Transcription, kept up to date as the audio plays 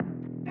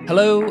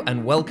Hello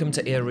and welcome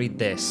to Ear Read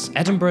This,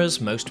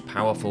 Edinburgh's most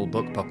powerful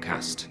book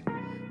podcast.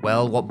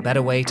 Well, what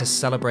better way to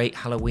celebrate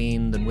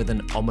Halloween than with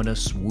an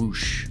ominous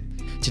whoosh?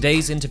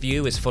 Today's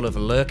interview is full of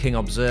lurking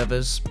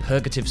observers,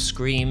 purgative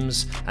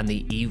screams, and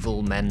the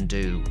evil men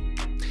do.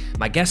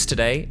 My guest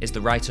today is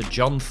the writer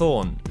John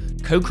Thorne,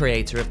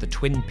 co-creator of the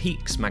Twin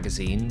Peaks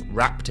magazine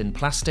Wrapped in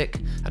Plastic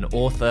and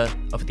author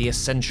of The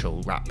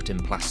Essential Wrapped in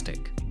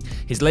Plastic.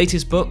 His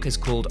latest book is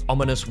called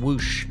Ominous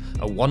Whoosh,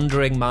 A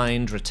Wandering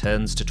Mind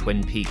Returns to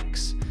Twin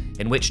Peaks,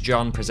 in which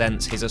John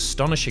presents his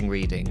astonishing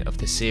reading of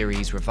the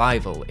series'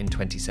 revival in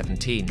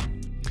 2017.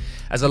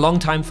 As a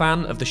longtime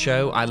fan of the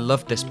show, I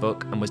loved this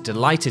book and was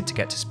delighted to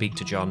get to speak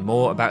to John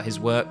more about his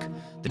work,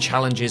 the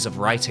challenges of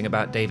writing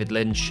about David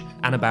Lynch,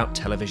 and about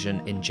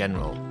television in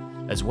general,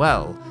 as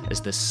well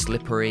as the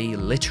slippery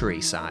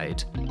literary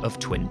side of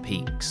Twin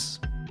Peaks.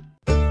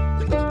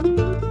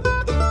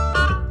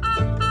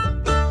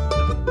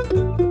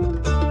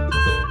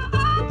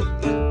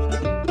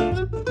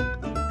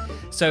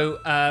 So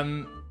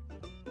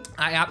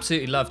I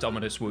absolutely loved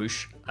Ominous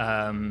Whoosh,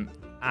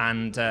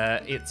 and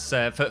it's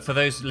for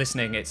those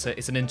listening, it's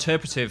an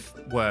interpretive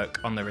work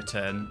on the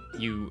return.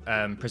 You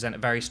present a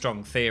very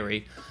strong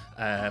theory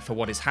for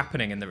what is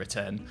happening in the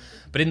return,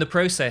 but in the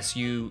process,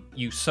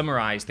 you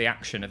summarise the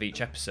action of each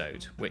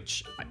episode,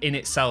 which in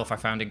itself I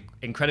found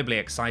incredibly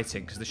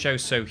exciting because the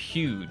show's so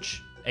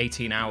huge,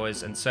 18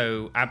 hours, and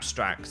so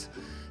abstract,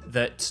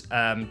 that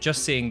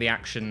just seeing the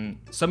action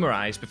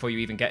summarized before you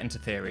even get into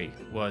theory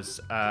was,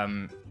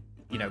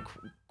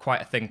 quite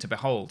a thing to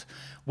behold.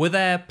 Were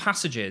there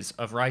passages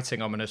of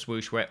writing Ominous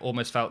Whoosh where it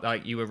almost felt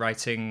like you were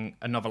writing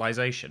a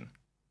novelization?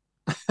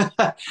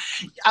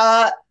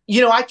 I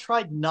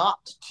tried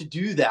not to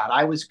do that.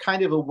 I was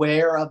kind of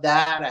aware of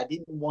that. I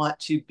didn't want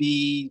to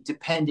be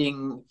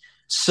depending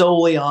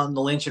solely on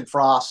the Lynch and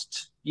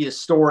Frost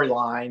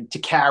storyline to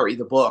carry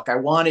the book. I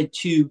wanted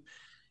to,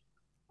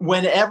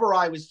 whenever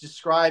I was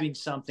describing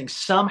something,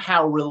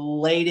 somehow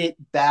relate it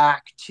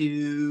back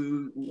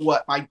to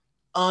what my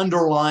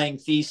underlying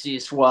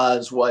thesis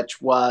was,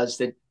 which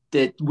was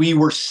that we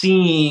were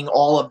seeing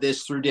all of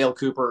this through Dale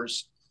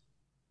Cooper's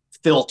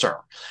filter.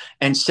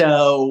 And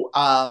so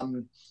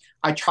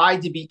I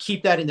tried to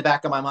keep that in the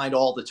back of my mind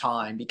all the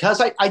time, because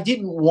I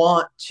didn't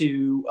want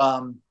to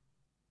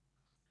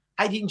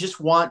I didn't just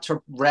want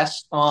to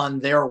rest on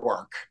their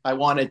work. I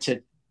wanted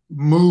to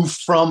move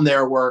from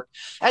their work.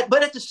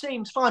 But at the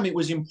same time, it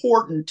was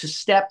important to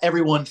step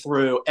everyone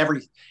through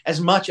as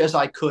much as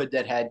I could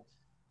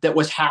that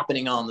was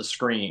happening on the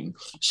screen.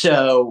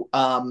 So,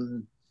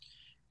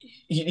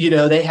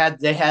 they had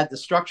the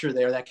structure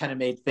there that kind of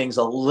made things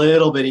a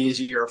little bit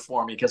easier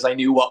for me because I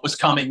knew what was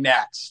coming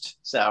next.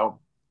 So,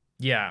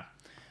 yeah.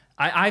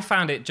 I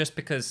found it just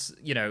because,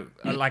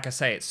 like I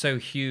say, it's so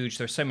huge.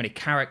 There's so many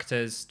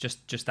characters,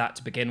 just that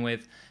to begin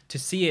with, to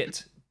see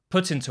it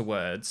put into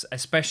words,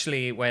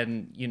 especially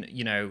when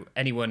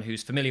anyone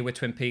who's familiar with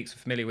Twin Peaks,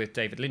 familiar with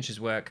David Lynch's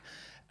work,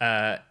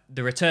 the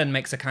return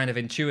makes a kind of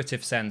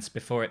intuitive sense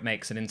before it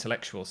makes an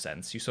intellectual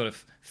sense. You sort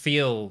of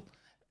feel,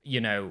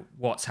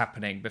 what's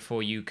happening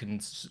before you can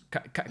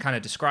kind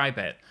of describe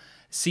it.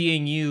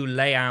 Seeing you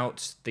lay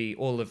out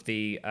all of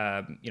the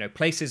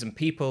places and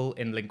people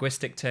in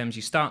linguistic terms,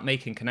 you start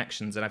making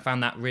connections, and I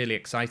found that really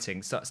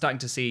exciting. Starting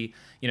to see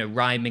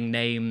rhyming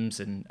names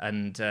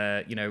and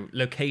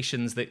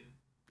locations that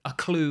are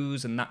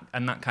clues and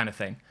that kind of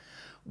thing.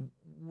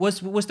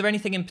 Was there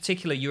anything in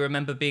particular you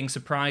remember being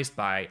surprised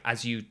by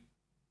as you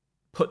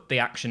put the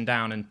action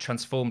down and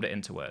transformed it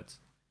into words?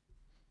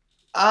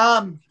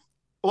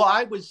 Well,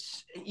 I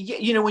was,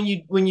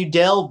 when you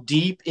delve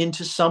deep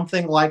into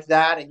something like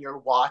that and you're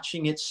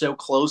watching it so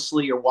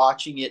closely, you're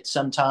watching it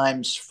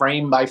sometimes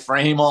frame by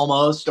frame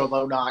almost,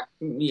 although not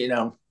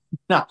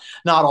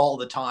all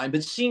the time,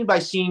 but scene by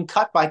scene,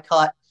 cut by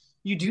cut,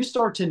 you do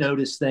start to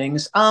notice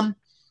things.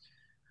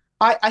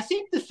 I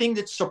think the thing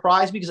that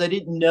surprised me, because I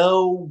didn't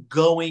know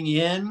going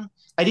in,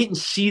 I didn't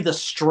see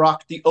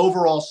the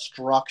overall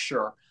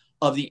structure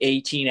of the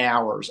 18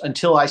 hours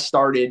until I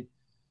started.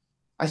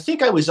 I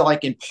think I was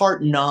like in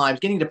part 9, I was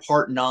getting to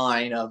part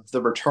 9 of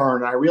the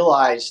return, and I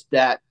realized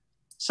that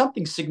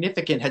something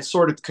significant had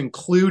sort of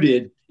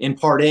concluded in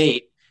part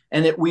 8,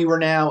 and that we were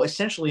now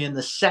essentially in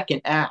the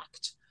second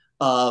act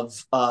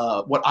of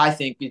what I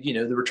think,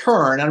 the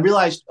return. And I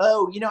realized,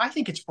 I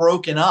think it's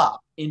broken up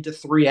into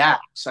 3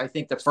 acts. I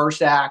think the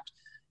first act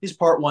is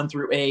part 1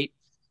 through 8,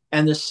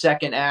 and the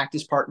second act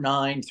is part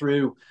 9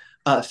 through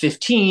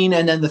 15,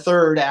 and then the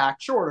third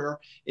act, shorter,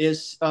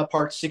 is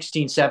parts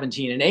 16,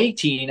 17, and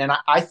 18. And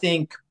I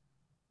think,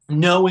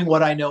 knowing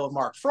what I know of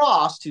Mark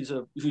Frost, who's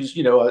a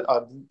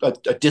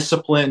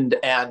disciplined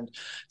and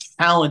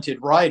talented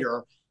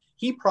writer,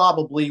 he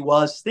probably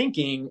was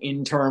thinking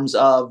in terms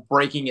of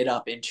breaking it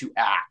up into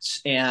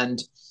acts. And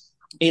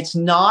it's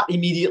not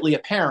immediately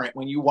apparent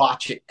when you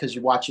watch it, because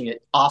you're watching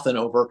it often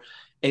over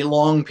a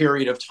long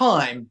period of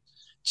time,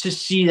 to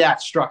see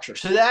that structure.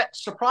 So that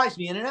surprised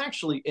me. And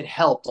it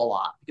helped a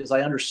lot, because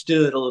I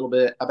understood a little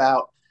bit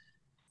about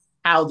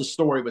how the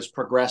story was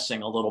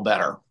progressing a little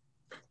better.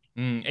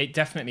 It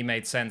definitely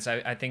made sense.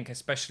 I think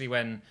especially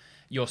when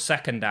your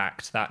second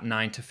act, that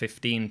 9 to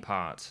 15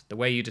 part, the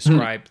way you Hmm.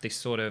 described this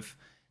sort of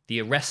the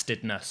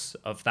arrestedness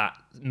of that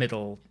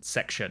middle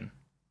section,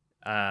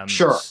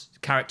 Sure.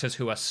 characters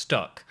who are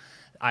stuck.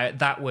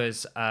 That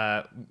was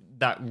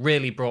that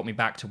really brought me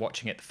back to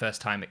watching it the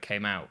first time it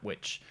came out,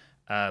 which,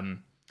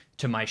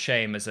 to my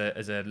shame as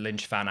a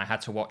Lynch fan, I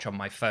had to watch on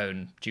my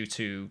phone due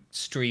to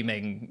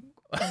streaming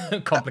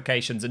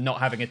complications and not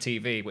having a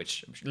TV,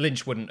 which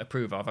Lynch wouldn't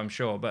approve of, I'm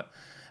sure. But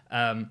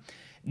um,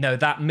 no,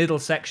 that middle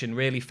section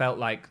really felt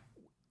like,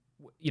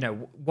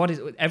 what is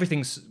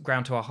everything's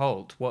ground to a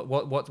halt.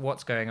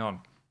 What's going on?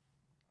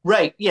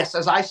 Right. Yes.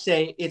 As I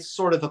say, it's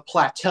sort of a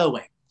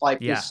plateauing. Like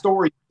the Yeah.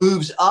 story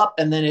moves up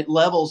and then it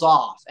levels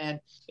off. And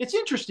it's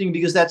interesting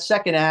because that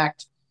second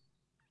act,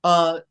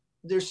 uh,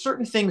 there's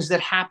certain things that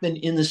happen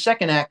in the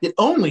second act that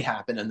only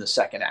happen in the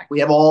second act. We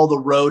have all the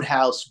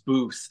Roadhouse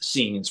booth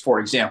scenes, for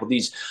example,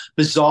 these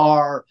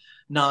bizarre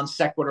non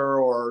sequitur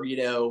or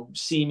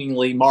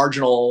seemingly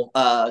marginal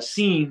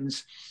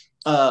scenes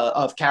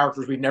of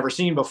characters we've never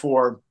seen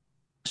before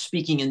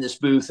speaking in this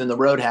booth in the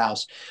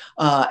Roadhouse.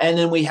 And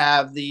then we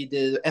have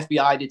the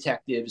FBI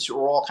detectives who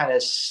are all kind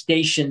of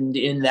stationed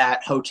in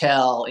that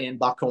hotel in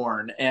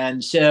Buckhorn.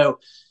 And so,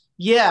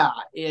 yeah,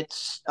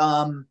 it's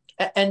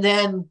and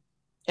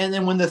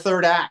then when the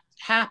third act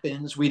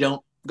happens, we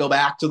don't go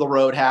back to the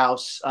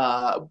Roadhouse,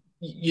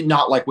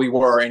 not like we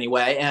were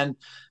anyway. And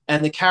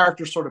the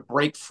characters sort of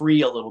break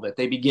free a little bit.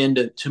 They begin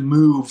to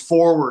move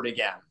forward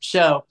again.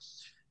 So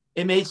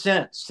it made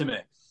sense to me.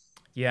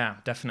 Yeah,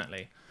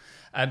 definitely.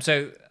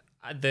 So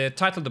the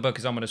title of the book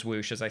is Ominous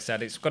Whoosh. As I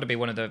said, it's got to be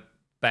one of the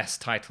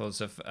best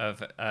titles of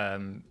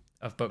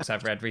books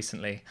I've read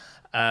recently.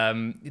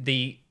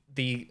 The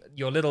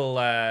your little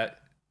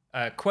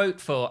quote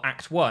for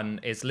Act One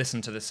is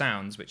 "Listen to the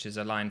sounds," which is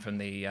a line from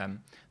the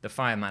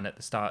fireman at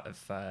the start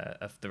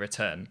of the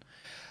Return.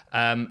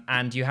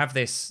 And you have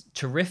this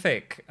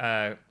terrific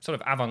sort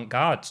of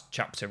avant-garde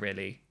chapter,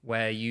 really,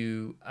 where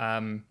you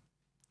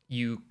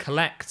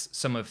collect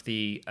some of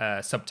the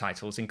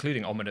subtitles,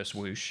 including Ominous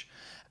Whoosh,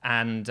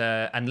 and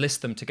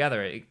list them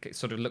together. It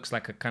sort of looks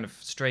like a kind of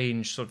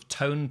strange sort of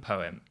tone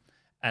poem,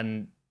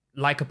 and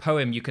like a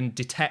poem, you can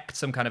detect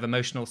some kind of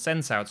emotional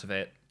sense out of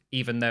it,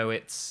 even though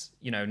it's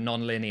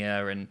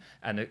non-linear and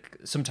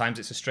sometimes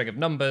it's a string of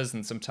numbers,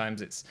 and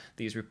sometimes it's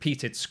these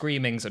repeated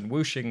screamings and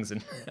whooshings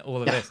and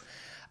all of this.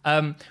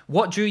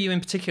 What drew you in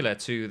particular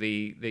to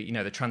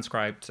the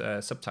transcribed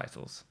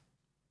subtitles?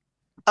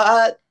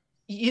 Uh,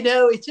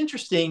 it's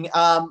interesting.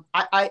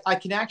 I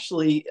can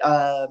actually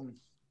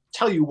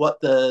tell you what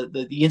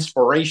the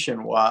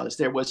inspiration was.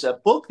 There was a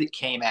book that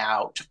came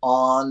out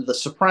on The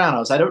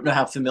Sopranos. I don't know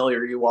how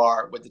familiar you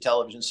are with the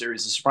television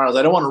series The Sopranos.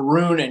 I don't want to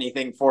ruin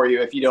anything for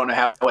you if you don't know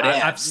how it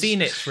I've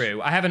seen ends. it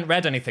through. I haven't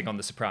read anything on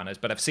The Sopranos,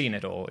 but I've seen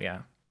it all.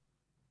 Yeah.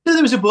 So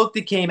there was a book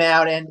that came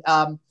out, and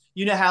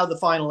you know how the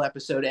final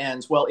episode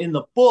ends. Well, in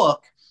the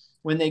book,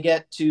 when they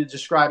get to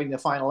describing the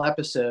final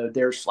episode,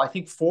 there's I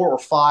think 4 or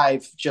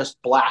 5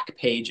 just black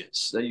pages.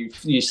 So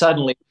you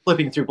suddenly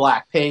flipping through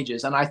black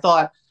pages, and I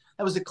thought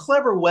that was a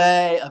clever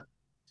way of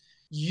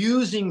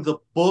using the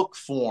book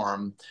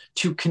form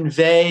to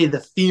convey the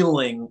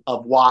feeling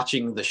of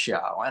watching the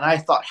show. And I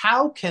thought,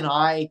 how can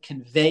I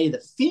convey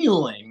the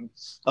feeling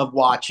of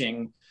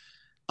watching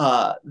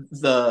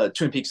the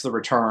Twin Peaks: The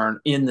Return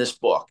in this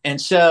book?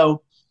 And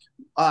so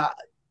uh,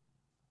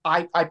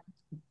 I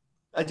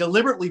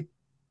deliberately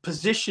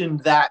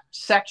positioned that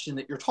section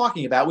that you're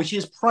talking about, which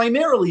is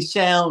primarily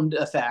sound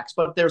effects,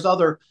 but there's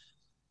other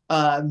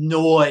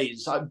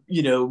noise,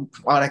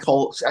 what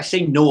I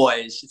say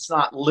noise. It's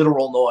not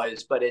literal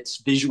noise, but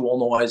it's visual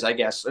noise, I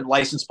guess, and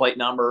license plate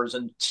numbers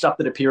and stuff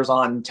that appears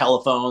on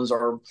telephones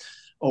or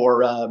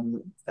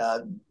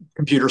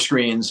computer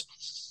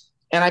screens.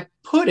 And I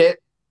put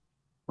it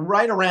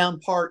right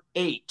around part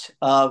 8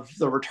 of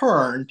The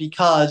Return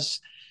because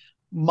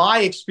my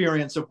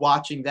experience of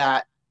watching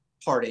that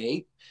part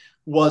 8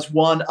 was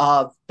one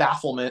of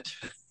bafflement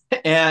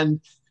and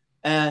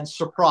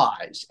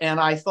surprise. And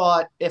I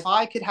thought if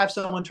I could have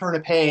someone turn a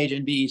page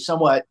and be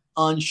somewhat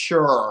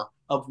unsure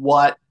of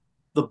what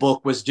the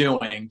book was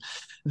doing,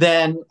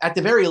 then at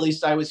the very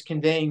least I was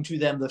conveying to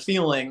them the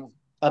feeling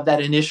of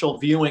that initial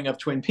viewing of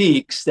Twin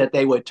Peaks, that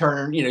they would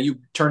turn, you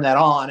turn that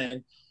on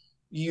and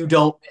you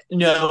don't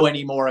know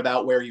anymore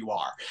about where you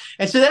are.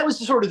 And so that was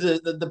sort of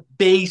the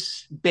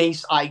base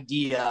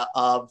idea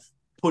of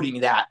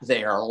putting that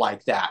there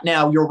like that.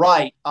 Now you're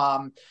right.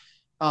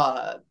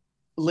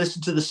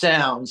 Listen to the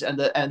sounds, and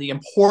the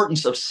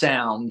importance of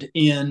sound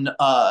in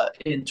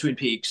Twin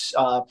Peaks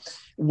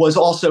was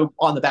also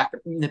on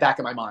in the back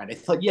of my mind. I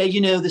thought, yeah,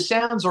 the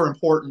sounds are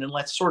important, and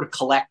let's sort of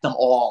collect them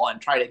all and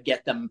try to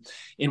get them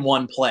in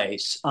one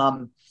place.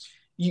 I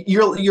think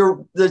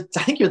you're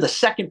the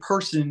second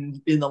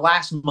person in the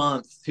last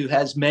month who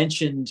has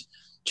mentioned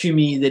to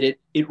me that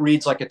it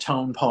reads like a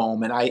tone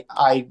poem, and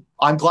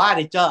I'm glad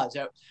it does.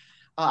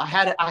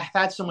 I've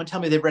had someone tell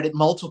me they've read it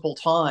multiple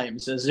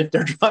times as if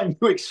they're trying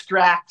to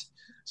extract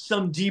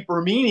some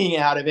deeper meaning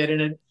out of it,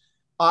 and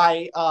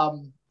I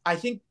I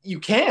think you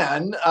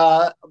can,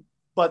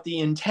 but the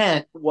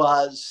intent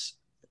was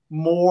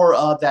more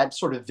of that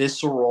sort of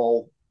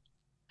visceral.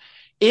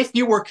 If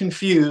you were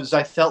confused,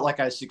 I felt like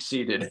I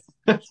succeeded.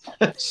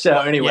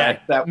 So Yeah, anyway,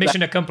 that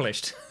mission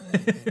accomplished.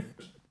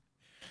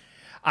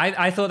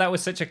 I thought that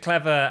was such a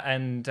clever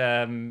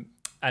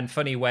and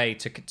funny way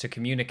to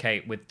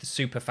communicate with the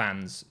super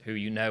fans who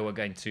you know are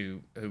going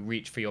to who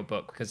reach for your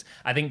book, because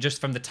I think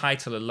just from the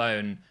title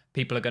alone,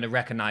 people are going to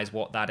recognize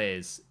what that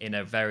is in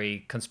a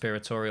very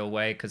conspiratorial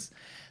way, because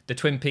the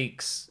Twin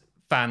Peaks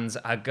fans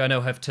are going to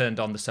have turned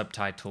on the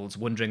subtitles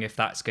wondering if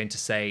that's going to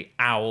say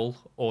owl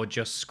or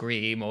just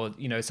scream or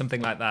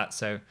something like that.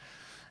 So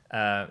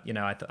I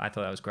thought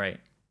that was great.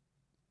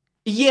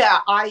 yeah,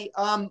 I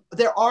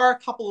there are a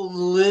couple of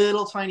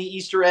little tiny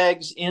Easter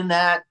eggs in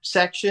that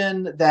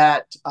section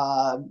that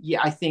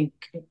yeah, I think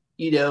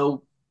you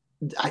know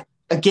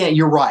again,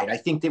 you're right. I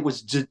think it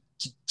was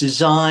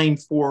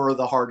designed for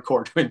the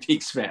hardcore Twin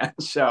Peaks fan.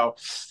 So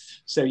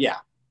yeah.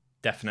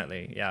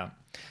 Definitely, yeah.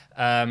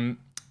 Um,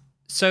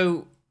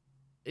 so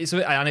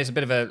I know it's a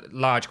bit of a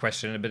large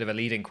question, a bit of a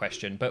leading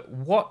question, but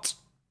what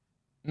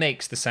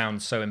makes the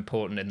sound so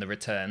important in the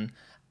return,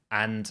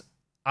 and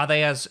are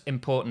they as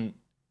important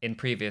in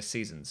previous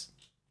seasons?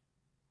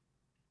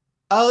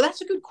 Oh,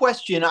 that's a good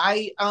question.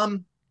 I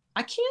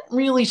can't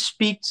really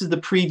speak to the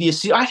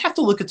previous. I have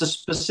to look at the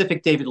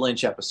specific David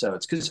Lynch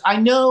episodes because I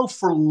know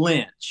for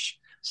Lynch,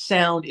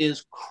 sound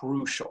is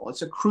crucial.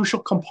 It's a crucial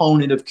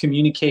component of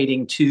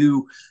communicating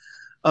to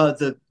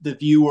the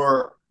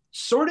viewer,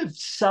 sort of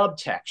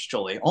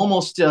subtextually,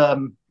 almost uh,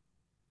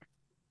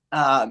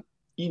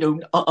 you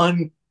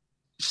know,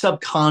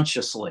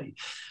 subconsciously,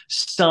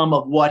 some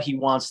of what he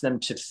wants them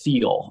to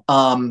feel.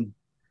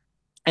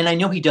 And I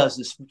know he does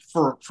this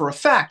for a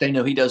fact. I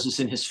know he does this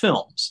in his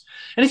films.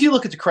 And if you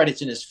look at the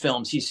credits in his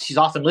films, he's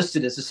often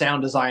listed as a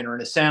sound designer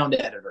and a sound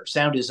editor.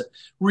 Sound is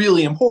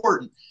really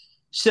important.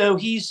 So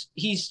he's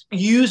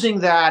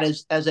using that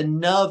as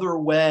another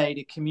way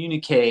to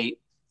communicate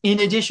in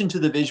addition to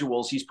the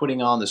visuals he's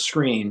putting on the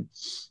screen.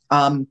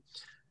 Um,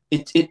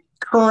 it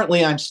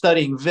currently I'm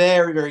studying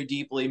very, very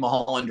deeply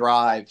Mulholland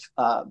Drive,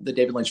 the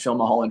David Lynch film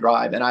Mulholland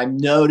Drive, and I'm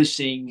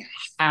noticing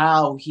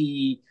how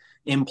he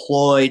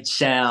employed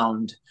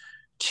sound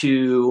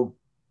to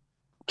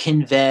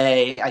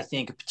convey, I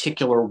think, a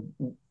particular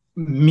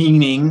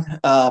meaning,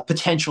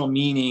 potential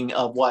meaning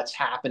of what's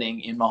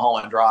happening in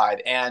Mulholland Drive.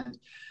 And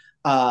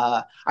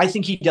I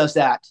think he does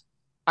that.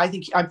 I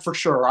think I'm for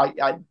sure.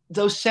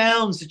 Those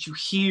sounds that you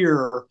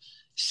hear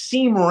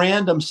seem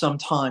random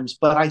sometimes,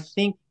 but I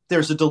think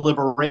there's a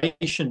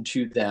deliberation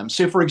to them.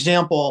 So, for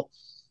example,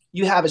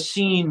 you have a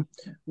scene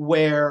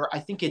where I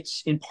think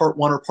it's in part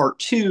one or part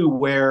two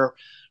where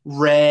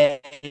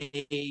Ray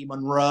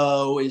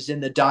Monroe is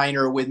in the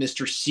diner with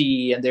Mr.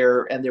 C and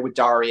they're with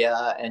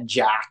Daria and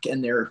Jack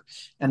and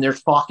they're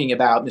talking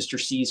about Mr.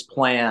 C's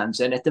plans.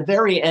 And at the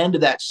very end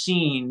of that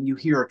scene, you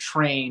hear a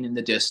train in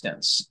the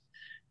distance.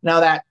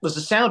 Now that was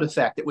a sound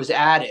effect that was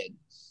added.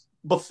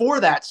 Before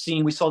that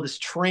scene, we saw this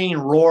train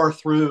roar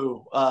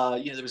through.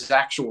 There was an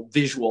actual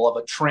visual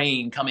of a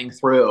train coming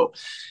through.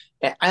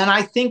 And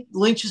I think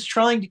Lynch is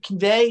trying to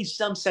convey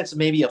some sense of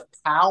maybe of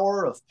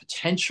power, of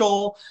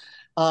potential.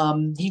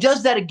 He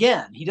does that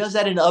again. He does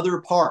that in other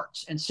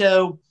parts. And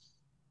so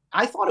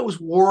I thought it was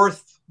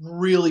worth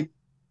really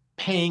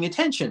paying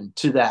attention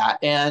to that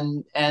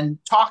and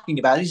talking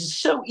about it. It's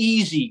so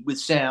easy with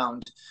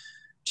sound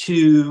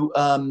to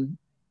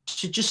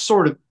just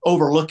sort of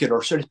overlook it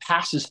or sort of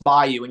passes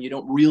by you and you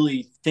don't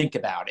really think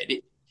about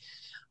it.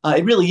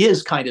 It really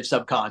is kind of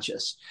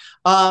subconscious.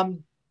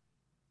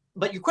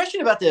 But your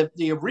question about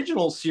the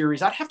original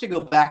series, I'd have to go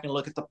back and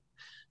look at the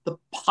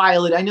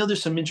pilot. I know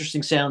there's some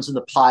interesting sounds in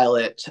the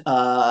pilot,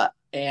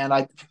 and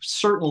I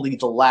certainly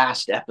the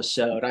last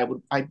episode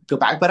I go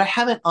back, but I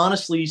haven't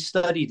honestly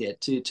studied it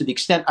to the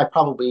extent I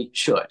probably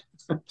should.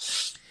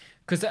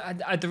 Because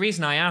the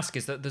reason I ask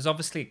is that there's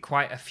obviously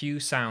quite a few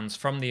sounds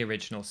from the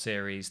original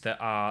series that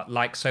are,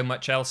 like so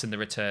much else in the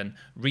return,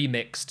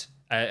 remixed,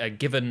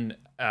 given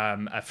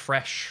a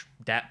fresh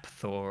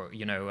depth or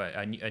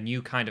a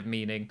new kind of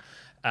meaning.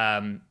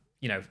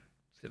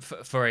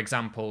 For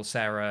example,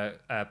 Sarah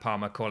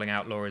Palmer calling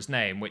out Laura's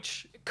name,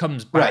 which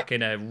comes back Right.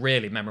 in a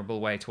really memorable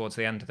way towards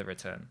the end of the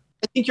return.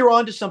 I think you're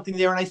onto something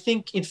there, and I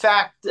think, in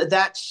fact,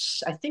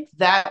 I think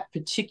that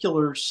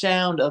particular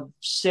sound of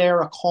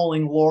Sarah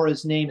calling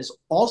Laura's name is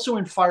also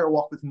in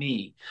Firewalk with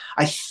Me.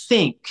 I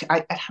think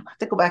I have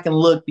to go back and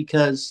look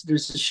because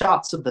there's the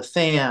shots of the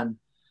fan.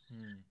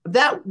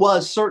 That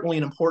was certainly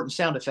an important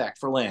sound effect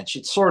for Lynch.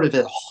 It's sort of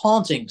a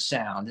haunting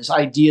sound, this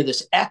idea,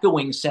 this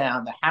echoing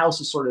sound. The house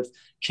has sort of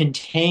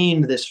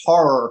contained this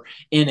horror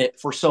in it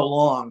for so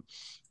long.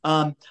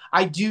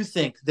 I do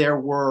think there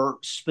were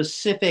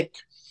specific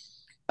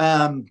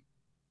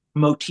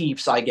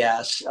motifs, I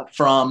guess,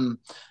 from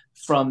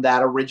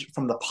that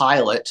from the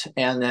pilot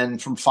and then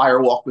from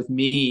Firewalk with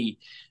Me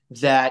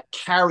that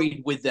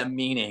carried with them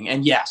meaning.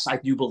 And yes, I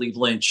do believe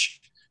Lynch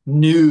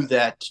knew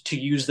that to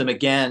use them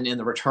again in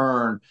the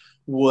return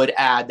would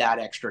add that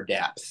extra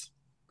depth.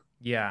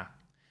 Yeah.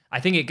 I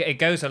think it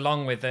goes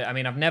along with it. I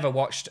mean, I've never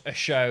watched a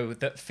show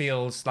that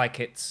feels like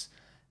it's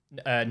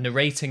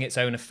narrating its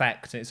own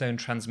effect, its own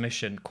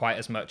transmission, quite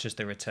as much as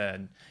The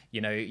Return.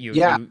 You know,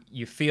 Yeah,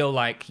 you feel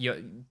like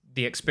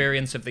the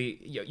experience of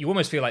you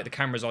almost feel like the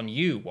camera's on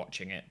you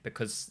watching it,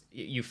 because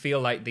you feel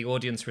like the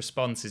audience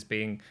response is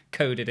being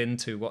coded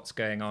into what's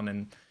going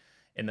on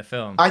in the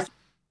film. I think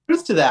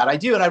truth to that. I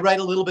do, and I write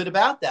a little bit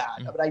about that.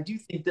 Mm. But I do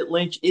think that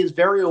Lynch is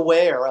very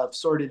aware of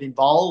sort of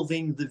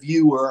involving the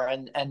viewer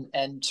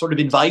and sort of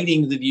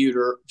inviting the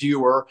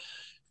viewer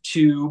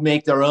to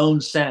make their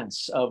own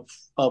sense of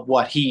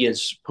what he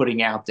is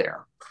putting out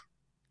there.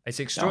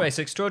 So It's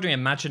extraordinary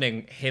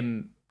imagining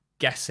him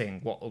guessing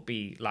what will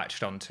be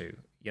latched onto.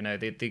 You know,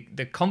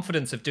 the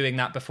confidence of doing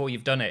that before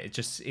you've done it,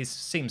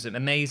 seems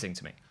amazing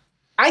to me.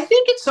 I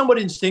think it's somewhat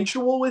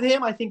instinctual with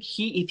him. I think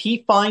if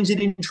he finds it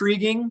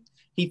intriguing,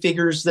 he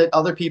figures that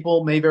other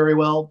people may very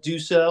well do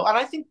so. And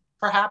I think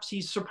perhaps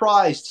he's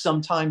surprised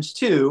sometimes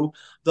too,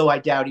 though I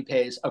doubt he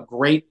pays a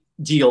great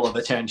deal of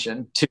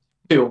attention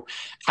to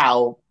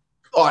how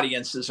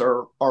audiences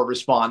are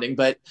responding.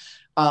 But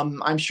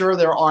I'm sure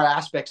there are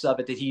aspects of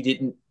it that he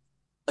didn't,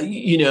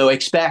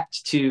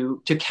 expect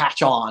to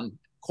catch on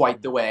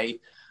quite the way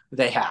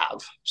they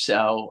have.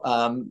 So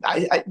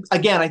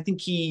again, I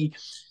think he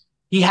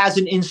has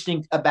an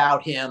instinct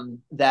about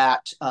him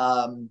that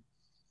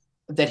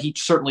he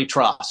certainly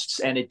trusts,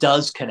 and it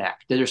does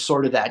connect. There's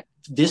sort of that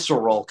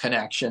visceral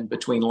connection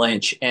between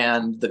Lynch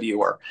and the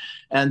viewer,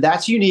 and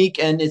that's unique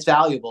and it's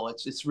valuable.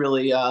 It's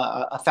really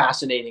a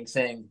fascinating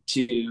thing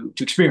to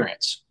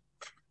experience.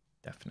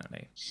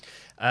 Definitely.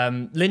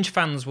 Lynch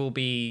fans will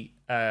be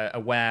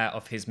aware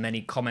of his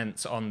many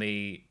comments on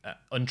the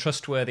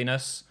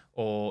untrustworthiness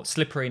or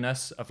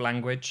slipperiness of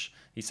language.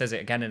 He says it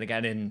again and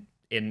again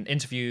in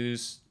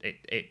interviews.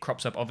 It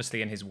crops up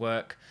obviously in his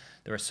work.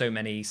 There are so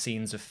many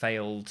scenes of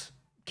failed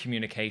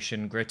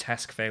communication,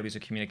 grotesque failures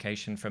of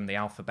communication, from the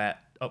alphabet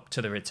up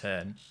to The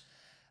Return.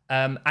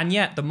 And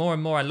yet, the more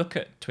and more I look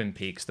at Twin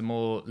Peaks, the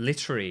more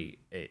literary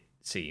it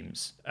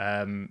seems.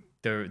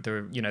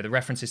 The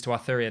references to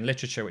Arthurian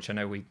literature, which I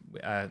know we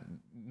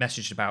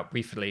messaged about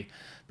briefly,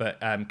 but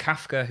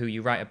Kafka, who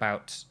you write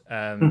about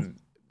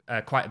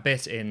quite a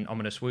bit in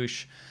Ominous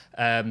Whoosh.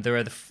 There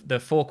are the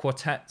four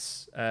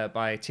quartets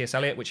by T.S.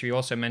 Eliot, which we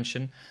also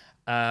mention.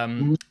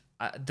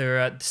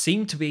 There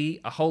seem to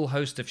be a whole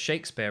host of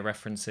Shakespeare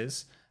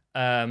references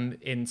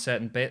in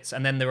certain bits,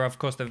 and then there are, of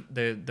course,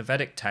 the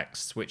Vedic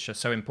texts, which are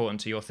so important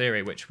to your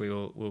theory, which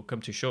we'll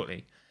come to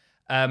shortly.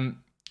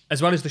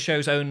 As well as the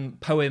show's own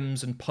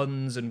poems and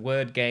puns and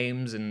word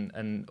games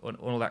and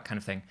all that kind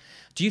of thing.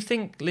 Do you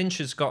think Lynch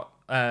has got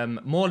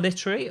more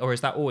literary, or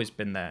has that always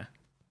been there?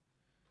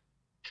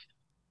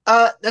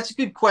 That's a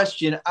good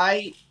question.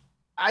 I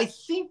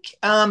think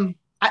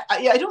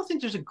I don't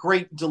think there's a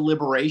great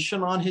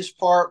deliberation on his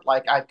part.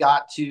 Like, I've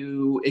got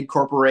to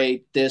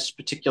incorporate this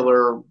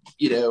particular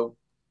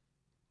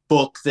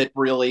book that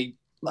really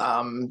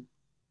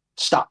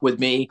stuck with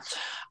me.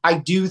 I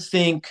do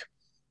think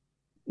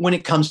when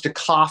it comes to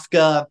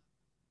Kafka,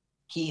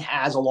 he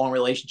has a long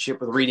relationship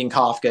with reading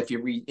Kafka. If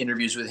you read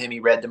interviews with him, he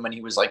read them when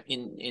he was like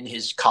in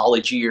his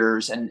college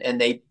years, and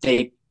they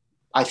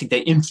I think they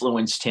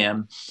influenced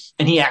him.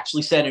 And he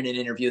actually said in an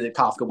interview that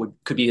Kafka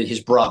could be his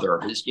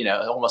brother,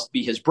 almost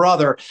be his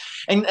brother.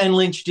 And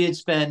Lynch did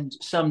spend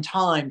some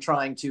time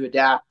trying to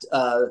adapt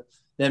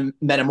the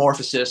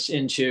Metamorphosis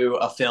into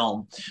a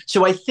film.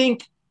 So I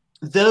think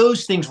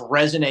those things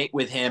resonate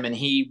with him, and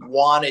he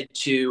wanted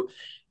to.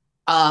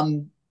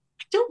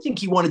 I don't think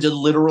he wanted to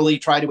literally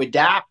try to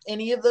adapt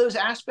any of those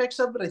aspects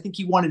of it. I think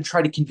he wanted to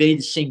try to convey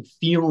the same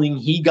feeling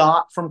he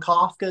got from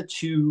Kafka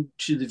to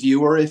the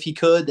viewer, if he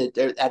could,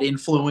 that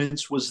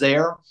influence was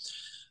there.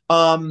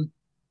 Um,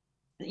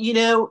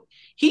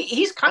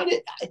 he's kind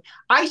of.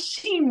 I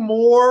see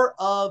more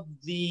of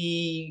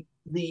the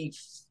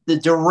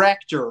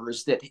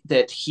directors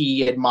that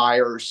he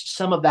admires.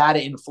 Some of that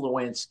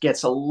influence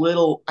gets a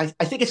little. I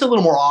think it's a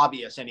little more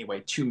obvious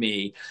anyway to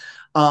me.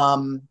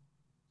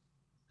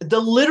 The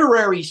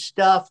literary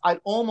stuff, I'd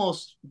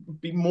almost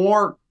be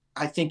more,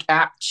 I think,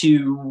 apt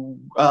to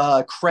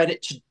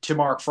credit to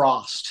Mark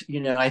Frost.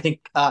 I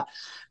think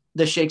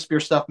the Shakespeare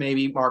stuff,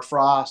 maybe Mark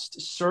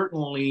Frost.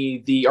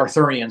 Certainly the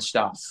Arthurian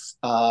stuff.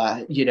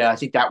 I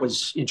think that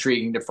was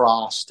intriguing to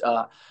Frost.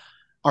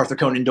 Arthur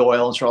Conan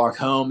Doyle and Sherlock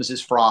Holmes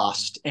is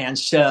Frost, and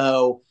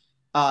so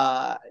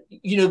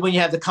when you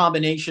have the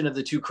combination of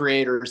the two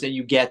creators, then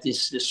you get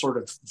this sort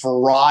of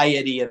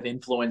variety of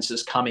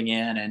influences coming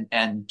in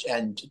and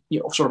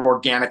sort of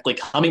organically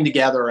coming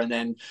together, and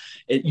then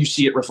you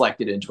see it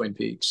reflected in Twin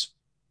Peaks.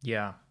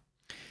 Yeah.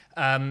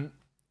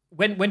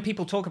 When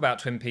people talk about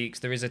Twin Peaks,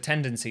 there is a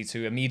tendency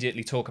to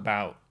immediately talk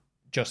about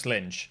just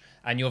Lynch,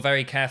 and you're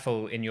very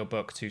careful in your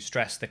book to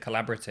stress the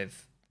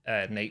collaborative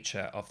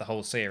nature of the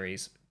whole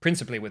series,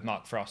 principally with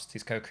Mark Frost,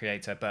 his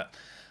co-creator, but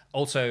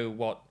also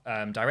what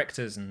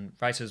directors and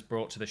writers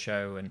brought to the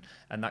show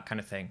and that kind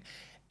of thing.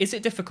 Is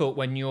it difficult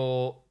when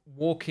you're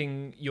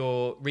walking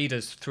your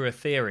readers through a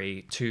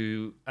theory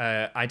to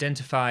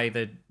identify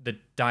the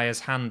dyer's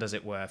hand, as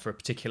it were, for a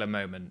particular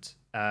moment,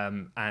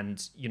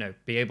 and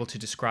be able to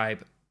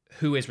describe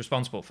who is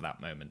responsible for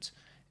that moment.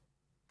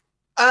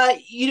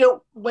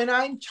 When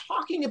I'm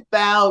talking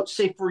about,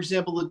 say, for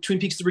example, the Twin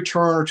Peaks: The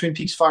Return or Twin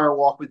Peaks: Fire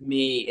Walk with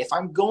Me, if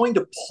I'm going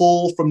to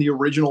pull from the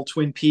original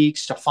Twin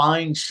Peaks to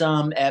find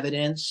some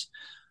evidence,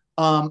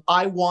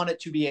 I want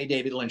it to be a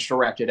David Lynch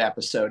directed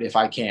episode if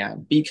I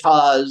can,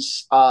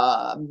 because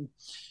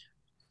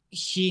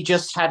he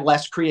just had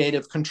less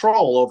creative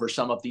control over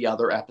some of the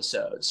other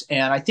episodes.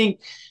 And I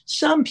think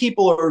some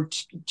people are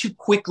too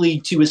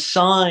quickly to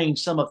assign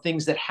some of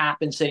things that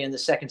happen, say, in the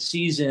second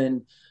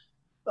season,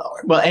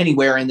 well,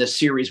 anywhere in this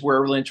series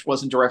where Lynch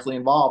wasn't directly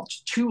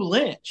involved, to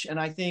Lynch. And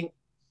I think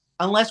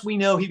unless we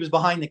know he was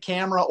behind the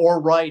camera or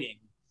writing,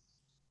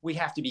 we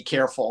have to be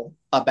careful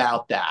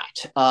about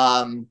that.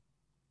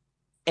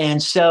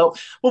 And so,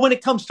 well, when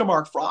it comes to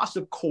Mark Frost,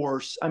 of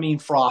course, I mean,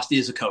 Frost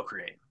is a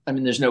co-creator. I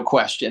mean, there's no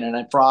question.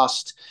 And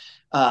Frost,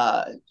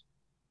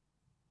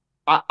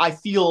 I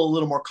feel a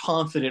little more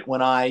confident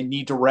when I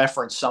need to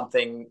reference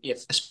something,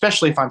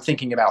 especially if I'm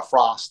thinking about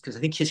Frost, because I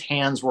think his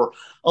hands were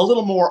a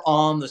little more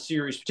on the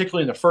series,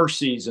 particularly in the first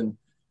season,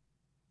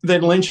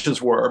 than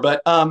Lynch's were.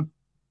 But I'm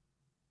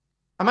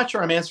not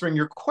sure I'm answering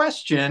your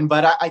question,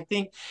 but I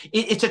think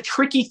it's a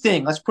tricky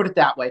thing. Let's put it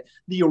that way.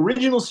 The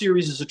original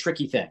series is a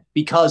tricky thing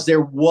because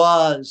there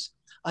was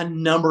a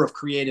number of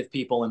creative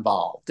people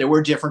involved. There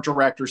were different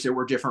directors, there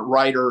were different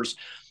writers,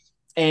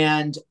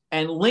 and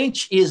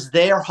Lynch is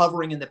there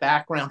hovering in the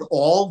background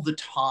all the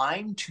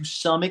time to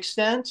some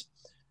extent.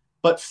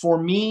 But for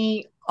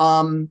me,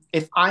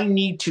 if I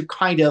need to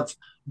kind of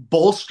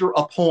bolster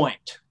a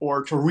point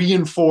or to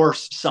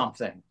reinforce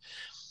something,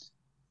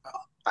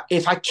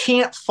 if I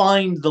can't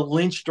find the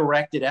Lynch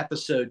directed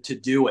episode to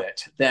do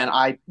it, then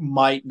I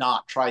might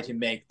not try to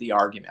make the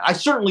argument.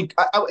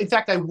 In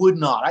fact, I would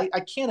not. I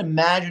can't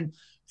imagine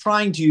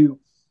trying to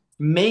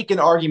make an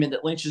argument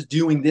that Lynch is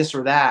doing this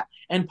or that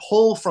and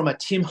pull from a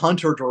Tim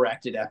Hunter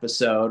directed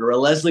episode or a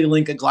Leslie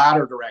Linka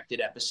Glatter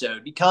directed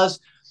episode, because,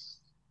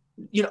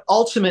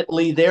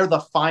 ultimately they're the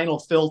final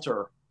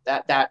filter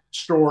that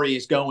story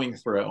is going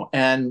through.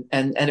 And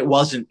it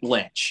wasn't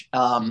Lynch.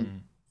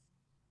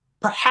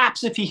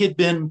 Perhaps if he had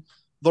been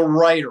the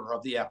writer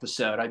of the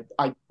episode,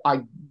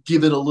 I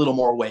give it a little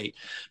more weight.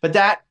 But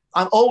that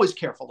I'm always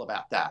careful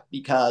about that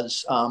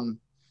because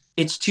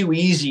it's too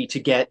easy to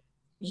get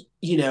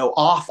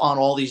off on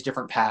all these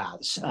different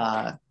paths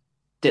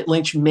that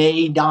Lynch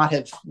may not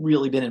have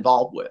really been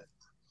involved with.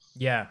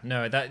 Yeah,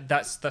 no,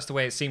 that's the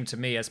way it seemed to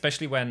me,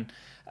 especially when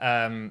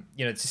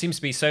it seems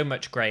to be so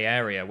much grey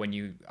area when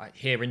you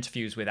hear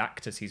interviews with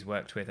actors he's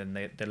worked with and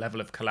the level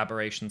of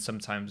collaboration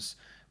sometimes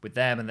with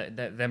them and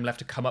them left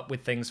to come up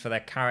with things for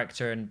their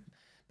character,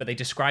 but they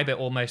describe it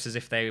almost as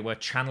if they were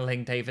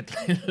channeling David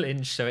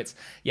Lynch. So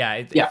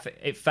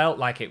it felt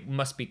like it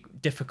must be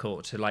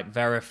difficult to like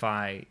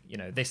verify,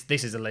 this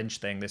is a Lynch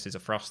thing, this is a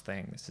Frost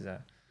thing, this is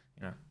a,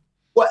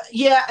 Well,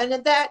 yeah, and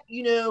that,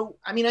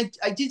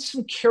 I did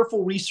some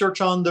careful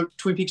research on the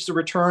Twin Peaks: The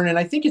Return, and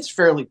I think it's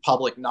fairly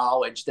public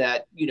knowledge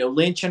that,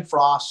 Lynch and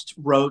Frost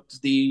wrote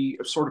the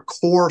sort of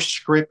core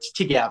script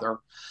together.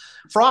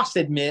 Frost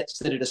admits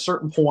that at a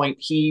certain point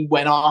he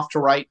went off to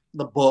write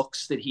the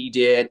books that he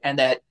did, and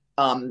that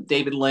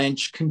David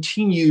Lynch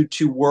continued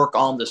to work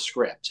on the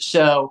script.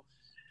 So,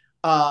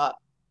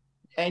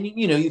 and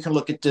you can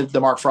look at the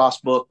Mark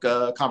Frost book,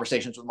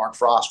 Conversations with Mark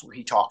Frost, where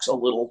he talks a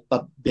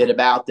bit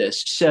about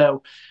this.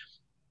 So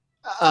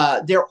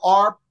there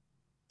are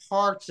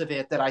parts of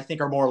it that I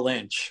think are more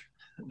Lynch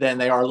than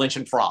they are Lynch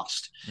and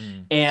Frost.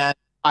 And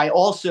I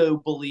also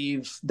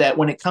believe that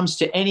when it comes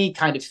to any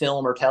kind of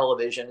film or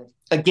television,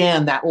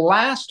 again, that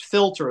last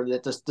filter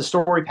that the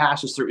story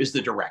passes through is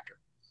the director.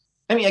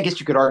 I mean, I guess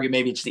you could argue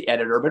maybe it's the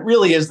editor, but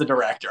really is the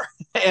director.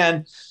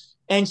 And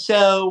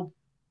so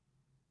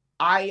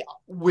I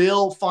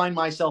will find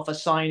myself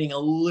assigning a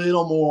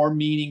little more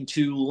meaning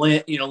to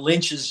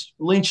Lynch's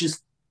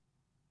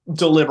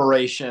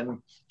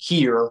deliberation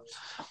here.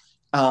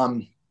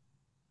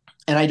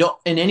 And I don't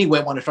in any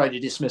way want to try to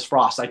dismiss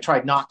Frost. I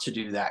tried not to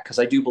do that because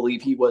I do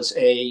believe he was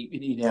a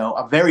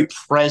very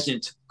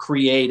present,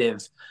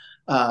 creative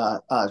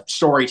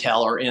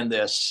storyteller in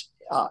this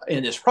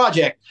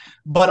project.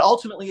 But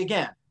ultimately,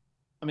 again,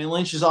 I mean,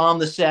 Lynch is on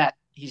the set.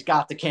 He's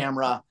got the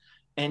camera,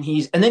 and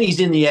then he's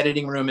in the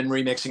editing room and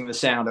remixing the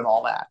sound and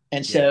all that.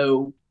 And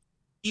so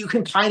you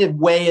can kind of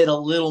weigh it a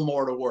little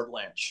more toward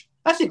Lynch.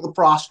 I think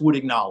Frost would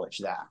acknowledge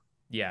that.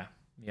 Yeah.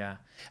 Yeah,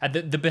 and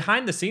the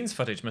behind the scenes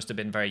footage must have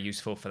been very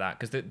useful for that,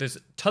 because there's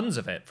tons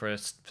of it for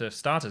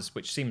starters,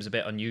 which seems a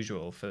bit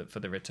unusual for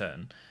the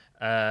Return.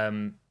 But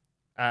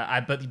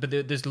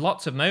there's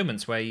lots of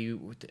moments where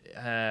you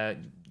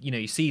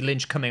see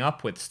Lynch coming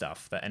up with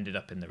stuff that ended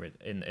up in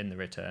the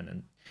Return,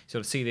 and sort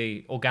of see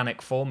the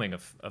organic forming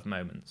of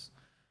moments.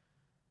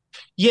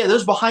 Yeah,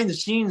 those behind the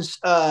scenes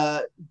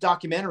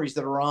documentaries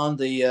that are on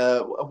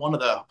the one of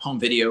the home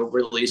video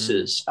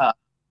releases.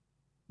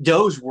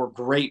 those were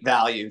great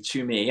value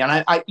to me. And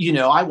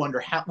I wonder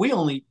how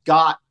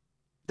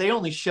they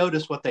only showed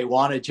us what they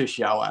wanted to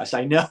show us.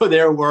 I know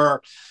there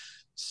were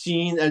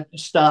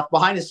stuff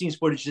behind the scenes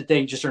footage that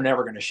they just are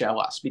never going to show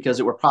us because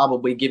it would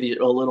probably give you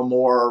a little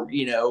more,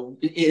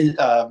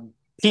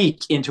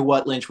 peek into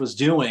what Lynch was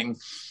doing.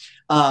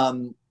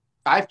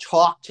 I've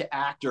talked to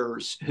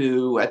actors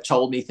who have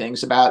told me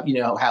things about,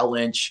 how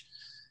Lynch,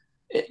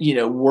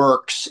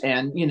 works,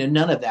 and,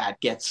 none of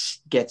that gets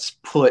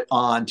put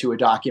onto a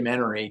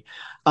documentary.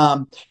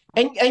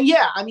 And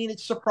yeah, I mean,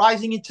 it's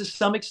surprising to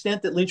some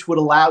extent that Lynch would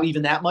allow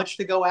even that much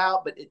to go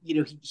out, but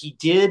he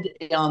did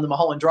on the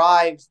Mulholland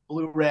Drive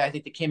Blu-ray, I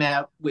think that came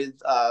out with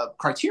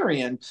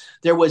Criterion.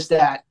 There was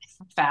that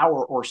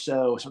hour or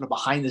so sort of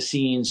behind the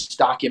scenes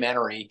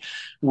documentary,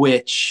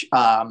 which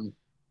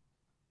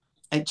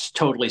it's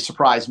totally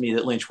surprised me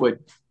that Lynch would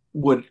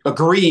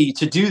agree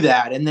to do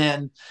that. And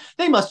then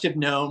they must have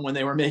known when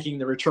they were making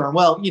the return,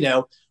 well,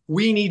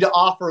 we need to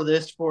offer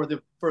this for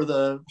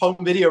the home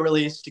video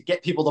release to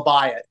get people to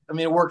buy it. I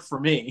mean, it worked for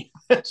me.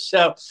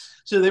 so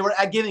they were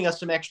giving us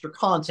some extra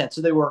content.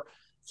 So they were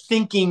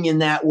thinking in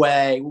that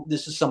way,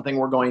 this is something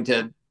we're going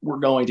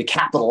to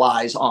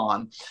capitalize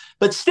on.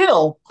 But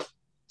still,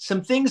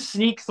 some things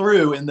sneak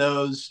through in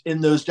those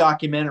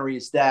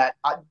documentaries that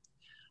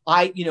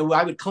I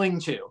would cling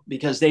to,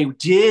 because they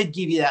did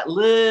give you that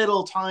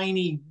little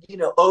tiny,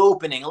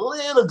 opening, a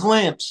little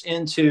glimpse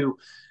into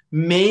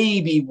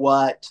maybe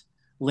what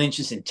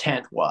Lynch's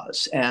intent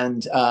was.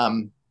 And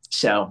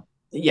so,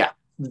 yeah,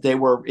 they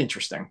were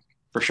interesting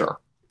for sure.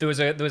 There was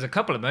a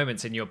couple of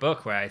moments in your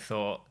book where I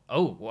thought,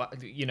 oh, what,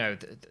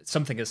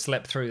 something has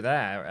slipped through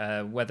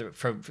there. Whether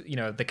from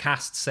the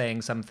cast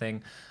saying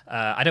something,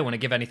 I don't want to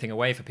give anything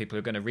away for people who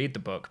are going to read the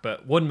book.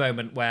 But one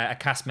moment where a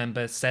cast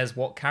member says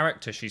what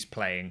character she's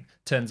playing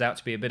turns out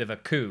to be a bit of a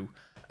coup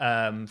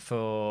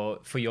for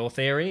your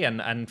theory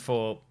and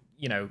for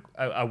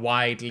a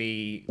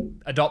widely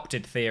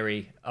adopted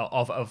theory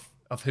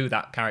of who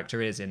that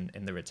character is in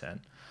The Return.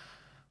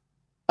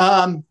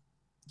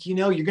 You're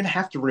going to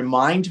have to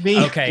remind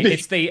me. Okay,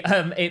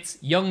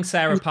 it's young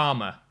Sarah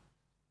Palmer.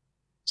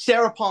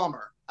 Sarah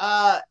Palmer.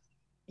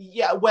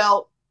 Yeah,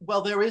 well,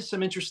 there is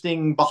some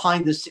interesting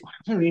I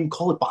don't even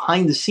call it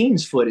behind the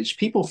scenes footage.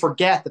 People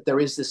forget that there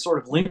is this sort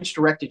of Lynch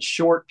directed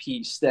short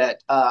piece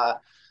that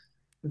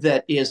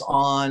is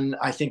on,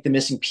 I think, the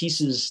Missing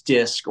Pieces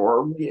disc,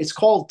 or it's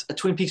called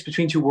Twin Peaks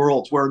Between Two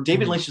Worlds, where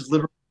David Lynch is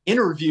literally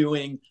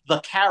interviewing the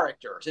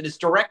characters, and it's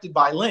directed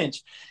by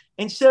Lynch.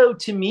 And so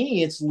to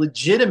me, it's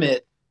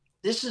legitimate.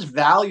 This is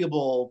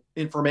valuable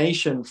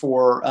information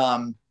for,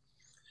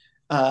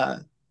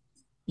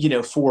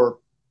 for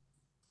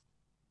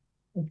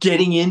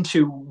getting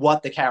into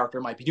what the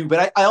character might be doing.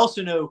 But I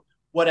also know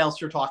what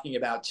else you're talking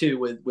about too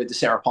with the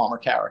Sarah Palmer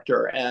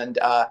character. And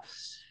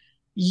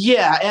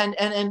yeah,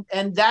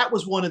 and that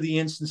was one of the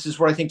instances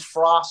where I think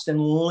Frost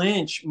and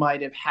Lynch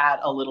might have had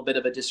a little bit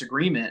of a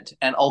disagreement,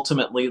 and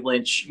ultimately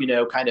Lynch,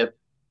 kind of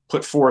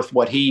put forth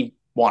what he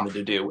wanted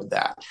to do with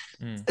that.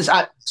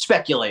 I'm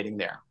speculating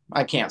there.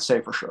 I can't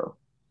say for sure.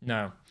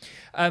 No.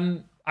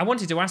 I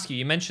wanted to ask you,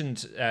 you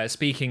mentioned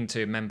speaking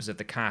to members of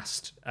the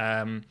cast.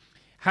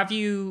 Have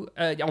you,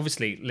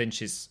 obviously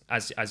Lynch is,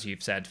 as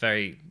you've said,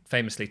 very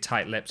famously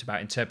tight-lipped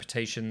about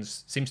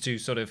interpretations, seems to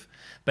sort of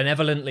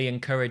benevolently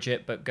encourage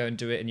it, but go and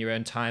do it in your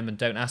own time and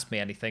don't ask me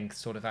anything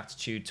sort of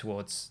attitude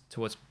towards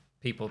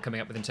people coming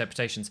up with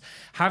interpretations.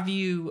 Have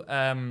you,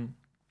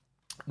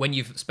 when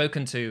you've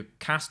spoken to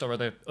cast or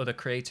other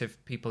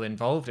creative people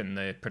involved in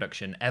the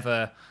production,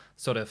 ever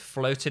sort of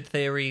floated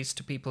theories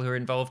to people who are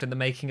involved in the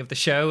making of the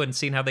show and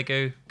seen how they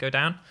go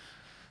down?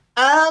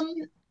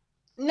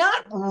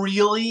 Not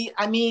really.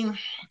 I mean,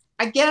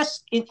 I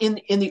guess in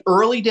the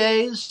early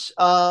days,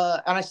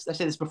 and I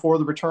say this before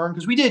The Return,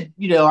 because we did,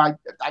 I'm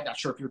not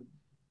sure if your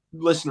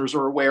listeners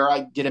are aware,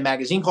 I did a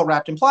magazine called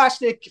Wrapped in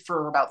Plastic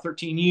for about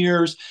 13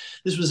 years.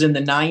 This was in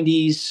the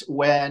 90s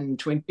when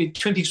Twin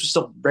Peaks was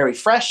still very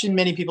fresh in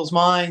many people's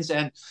minds.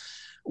 And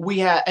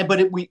we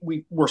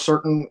were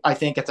certain, I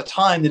think, at the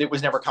time that it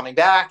was never coming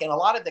back. And a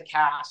lot of the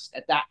cast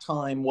at that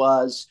time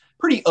was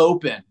pretty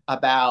open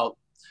about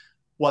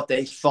what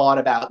they thought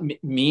about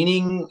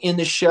meaning in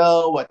the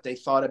show, what they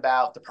thought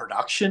about the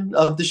production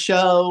of the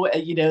show.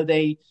 And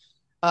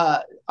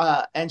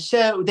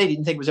so they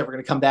didn't think it was ever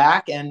going to come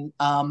back. And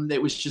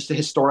it was just a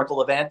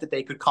historical event that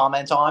they could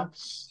comment on.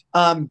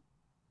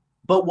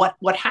 But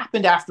what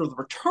happened after The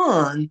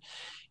Return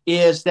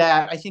is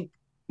that I think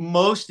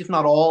most, if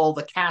not all,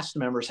 the cast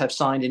members have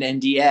signed an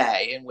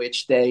NDA in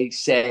which they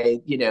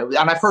say, and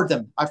I've heard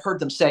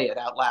them say it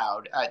out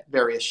loud at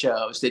various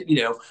shows that,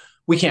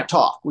 we can't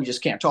talk. We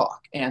just can't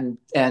talk. And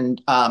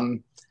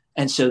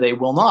so they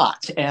will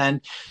not. And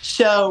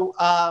so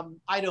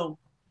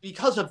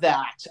because of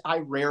that, I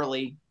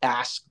rarely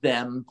ask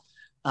them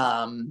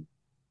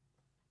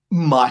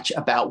much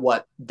about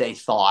what they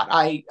thought.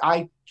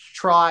 I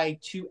try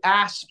to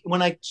ask,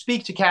 when I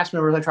speak to cast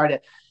members, I try to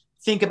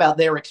think about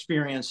their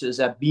experiences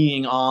of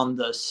being on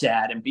the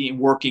set and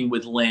working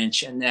with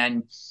Lynch, and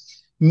then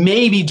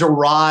maybe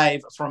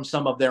derive from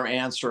some of their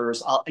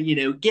answers,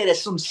 get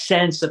some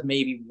sense of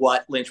maybe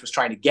what Lynch was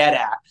trying to get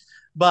at.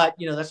 But,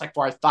 that's like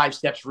 5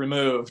 steps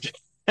removed.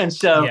 And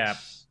so Yeah.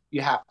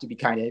 you have to be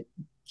kind of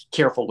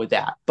careful with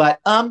that. But,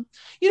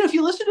 if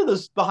you listen to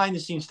those behind the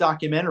scenes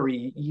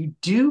documentary, you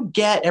do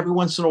get every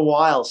once in a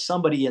while,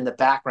 somebody in the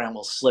background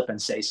will slip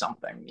and say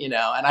something, and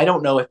I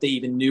don't know if they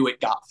even knew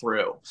it got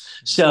through.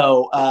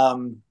 So,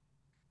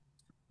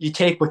 you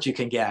take what you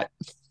can get.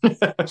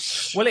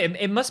 Well,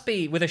 it must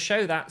be, with a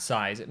show that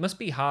size, it must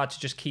be hard to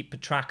just keep a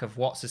track of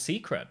what's a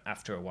secret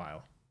after a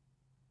while.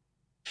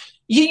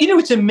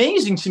 It's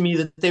amazing to me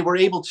that they were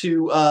able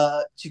to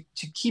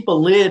keep a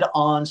lid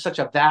on such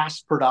a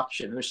vast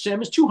production. There's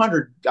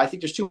 200, I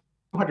think there's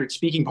 200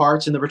 speaking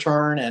parts in The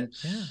Return. And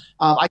Yeah.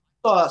 I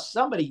saw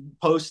somebody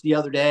post the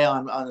other day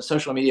on a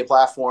social media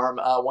platform.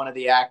 One of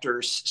the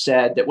actors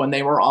said that when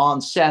they were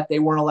on set, they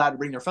weren't allowed to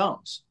bring their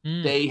phones.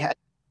 They had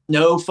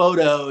no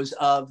photos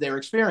of their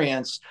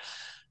experience.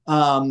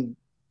 And,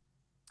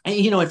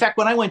 in fact,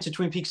 when I went to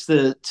Twin Peaks,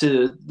 to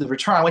the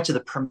Return, I went to the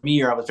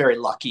premiere. I was very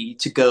lucky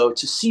to go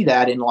to see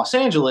that in Los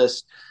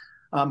Angeles.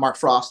 Mark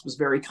Frost was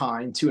very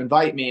kind to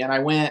invite me, and I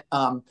went.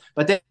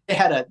 But they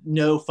had a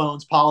no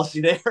phones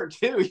policy there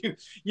too.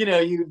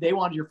 They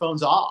wanted your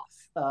phones off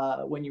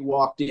when you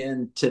walked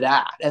into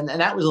that, and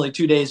that was only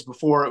 2 days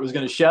before it was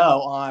going to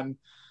show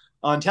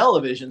on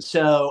television.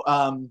 So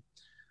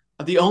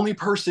the only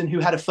person who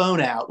had a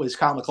phone out was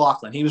Kyle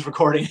MacLachlan. He was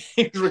recording.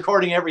 He was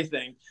recording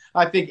everything.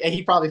 I think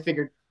he probably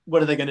figured,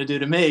 what are they going to do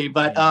to me?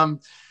 But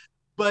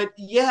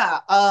yeah,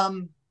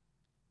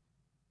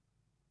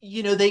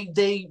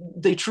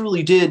 they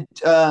truly did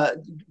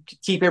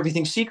keep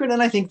everything secret,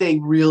 and I think they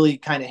really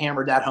kind of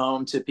hammered that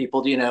home to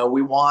people.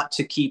 We want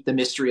to keep the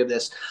mystery of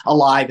this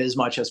alive as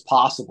much as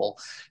possible.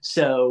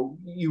 So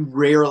you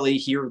rarely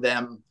hear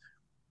them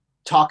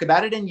talk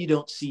about it, and you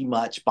don't see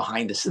much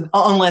behind this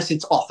unless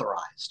it's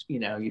authorized.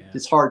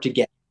 It's hard to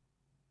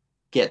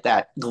get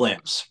that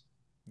glimpse.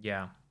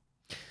 Yeah.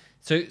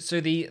 So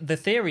the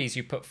theories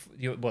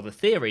the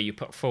theory you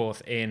put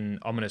forth in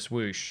Ominous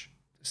Whoosh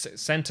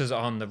centers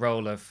on the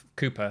role of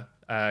Cooper,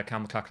 Kyle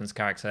MacLachlan's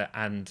character,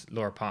 and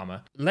Laura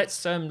Palmer.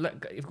 Let's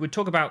if we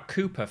talk about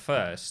Cooper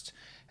first.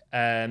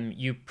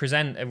 You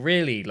present a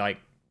really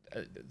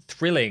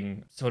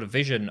thrilling sort of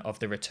vision of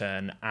the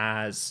Return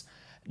as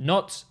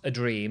not a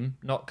dream,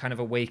 not kind of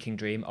a waking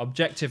dream,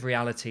 objective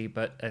reality,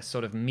 but a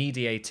sort of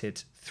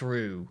mediated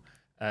through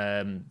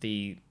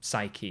the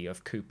psyche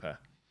of Cooper.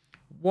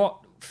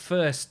 What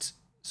first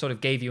sort of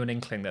gave you an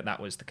inkling that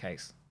was the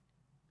case?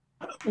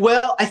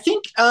 Well, I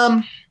think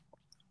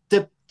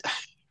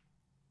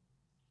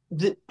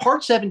the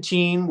part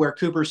 17 where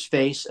Cooper's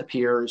face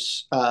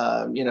appears,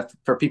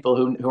 for people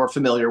who are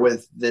familiar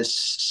with this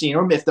scene,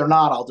 or if they're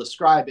not, I'll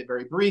describe it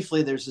very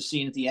briefly. There's a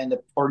scene at the end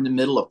or in the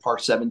middle of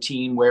part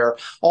 17 where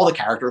all the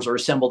characters are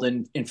assembled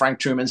in Frank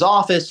Truman's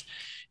office,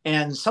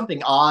 and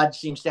something odd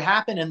seems to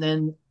happen, and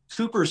then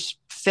Cooper's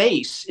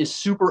face is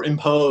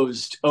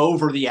superimposed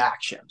over the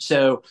action.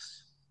 So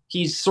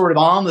he's sort of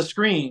on the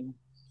screen.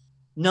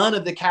 None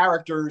of the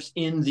characters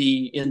in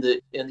the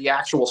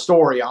actual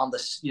story on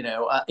this,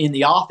 in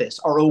the office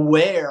are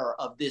aware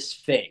of this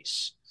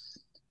face.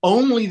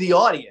 Only the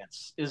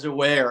audience is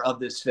aware of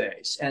this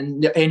face,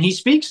 and he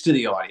speaks to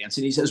the audience,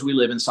 and he says, "We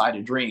live inside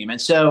a dream."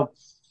 And so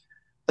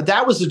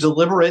that was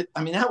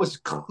that was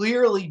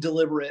clearly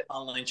deliberate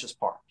on Lynch's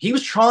part. He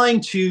was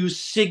trying to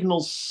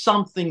signal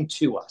something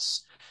to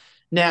us.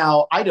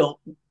 Now, I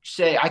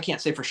can't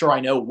say for sure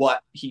I know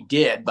what he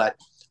did, but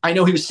I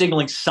know he was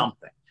signaling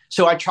something.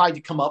 So I tried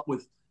to come up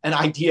with an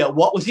idea.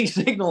 What was he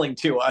signaling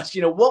to us?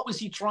 What was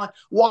he trying?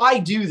 Why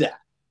do that?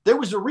 There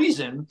was a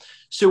reason.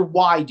 So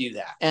why do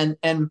that? And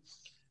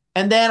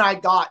then I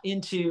got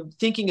into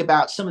thinking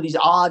about some of these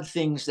odd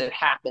things that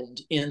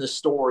happened in the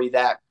story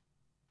that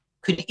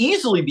could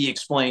easily be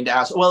explained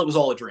as, well, it was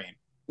all a dream.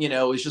 It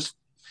was just,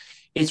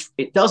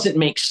 it doesn't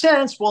make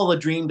sense. Well, a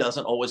dream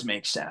doesn't always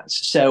make sense.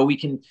 So we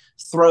can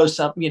throw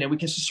we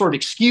can sort of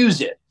excuse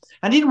it.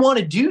 I didn't want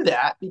to do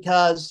that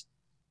because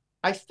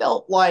I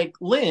felt like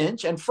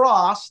Lynch and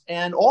Frost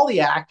and all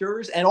the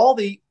actors and all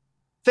the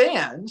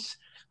fans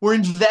were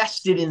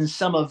invested in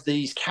some of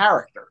these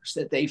characters,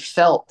 that they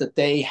felt that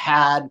they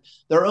had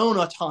their own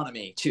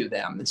autonomy to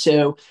them. And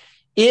so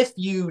if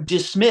you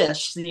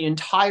dismiss the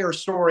entire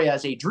story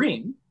as a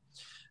dream,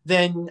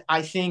 then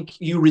I think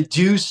you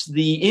reduce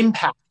the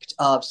impact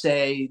of,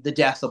 say, the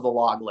death of the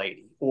log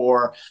lady,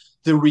 or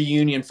the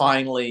reunion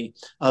finally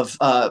of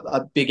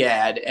Big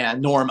Ed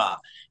and Norma,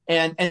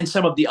 and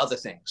some of the other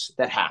things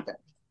that happened.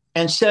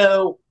 And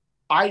so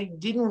I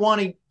didn't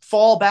want to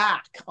fall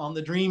back on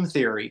the dream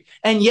theory.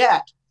 And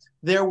yet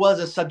there was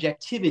a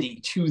subjectivity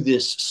to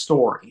this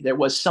story. There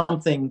was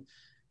something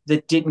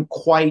that didn't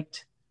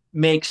quite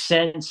make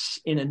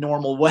sense in a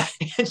normal way.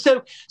 And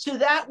so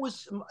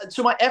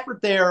my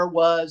effort there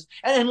was,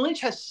 and Lynch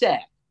has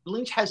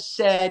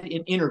said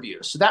in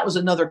interviews, so that was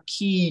another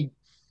key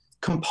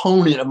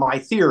component of my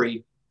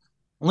theory,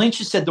 Lynch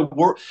has said the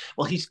world,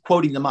 well, he's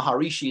quoting the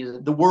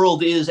Maharishi, the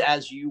world is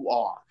as you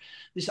are.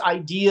 This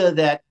idea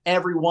that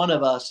every one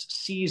of us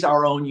sees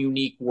our own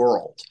unique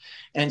world.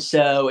 And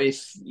so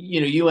if,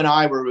 you and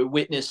I were to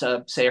witness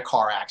say a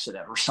car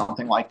accident or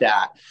something like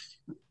that,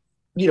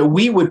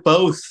 we would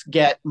both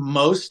get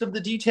most of the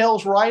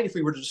details right if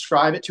we were to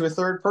describe it to a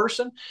third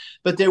person,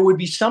 but there would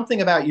be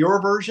something about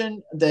your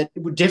version that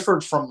would differ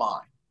from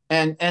mine.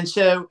 And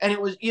so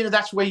it was,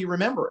 that's the way you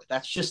remember it.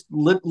 That's just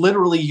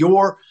literally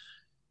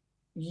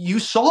you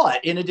saw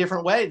it in a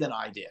different way than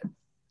I did.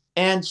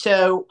 And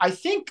so I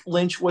believe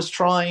Lynch was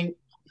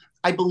trying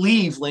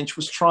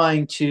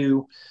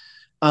to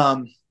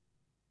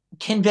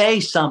convey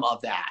some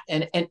of that.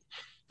 And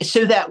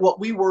so that what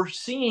we were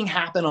seeing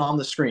happen on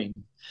the screen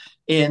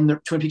in the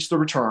Twin Peaks: The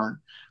Return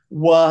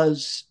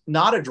was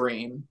not a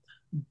dream,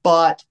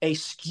 but a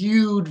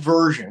skewed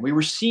version. We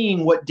were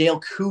seeing what Dale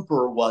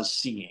Cooper was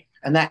seeing.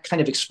 And that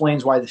kind of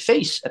explains why the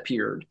face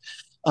appeared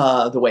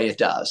the way it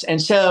does.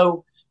 And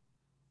so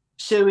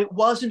it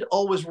wasn't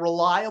always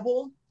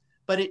reliable,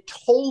 but it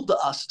told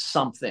us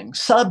something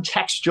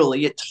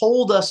subtextually. It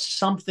told us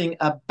something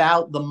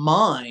about the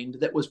mind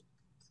that was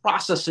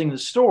processing the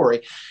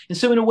story. And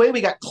so in a way,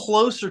 we got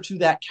closer to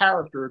that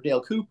character,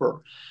 Dale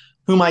Cooper,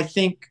 whom I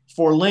think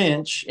for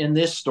Lynch in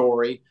this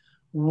story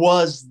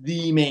was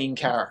the main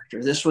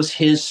character. This was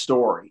his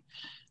story.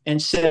 And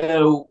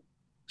so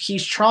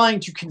he's trying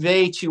to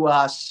convey to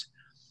us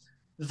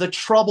the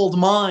troubled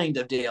mind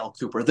of Dale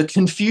Cooper, the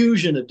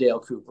confusion of Dale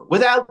Cooper,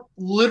 without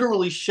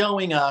literally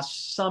showing us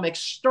some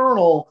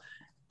external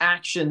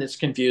action that's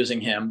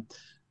confusing him.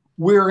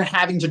 We're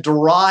having to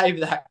derive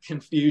that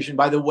confusion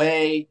by the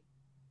way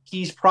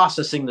he's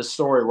processing the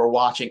story we're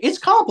watching. It's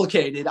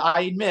complicated,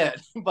 I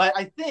admit, but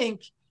I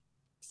think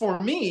for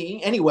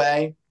me,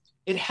 anyway,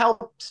 it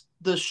helped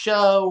the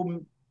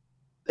show.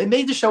 It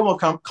made the show more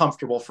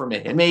comfortable for me.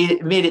 It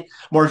made it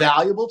more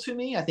valuable to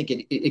me. I think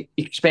it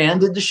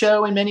expanded the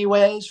show in many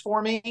ways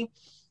for me.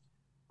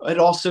 It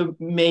also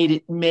made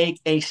it make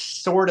a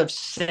sort of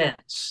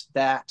sense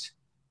that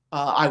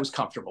I was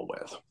comfortable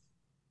with.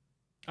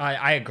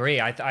 I agree.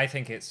 I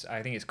think it's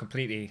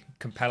completely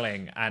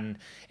compelling, and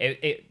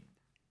it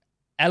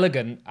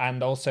elegant,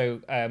 and also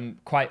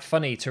quite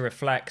funny to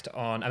reflect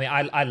on. I mean,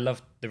 I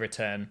loved The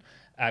Return.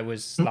 I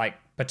was like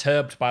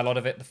perturbed by a lot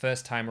of it the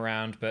first time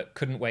around, but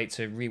couldn't wait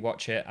to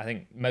rewatch it. I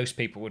think most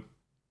people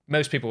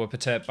were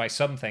perturbed by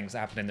some things that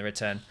happened in The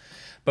Return.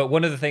 But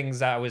one of the things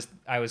that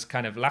I was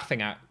kind of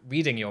laughing at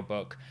reading your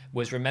book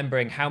was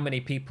remembering how many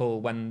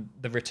people, when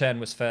The Return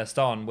was first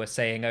on, were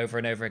saying over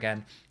and over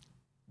again,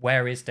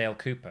 where is Dale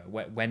Cooper?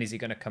 When is he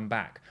going to come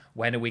back?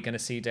 When are we going to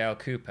see Dale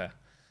Cooper?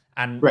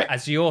 And right.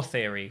 As your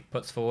theory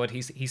puts forward,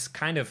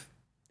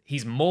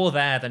 he's more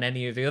there than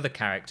any of the other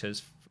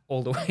characters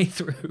all the way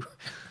through.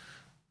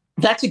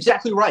 That's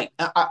exactly right.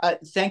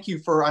 Thank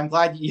you I'm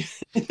glad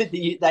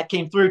that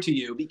came through to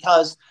you,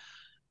 because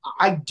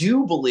I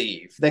do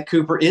believe that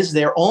Cooper is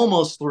there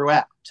almost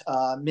throughout.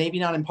 Maybe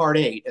not in part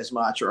 8 as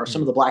much, or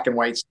some of the black and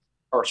whites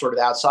are sort of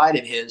outside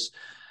of his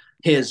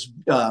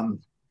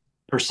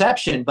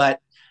perception.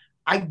 But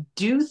I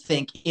do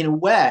think, in a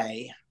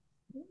way,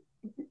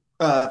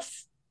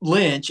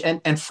 Lynch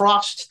and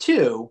Frost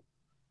too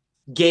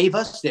gave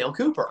us Dale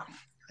Cooper.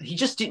 He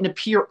just didn't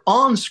appear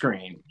on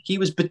screen. He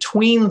was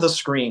between the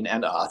screen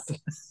and us.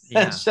 Yeah.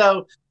 And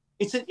so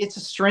it's a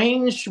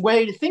strange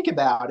way to think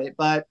about it,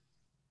 but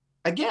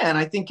again,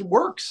 I think it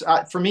works.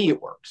 For me,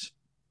 it works.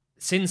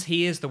 Since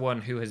he is the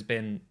one who has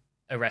been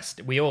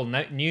arrested, we all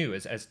knew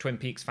as Twin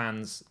Peaks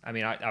fans. I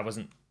mean, I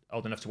wasn't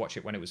old enough to watch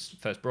it when it was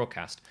first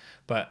broadcast,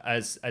 but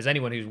as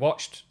anyone who's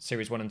watched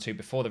series 1 and 2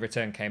 before The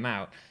Return came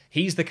out,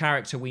 he's the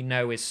character we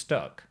know is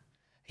stuck.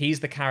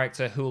 He's the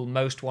character who'll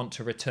most want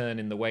to return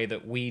in the way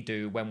that we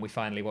do when we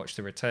finally watch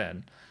The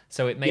Return.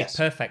 So it made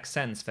perfect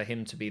sense for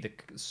him to be the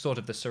sort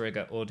of the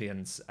surrogate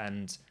audience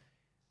and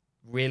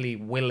really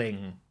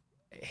willing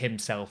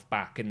himself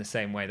back in the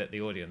same way that the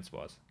audience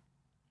was.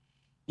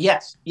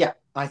 Yes. Yeah.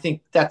 I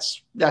think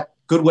that's that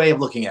good way of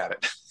looking at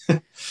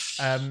it.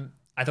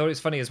 I thought it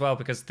was funny as well,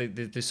 because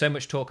there's so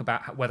much talk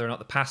about whether or not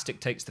the past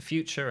dictates the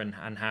future,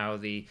 and how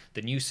the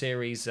new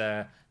series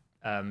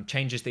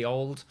changes the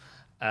old.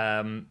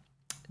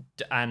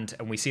 And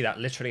we see that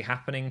literally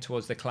happening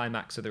towards the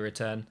climax of The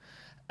Return.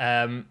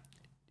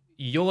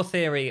 Your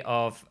theory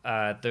of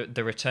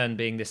the Return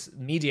being this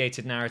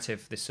mediated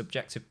narrative, this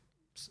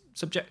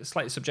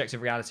slightly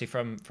subjective reality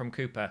from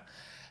Cooper.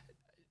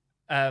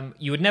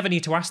 You would never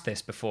need to ask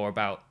this before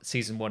about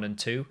season 1 and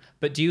 2,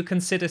 but do you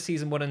consider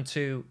season 1 and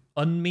 2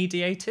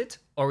 unmediated,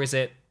 or is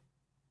it,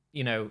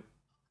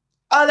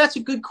 That's a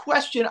good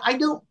question. I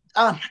don't.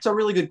 It's a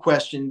really good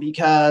question,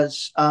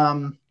 because.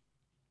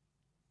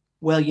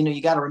 Well,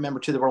 you got to remember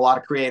too, there were a lot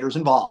of creators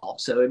involved.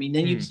 So, I mean,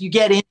 then you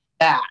get into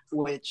that,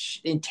 which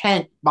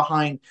intent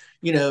behind,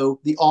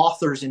 the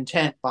author's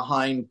intent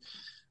behind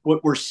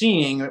what we're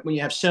seeing. When you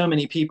have so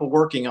many people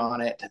working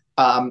on it,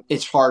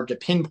 it's hard to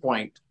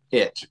pinpoint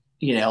it,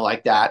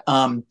 like that.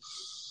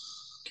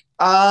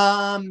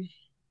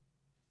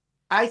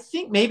 I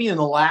think maybe in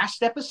the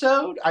last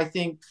episode, I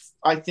think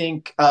I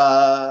think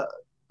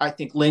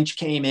Lynch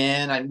came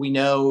in, and we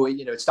know,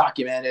 it's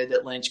documented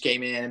that Lynch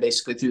came in and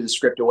basically threw the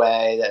script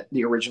away, that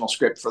the original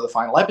script for the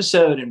final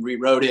episode, and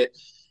rewrote it.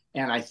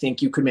 And I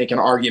think you could make an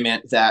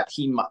argument that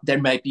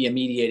there might be a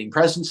mediating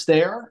presence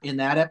there in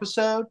that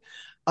episode.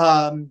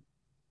 Um,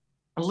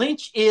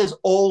 Lynch is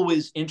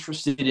always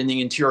interested in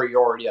the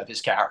interiority of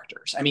his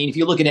characters. I mean, if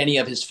you look at any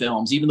of his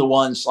films, even the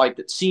ones like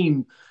that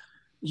seem,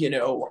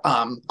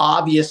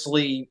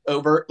 obviously,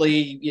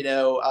 overtly,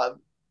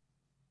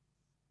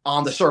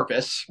 on the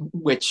surface,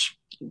 which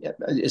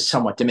is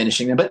somewhat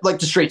diminishing them, but like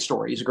The Straight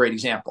Story is a great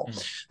example.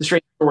 The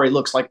Straight Story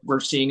looks like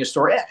we're seeing a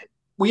story.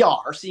 We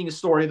are seeing a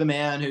story of a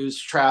man who's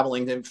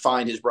traveling to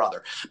find his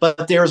brother,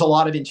 but there's a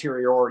lot of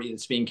interiority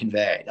that's being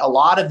conveyed. A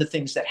lot of the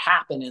things that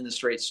happen in The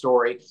Straight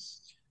Story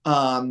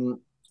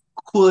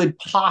could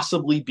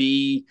possibly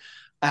be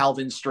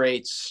Alvin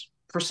Straight's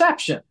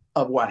perception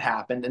of what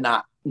happened, and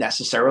not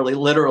necessarily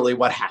literally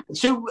what happened.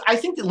 So I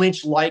think that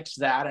Lynch likes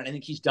that, and I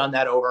think he's done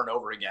that over and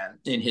over again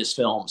in his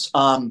films.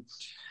 So,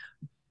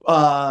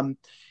 I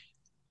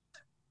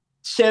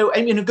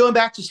mean, going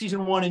back to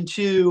season 1 and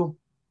 2,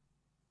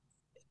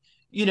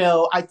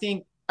 I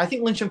think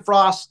Lynch and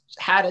Frost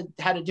had a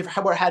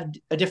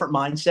different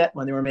mindset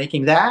when they were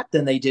making that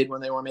than they did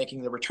when they were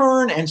making The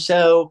Return, and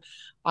so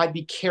I'd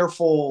be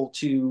careful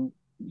to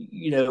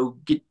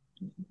get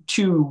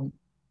too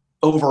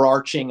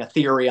overarching a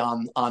theory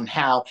on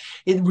how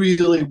it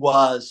really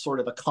was sort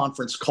of a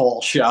conference call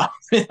show.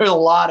 There are a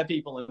lot of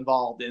people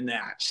involved in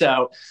that.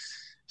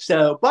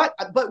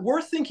 But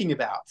worth thinking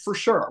about, for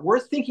sure.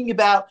 Worth thinking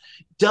about,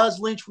 does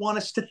Lynch want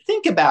us to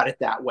think about it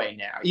that way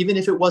now, even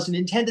if it wasn't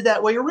intended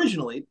that way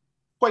originally?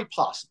 Quite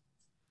possible.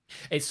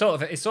 It's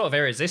sort of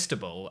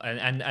irresistible,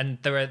 and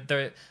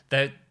there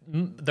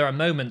are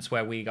moments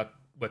where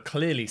we're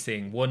clearly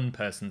seeing one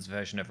person's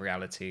version of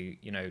reality.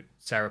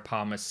 Sarah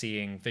Palmer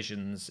seeing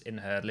visions in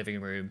her living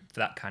room,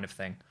 that kind of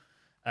thing.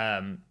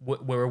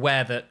 We're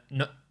aware that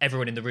not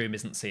everyone in the room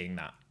isn't seeing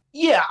that.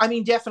 Yeah, I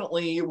mean,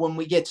 definitely when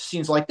we get to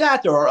scenes like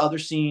that, there are other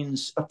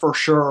scenes for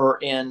sure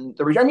in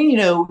the region. I mean,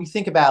 you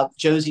think about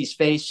Josie's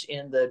face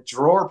in the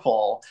drawer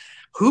pull.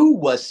 Who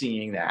was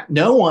seeing that?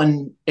 No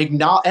one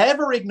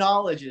ever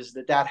acknowledges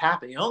that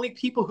happened. The only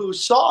people who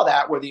saw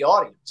that were the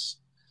audience.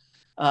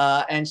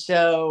 And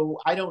so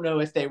I don't know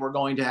if they were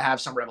going to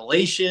have some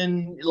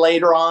revelation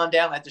later on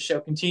down as the show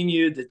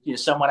continued, that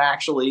someone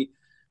actually,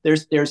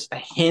 there's a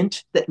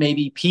hint that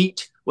maybe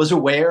Pete was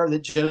aware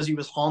that Josie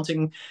was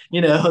haunting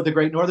the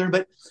Great Northern.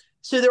 But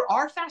so there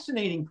are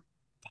fascinating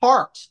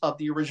parts of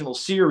the original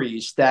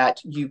series that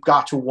you've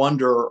got to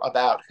wonder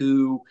about,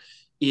 who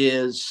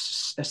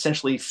is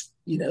essentially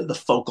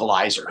the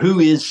focalizer, who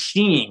is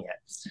seeing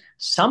it.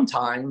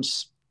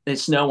 Sometimes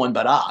it's no one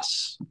but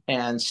us.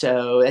 And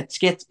so it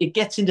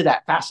gets into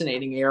that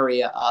fascinating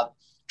area of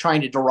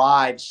trying to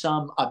derive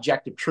some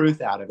objective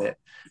truth out of it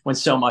when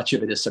so much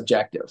of it is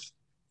subjective.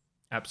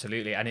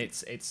 Absolutely. And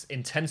it's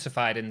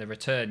intensified in The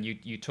Return.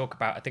 You talk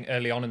about, I think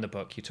early on in the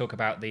book, you talk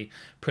about the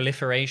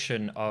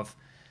proliferation of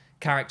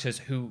characters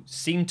who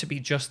seem to be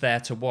just there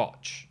to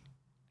watch.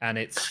 And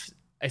it's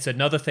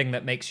another thing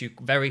that makes you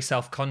very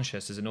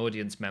self-conscious as an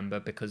audience member,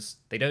 because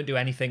they don't do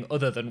anything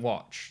other than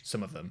watch,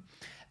 some of them.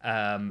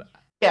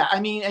 Yeah,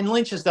 I mean, and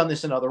Lynch has done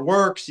this in other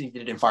works. He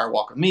did it in Fire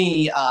Walk with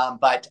Me.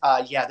 But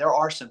there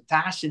are some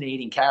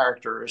fascinating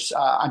characters.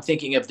 I'm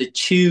thinking of the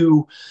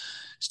two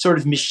sort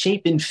of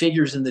misshapen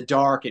figures in the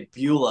dark at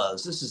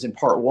Beulah's. This is in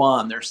part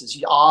 1. There's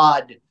this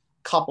odd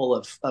couple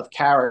of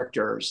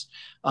characters.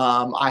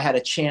 I had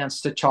a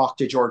chance to talk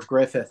to George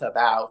Griffith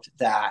about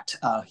that.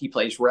 He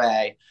plays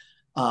Ray.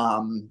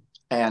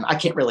 And I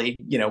can't really,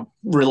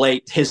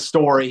 relate his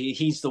story.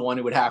 He's the one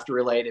who would have to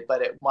relate it,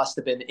 but it must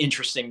have been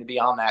interesting to be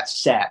on that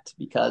set,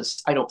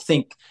 because I don't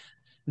think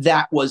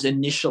that was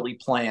initially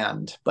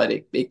planned, but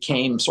it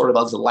came sort of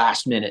as a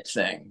last minute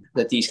thing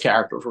that these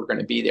characters were going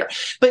to be there.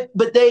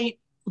 But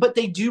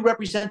they do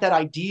represent that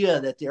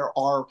idea that there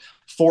are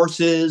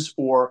forces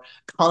or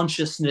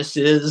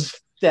consciousnesses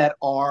that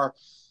are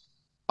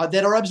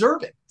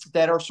observing,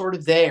 that are sort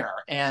of there.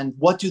 And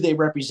what do they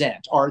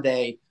represent? Are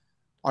they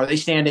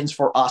stand-ins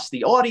for us,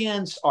 the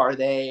audience? Are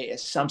they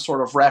some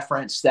sort of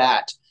reference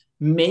that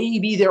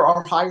maybe there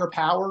are higher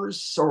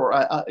powers or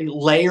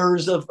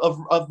layers of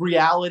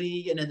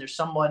reality, and then there's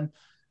someone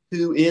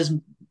who is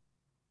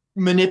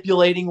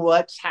manipulating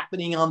what's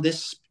happening on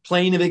this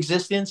plane of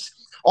existence?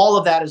 All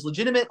of that is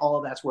legitimate. All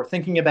of that's worth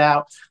thinking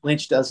about.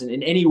 Lynch doesn't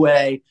in any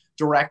way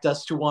direct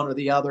us to one or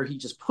the other. He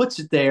just puts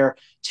it there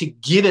to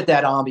give it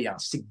that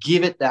ambiance, to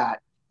give it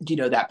that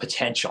that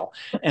potential,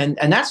 and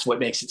that's what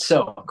makes it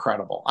so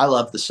incredible. I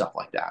love the stuff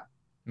like that.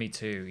 Me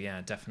too. Yeah,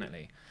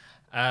 definitely.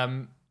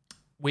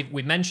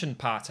 We mentioned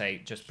part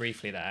 8 just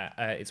briefly there.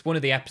 It's one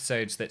of the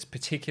episodes that's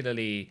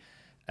particularly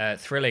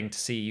thrilling to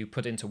see you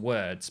put into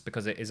words,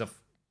 because it is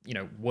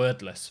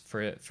wordless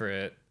for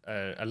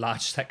a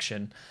large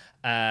section,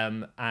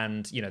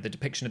 and the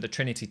depiction of the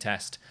Trinity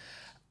test,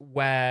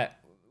 where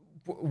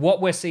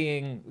what we're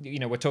seeing,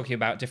 we're talking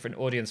about different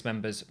audience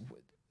members.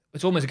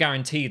 it's almost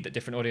guaranteed that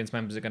different audience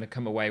members are going to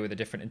come away with a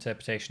different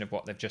interpretation of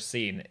what they've just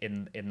seen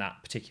in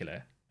that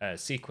particular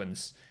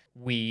sequence.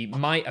 We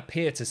might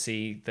appear to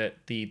see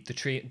that the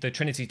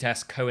Trinity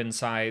test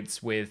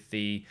coincides with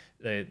the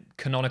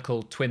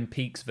canonical Twin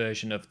Peaks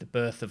version of the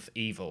birth of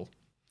evil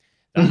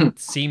that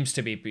seems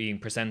to be being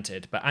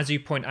presented. But as you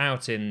point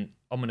out in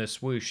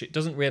Ominous Whoosh, it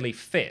doesn't really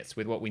fit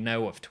with what we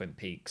know of Twin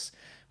Peaks.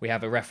 We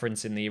have a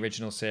reference in the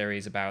original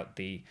series about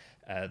the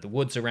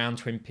woods around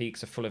Twin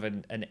Peaks are full of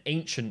an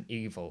ancient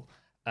evil.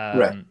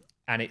 Right.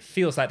 And it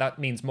feels like that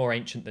means more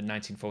ancient than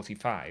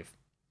 1945.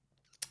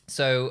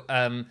 So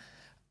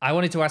I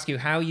wanted to ask you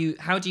how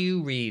do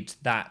you read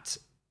that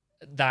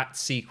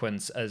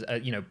sequence as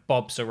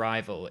Bob's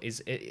arrival?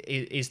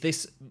 Is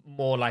this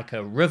more like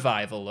a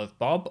revival of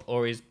Bob,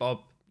 or is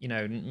Bob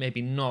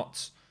maybe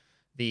not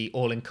the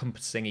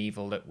all-encompassing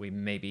evil that we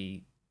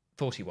maybe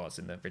thought he was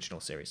in the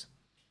original series?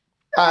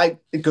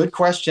 Good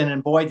question,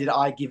 and boy, did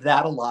I give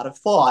that a lot of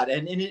thought.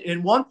 And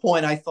in one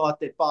point, I thought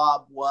that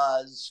Bob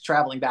was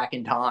traveling back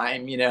in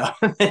time.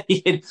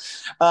 And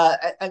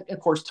of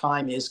course,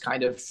 time is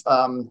kind of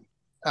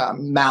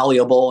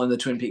malleable in the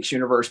Twin Peaks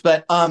universe.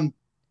 But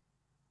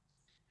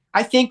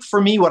I think for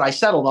me, what I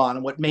settled on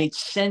and what made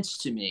sense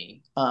to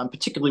me,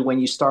 particularly when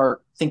you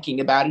start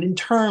thinking about it in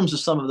terms of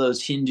some of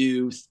those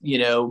Hindu,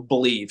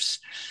 beliefs,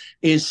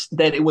 is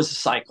that it was a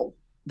cycle.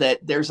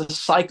 That there's a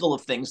cycle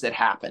of things that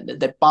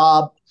happened, that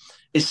Bob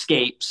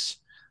escapes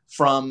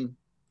from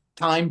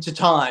time to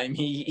time.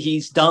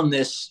 He's done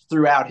this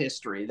throughout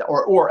history,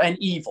 or an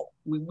evil.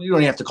 We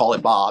don't have to call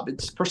it Bob.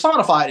 It's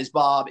personified as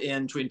Bob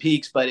in Twin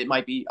Peaks, but it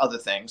might be other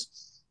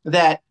things.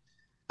 That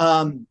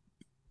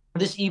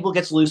this evil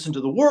gets loose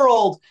into the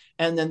world,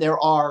 and then there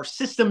are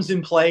systems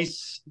in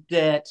place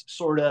that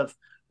sort of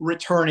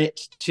return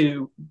it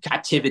to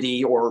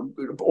captivity,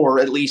 or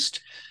at least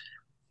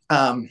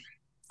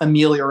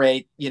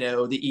ameliorate,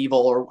 the evil,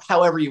 or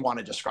however you want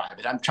to describe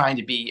it. I'm trying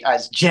to be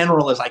as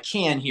general as I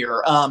can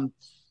here.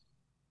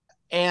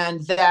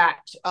 And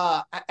that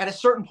at a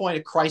certain point,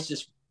 a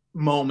crisis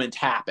moment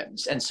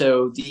happens. And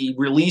so the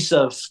release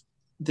of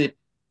the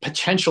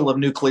potential of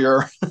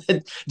nuclear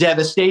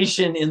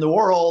devastation in the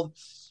world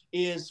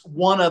is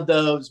one of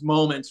those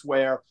moments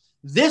where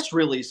this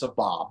release of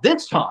Bob,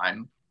 this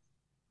time,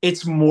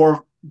 it's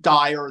more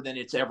dire than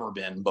it's ever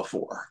been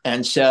before.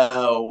 And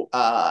so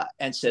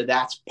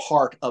that's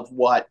part of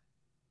why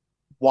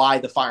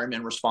the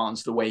fireman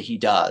responds the way he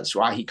does,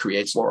 why he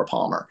creates Laura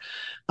Palmer.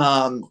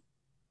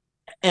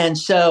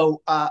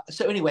 So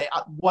anyway,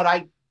 what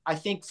I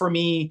think for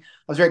me,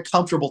 I was very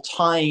comfortable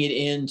tying it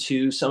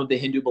into some of the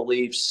Hindu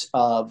beliefs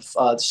of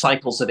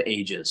cycles of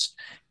ages,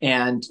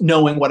 and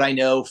knowing what I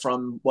know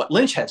from what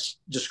Lynch has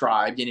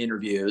described in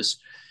interviews.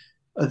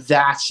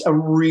 That's a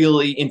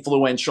really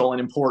influential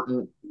and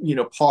important,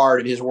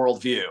 part of his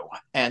worldview.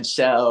 And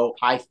so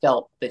I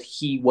felt that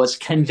he was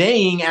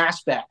conveying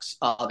aspects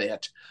of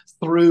it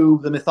through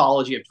the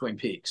mythology of Twin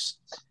Peaks.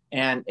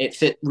 And it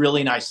fit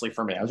really nicely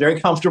for me. I was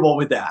very comfortable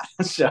with that.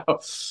 So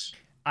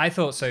I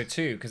thought so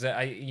too, because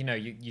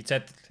you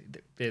said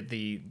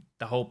the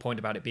whole point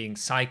about it being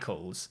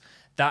cycles,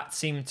 that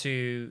seemed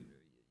to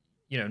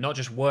not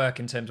just work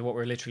in terms of what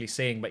we're literally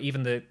seeing, but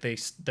even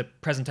the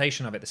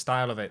presentation of it, the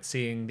style of it,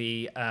 seeing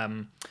the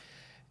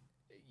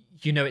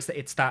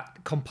it's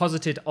that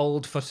composited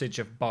old footage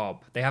of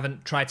Bob. They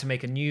haven't tried to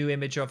make a new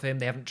image of him.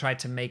 They haven't tried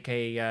to make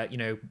a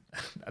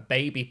a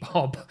baby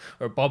Bob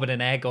or Bob in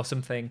an egg or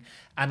something.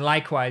 And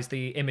likewise,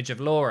 the image of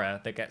Laura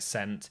that gets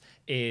sent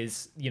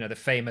is the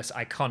famous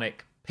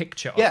iconic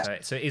picture of her.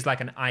 So it is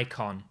like an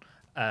icon,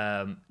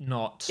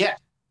 not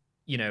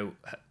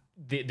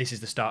this is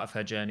the start of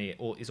her journey,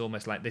 or is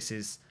almost like this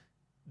is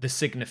the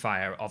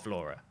signifier of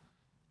Laura.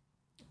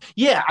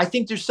 Yeah, I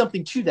think there's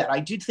something to that.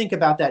 I did think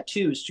about that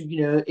too. So,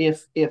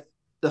 if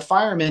the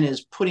fireman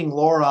is putting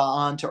Laura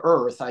onto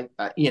Earth,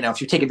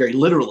 if you take it very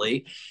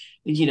literally,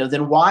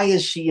 then why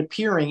is she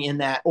appearing in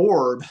that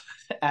orb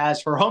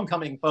as her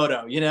homecoming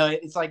photo?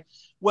 It's like,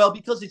 well,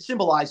 because it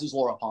symbolizes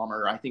Laura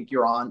Palmer. I think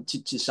you're on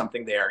to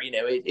something there.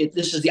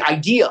 This is the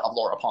idea of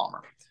Laura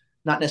Palmer,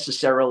 not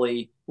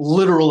necessarily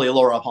literally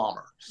Laura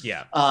Palmer.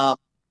 Yeah.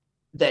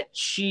 That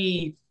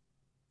she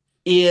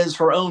is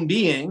her own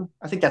being.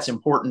 I think that's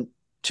important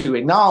to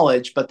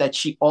acknowledge, but that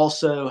she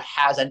also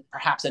has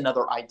perhaps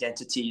another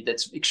identity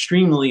that's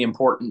extremely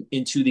important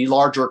into the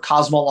larger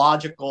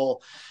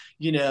cosmological,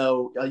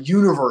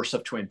 universe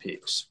of Twin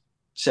Peaks.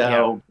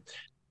 So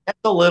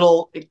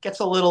it gets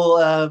a little,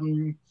 I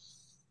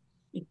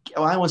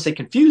don't want to say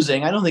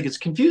confusing. I don't think it's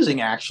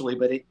confusing actually,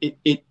 but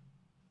it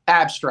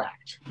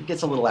abstract. It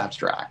gets a little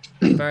abstract.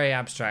 Very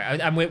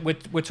abstract. And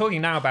we're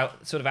talking now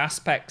about sort of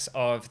aspects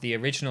of the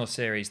original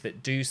series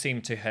that do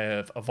seem to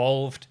have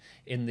evolved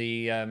in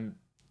the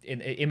in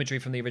imagery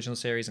from the original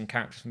series and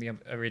characters from the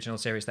original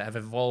series that have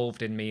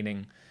evolved in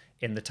meaning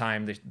in the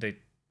time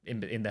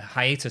in the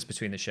hiatus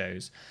between the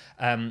shows.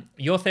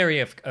 Your theory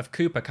of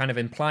Cooper kind of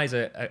implies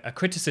a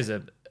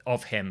criticism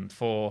of him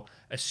for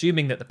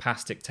assuming that the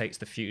past dictates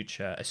the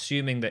future,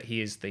 assuming that he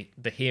is the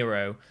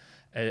hero,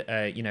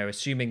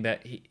 assuming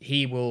that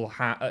he will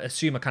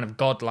assume a kind of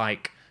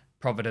godlike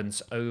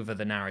providence over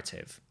the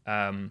narrative,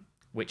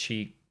 which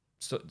he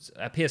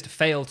appears to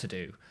fail to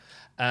do.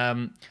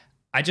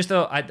 I just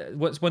thought,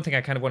 what's one thing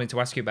I kind of wanted to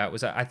ask you about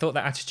was that I thought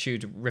that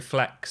attitude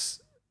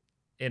reflects,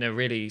 in a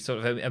really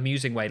sort of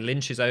amusing way,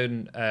 Lynch's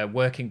own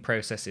working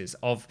processes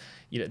of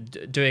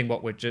doing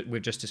what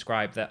we've just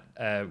described, that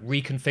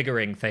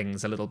reconfiguring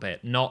things a little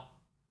bit, not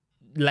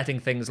letting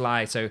things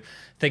lie. So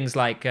things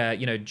like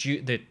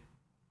the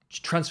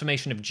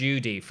transformation of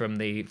Judy from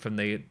the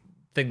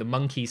thing the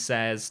monkey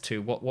says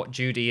to what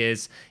Judy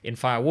is in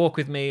Fire Walk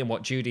with Me and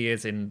what Judy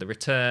is in The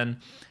Return.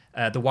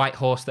 The white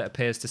horse that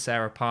appears to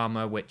Sarah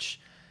Palmer, which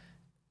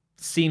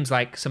seems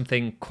like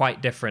something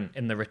quite different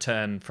in The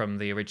Return from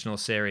the original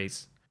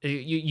series.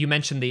 You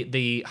mentioned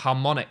the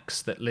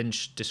harmonics that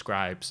Lynch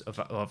describes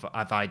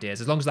of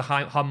ideas. As long as the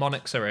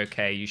harmonics are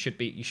okay, you should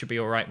be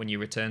all right when you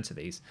return to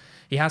these.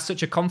 He has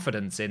such a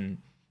confidence in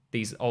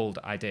these old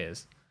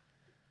ideas.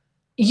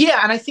 Yeah,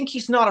 and I think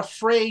he's not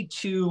afraid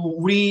to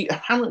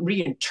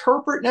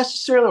reinterpret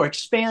necessarily or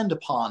expand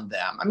upon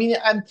them. I mean,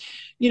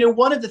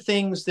 one of the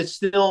things that's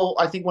still,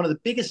 I think, one of the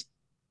biggest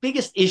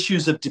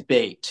issues of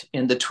debate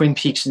in the Twin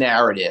Peaks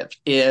narrative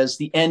is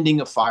the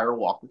ending of Fire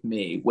Walk with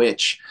Me,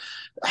 which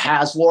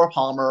has Laura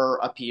Palmer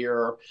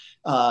appear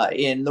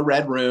in the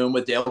Red Room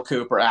with Dale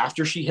Cooper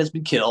after she has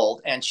been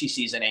killed, and she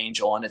sees an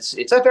angel, and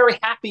it's a very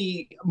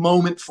happy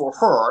moment for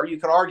her. You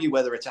could argue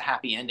whether it's a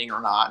happy ending or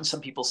not, and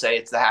some people say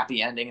it's the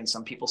happy ending, and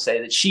some people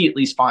say that she at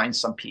least finds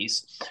some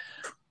peace.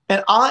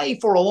 And I,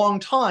 for a long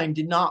time,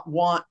 did not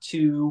want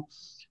to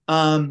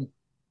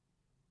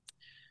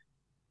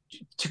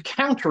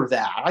counter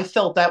that. I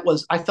felt that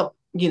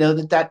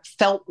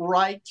felt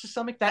right to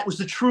some extent. That was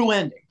the true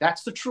ending.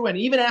 That's the true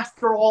ending. Even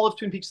after all of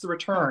Twin Peaks: The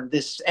Return,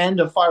 this end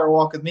of Fire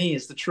Walk with Me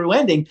is the true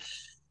ending.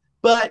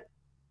 But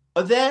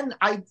then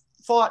I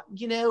thought,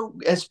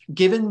 as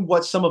given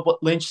some of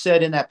what Lynch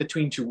said in that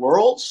Between Two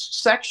Worlds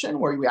section,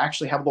 where we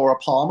actually have Laura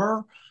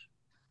Palmer,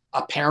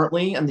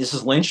 apparently, and this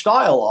is Lynch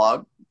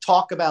dialogue,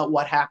 talk about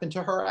what happened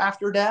to her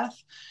after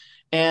death.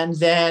 And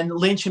then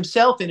Lynch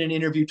himself in an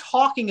interview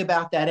talking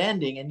about that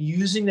ending and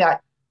using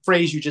that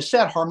phrase you just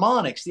said,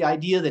 harmonics, the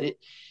idea that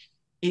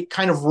it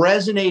kind of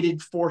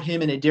resonated for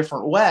him in a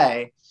different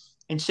way.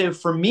 And so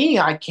for me,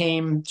 I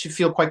came to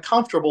feel quite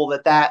comfortable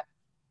that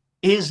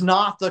is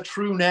not the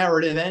true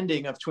narrative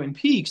ending of Twin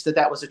Peaks,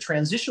 that was a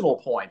transitional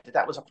point,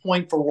 that was a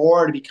point for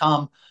Laura to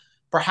become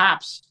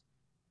perhaps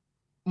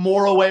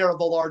more aware of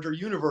the larger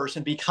universe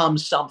and become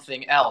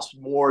something else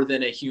more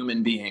than a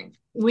human being.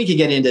 We could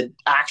get into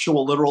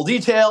actual literal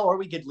detail, or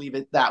we could leave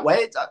it that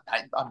way.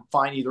 I'm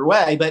fine either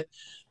way. But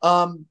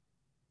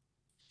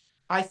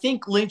I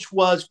think Lynch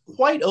was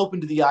quite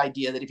open to the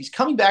idea that if he's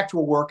coming back to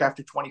a work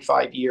after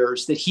 25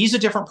 years, that he's a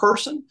different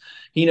person.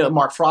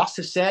 Mark Frost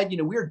has said,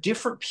 we're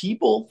different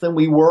people than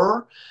we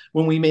were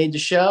when we made the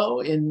show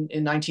in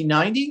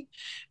 1990.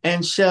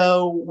 And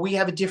so we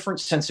have a different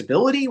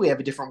sensibility. We have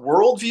a different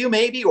worldview,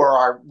 maybe,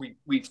 or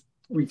we've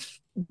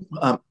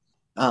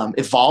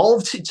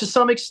evolved to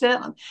some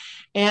extent.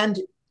 And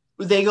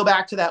they go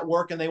back to that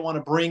work and they want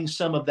to bring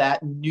some of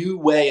that new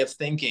way of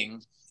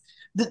thinking.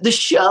 The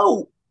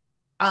show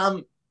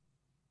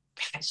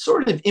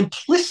sort of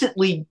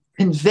implicitly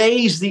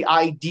conveys the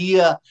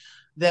idea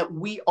that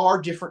we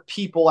are different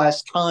people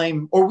as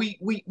time, or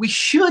we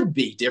should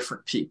be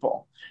different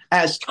people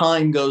as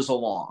time goes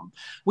along.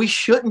 We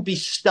shouldn't be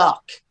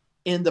stuck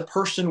in the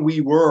person we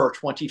were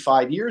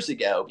 25 years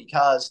ago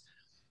because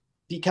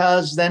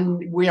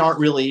then we aren't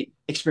really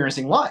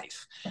experiencing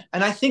life.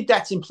 And I think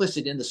that's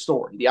implicit in the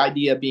story, the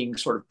idea of being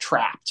sort of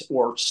trapped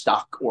or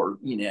stuck or,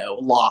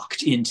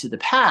 locked into the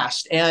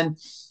past. And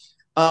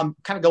kind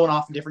of going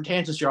off in different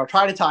tangents here, I'll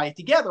try to tie it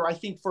together. I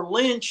think for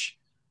Lynch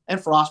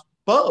and Frost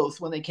both,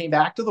 when they came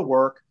back to the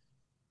work,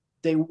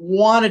 they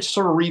wanted to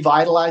sort of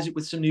revitalize it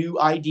with some new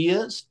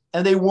ideas,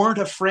 and they weren't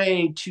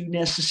afraid to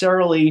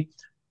necessarily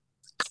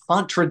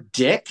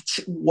contradict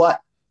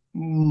what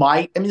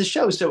might. I mean, the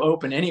show is so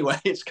open anyway.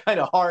 It's kind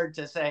of hard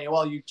to say,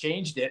 well, you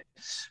changed it,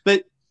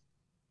 but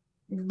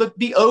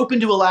be open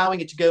to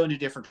allowing it to go into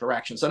different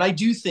directions. And I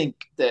do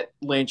think that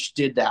Lynch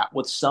did that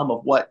with some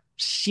of what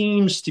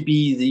seems to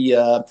be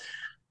the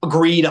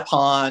agreed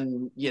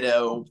upon,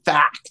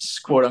 facts,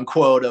 quote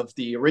unquote, of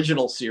the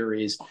original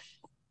series.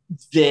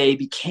 They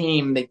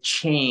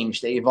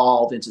changed, they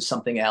evolved into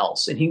something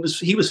else. And he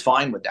was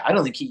fine with that. I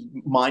don't think he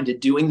minded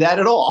doing that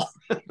at all.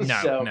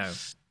 No.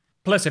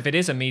 Plus, if it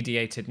is a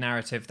mediated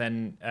narrative,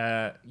 then,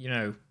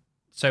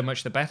 so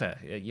much the better.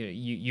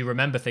 You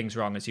remember things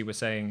wrong, as you were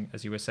saying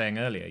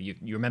earlier.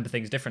 You remember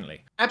things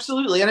differently.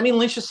 Absolutely. And I mean,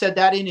 Lynch has said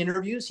that in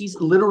interviews. He's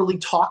literally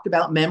talked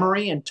about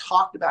memory and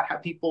talked about how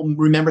people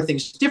remember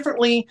things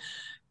differently.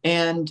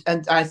 And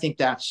I think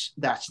that's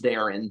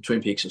there in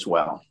Twin Peaks as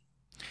well.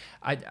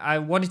 I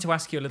wanted to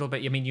ask you a little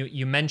bit. I mean,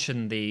 you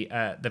mentioned the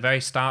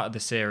very start of the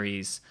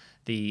series,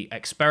 the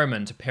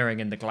experiment appearing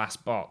in the glass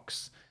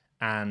box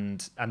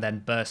and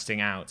then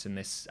bursting out in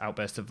this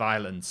outburst of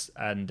violence,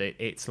 and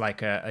it's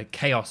like a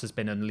chaos has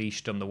been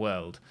unleashed on the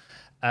world.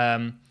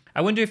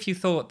 I wonder if you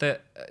thought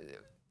that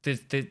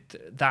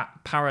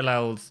that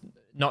paralleled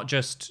not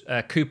just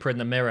Cooper in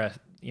the mirror,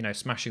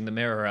 smashing the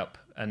mirror up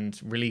and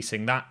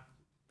releasing that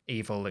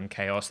evil and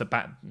chaos, the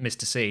bad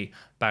Mr. C,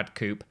 bad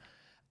Coop,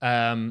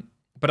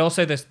 but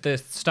also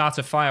the start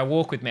of Fire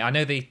Walk with Me. I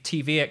know the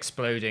TV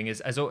exploding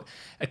has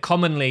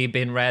commonly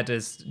been read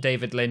as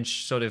David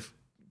Lynch sort of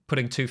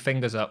putting two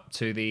fingers up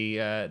to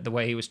the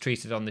way he was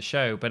treated on the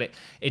show, but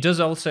it does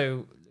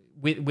also,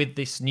 with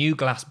this new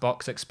glass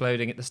box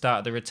exploding at the start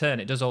of The Return,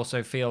 it does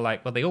also feel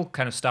like, well, they all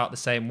kind of start the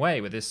same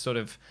way with this sort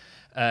of,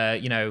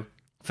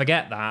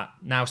 forget that,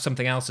 now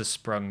something else has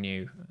sprung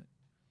new.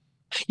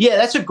 Yeah,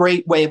 that's a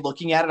great way of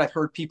looking at it. I've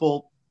heard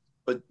people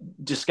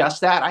discuss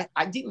that.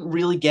 I didn't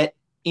really get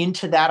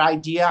into that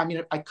idea. I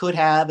mean, I could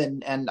have,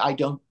 and I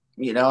don't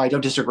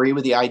disagree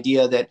with the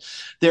idea that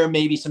there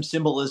may be some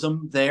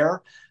symbolism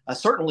there.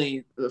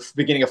 Certainly, the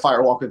beginning of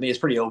Fire Walk with Me is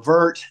pretty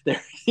overt.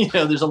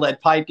 There's a lead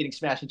pipe getting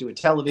smashed into a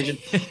television,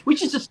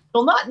 which is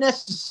not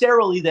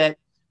necessarily that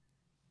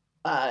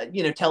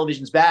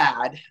television's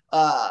bad,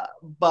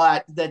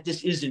 but that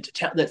this isn't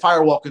that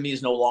Fire Walk with Me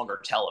is no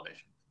longer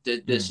television.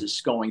 This is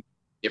going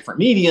different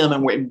medium,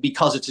 and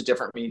because it's a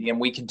different medium,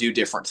 we can do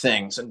different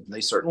things, and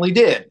they certainly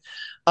did.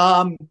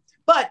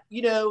 But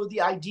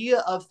the idea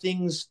of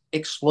things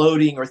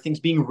exploding or things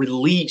being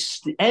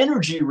released, the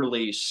energy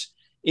release,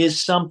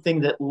 is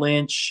something that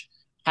Lynch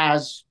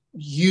has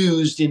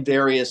used in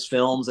various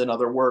films and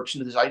other works.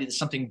 This idea that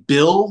something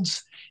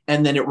builds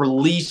and then it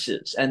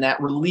releases, and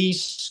that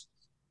release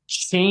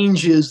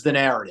changes the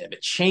narrative.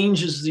 It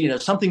changes,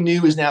 something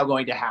new is now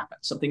going to happen.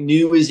 Something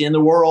new is in the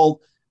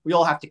world. We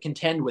all have to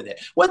contend with it,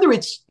 whether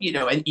it's,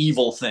 an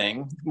evil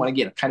thing, want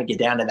to kind of get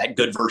down to that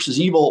good versus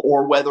evil,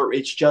 or whether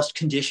it's just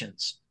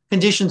conditions.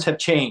 Conditions have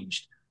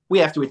changed. We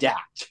have to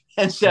adapt.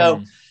 And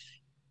so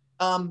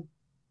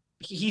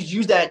he's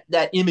used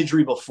that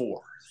imagery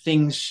before,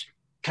 things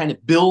kind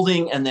of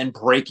building and then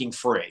breaking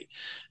free.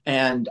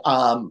 And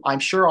I'm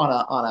sure on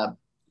a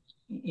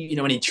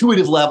an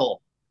intuitive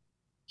level,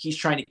 he's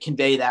trying to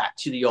convey that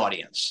to the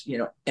audience,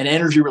 an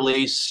energy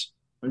release.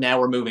 Now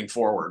we're moving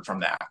forward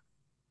from that.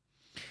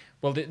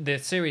 Well, the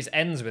series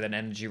ends with an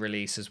energy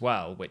release as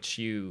well, which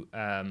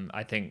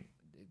I think,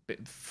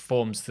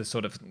 forms the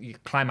sort of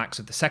climax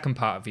of the second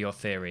part of your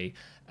theory.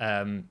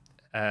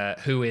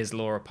 Who is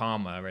Laura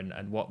Palmer,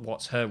 and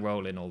what's her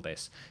role in all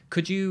this?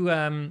 Could you?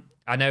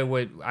 I know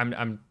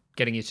I'm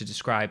getting you to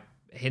describe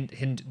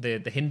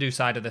the Hindu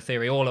side of the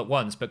theory all at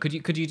once, but could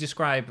you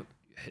describe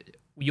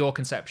your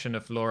conception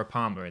of Laura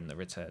Palmer in The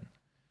Return?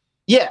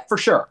 Yeah, for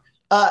sure.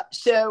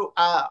 So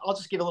I'll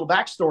just give a little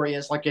backstory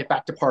as get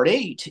back to part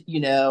 8.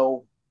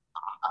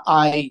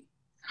 I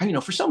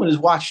for someone who's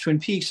watched Twin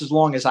Peaks as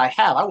long as I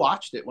have, I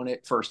watched it when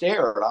it first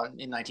aired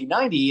in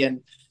 1990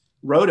 and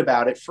wrote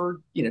about it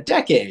for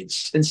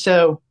decades. And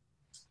so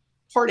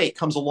part 8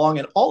 comes along,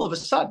 and all of a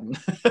sudden,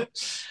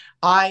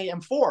 I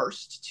am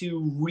forced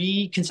to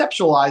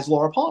reconceptualize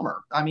Laura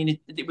Palmer. I mean,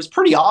 it was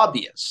pretty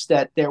obvious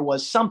that there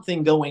was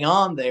something going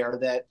on there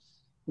that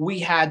we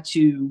had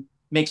to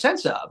make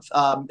sense of.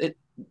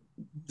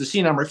 The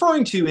scene I'm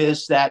referring to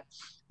is that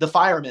the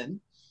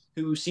fireman,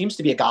 who seems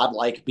to be a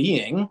godlike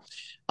being,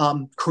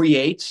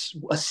 creates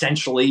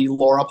essentially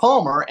Laura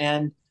Palmer.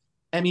 And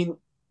I mean,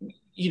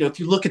 if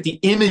you look at the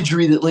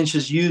imagery that Lynch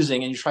is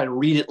using and you try to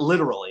read it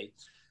literally,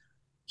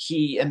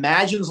 he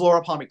imagines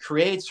Laura Palmer,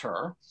 creates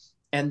her,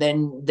 and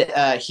then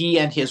he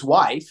and his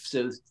wife,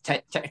 so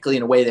technically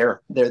in a way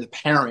they're the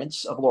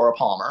parents of Laura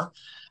Palmer.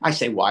 I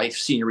say wife,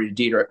 Senorita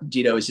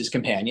Dito is his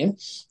companion,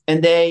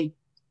 and they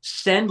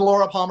send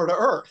Laura Palmer to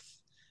Earth.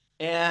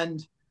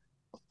 And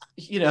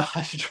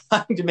I'm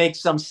trying to make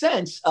some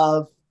sense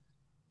of,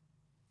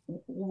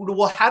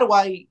 well, how do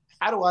I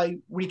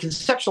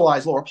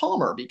reconceptualize Laura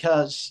Palmer,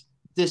 because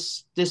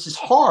this is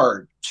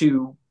hard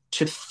to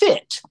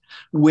fit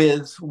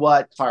with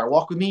what Fire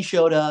Walk with Me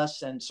showed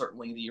us, and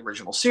certainly the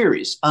original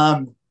series.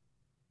 And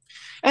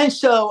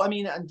so, I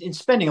mean, in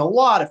spending a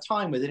lot of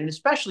time with it, and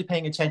especially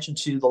paying attention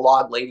to the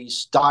Log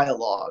Lady's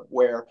dialogue,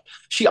 where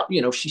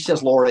she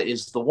says Laura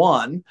is the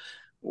one.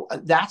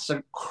 That's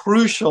a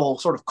crucial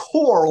sort of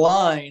core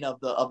line of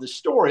the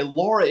story.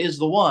 Laura is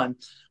the one.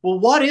 Well,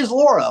 what is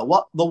Laura?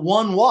 What the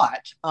one?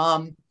 What?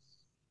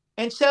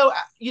 And so,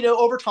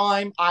 over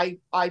time, I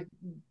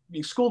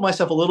schooled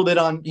myself a little bit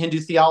on Hindu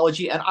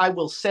theology, and I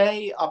will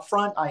say up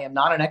front, I am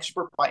not an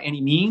expert by any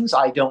means.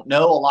 I don't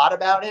know a lot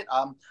about it.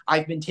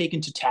 I've been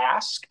taken to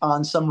task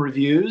on some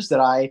reviews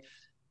that I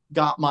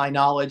got my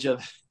knowledge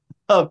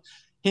of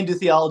Hindu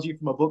theology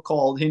from a book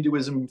called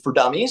Hinduism for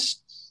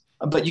Dummies.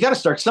 But you got to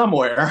start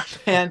somewhere,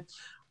 and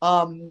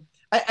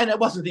it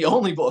wasn't the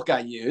only book I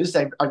used.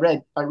 I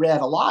read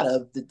a lot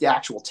of the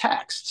actual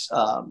texts,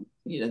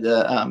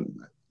 the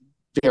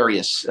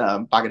various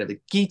Bhagavad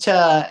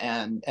Gita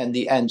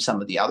and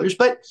some of the others.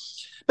 But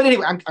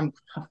anyway,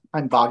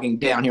 I'm bogging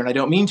down here, and I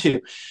don't mean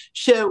to.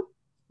 So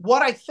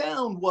what I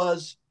found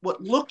was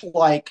what looked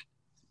like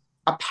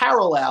a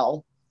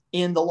parallel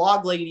in the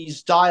Log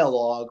Lady's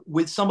dialogue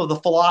with some of the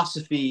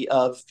philosophy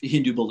of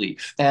Hindu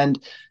belief.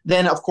 And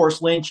then, of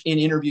course, Lynch in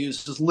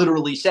interviews has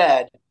literally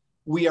said,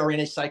 we are in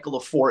a cycle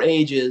of 4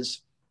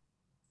 ages.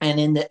 And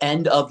in the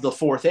end of the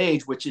 4th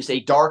age, which is a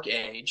dark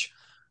age,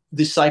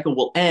 the cycle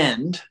will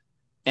end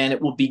and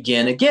it will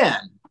begin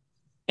again.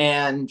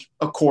 And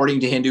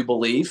according to Hindu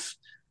belief,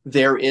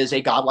 there is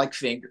a godlike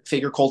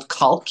figure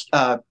called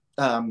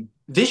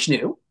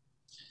Vishnu.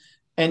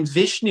 And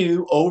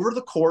Vishnu, over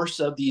the course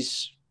of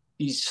these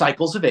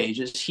cycles of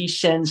ages, he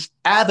sends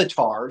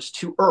avatars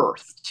to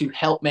Earth to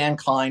help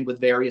mankind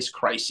with various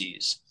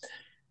crises.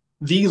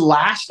 The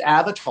last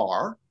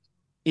avatar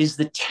is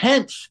the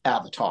 10th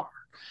avatar.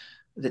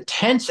 The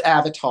 10th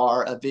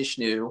avatar of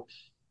Vishnu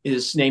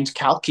is named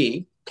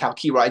Kalki.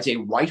 Kalki rides a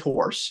white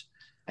horse,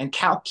 and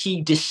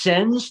Kalki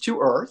descends to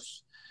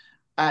Earth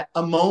at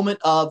a moment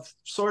of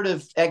sort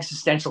of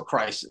existential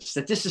crisis,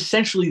 that this is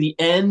essentially the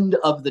end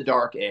of the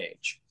Dark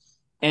Age.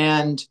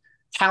 And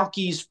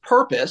Kalki's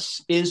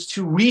purpose is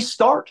to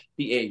restart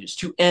the ages,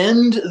 to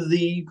end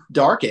the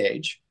Dark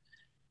Age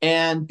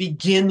and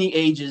begin the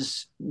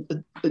ages,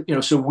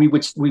 so we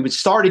would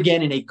start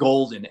again in a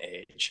golden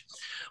age.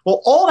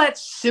 Well, all that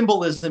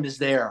symbolism is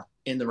there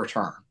in the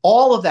Return.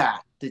 All of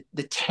that,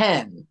 the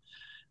 10,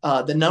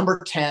 the number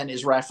 10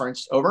 is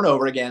referenced over and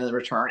over again in the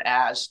Return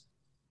as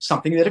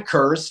something that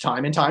occurs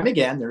time and time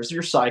again. There's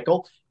your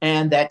cycle,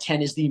 and that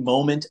 10 is the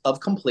moment of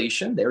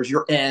completion. There's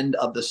your end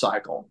of the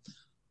cycle.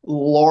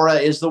 Laura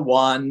is the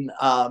one,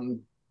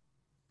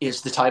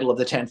 is the title of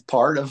the 10th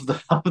part of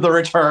the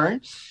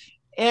Return.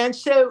 And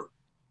so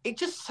it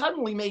just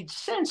suddenly made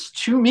sense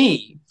to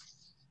me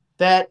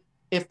that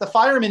if the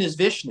fireman is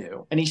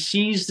Vishnu and he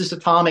sees this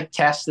atomic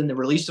test and the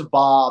release of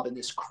Bob and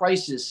this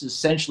crisis,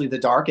 essentially the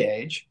Dark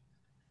Age,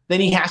 then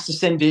he has to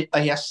send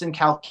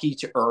Kalki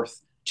to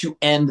Earth to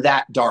end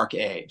that Dark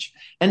Age.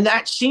 And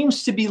that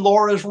seems to be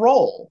Laura's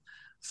role.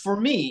 For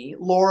me,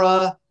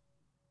 Laura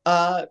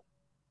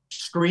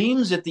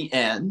screams at the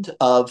end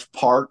of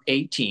part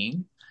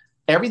 18.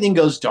 Everything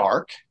goes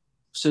dark.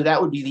 So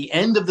that would be the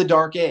end of the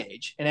Dark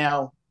Age. And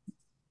now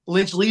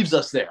Lynch leaves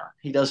us there.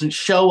 He doesn't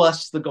show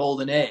us the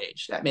golden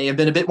age. That may have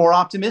been a bit more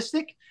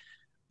optimistic,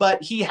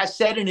 but he has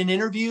said in an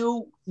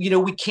interview,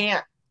 we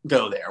can't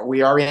go there.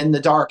 We are in the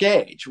Dark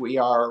Age. We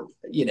are,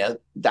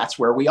 that's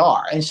where we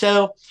are. And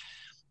so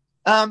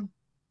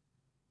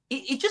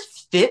it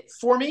just fit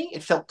for me.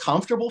 It felt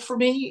comfortable for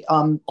me.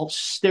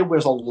 There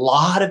was a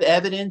lot of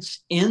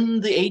evidence in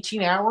the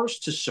 18 hours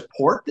to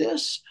support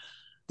this.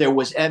 There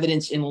was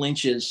evidence in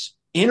Lynch's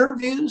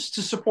interviews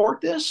to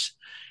support this.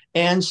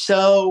 And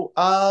so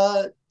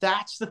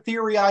that's the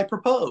theory I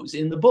propose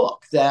in the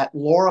book, that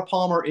Laura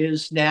Palmer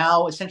is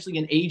now essentially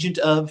an agent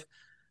of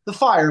the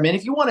firemen.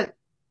 If you want to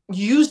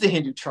use the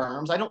Hindu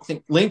terms, I don't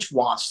think Lynch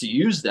wants to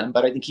use them,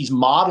 but I think he's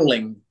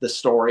modeling the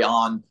story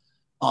on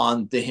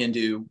the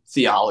Hindu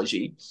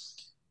theology.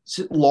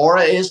 So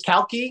Laura is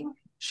Kalki.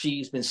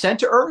 She's been sent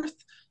to Earth.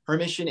 Her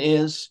mission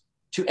is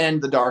to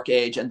end the Dark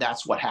Age, and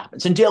that's what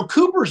happens. And Dale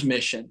Cooper's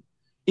mission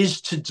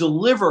is to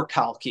deliver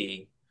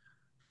Kalki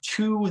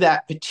to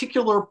that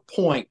particular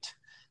point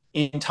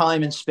in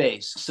time and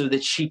space so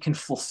that she can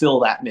fulfill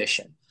that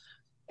mission.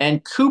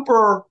 And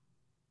Cooper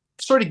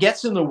sort of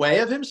gets in the way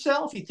of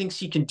himself. He thinks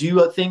he can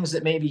do things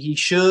that maybe he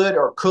should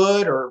or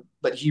could,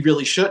 but he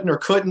really shouldn't or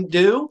couldn't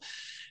do.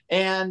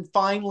 And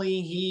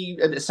finally, he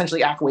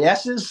essentially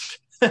acquiesces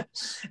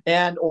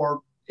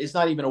or is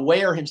not even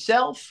aware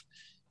himself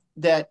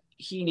that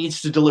he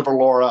needs to deliver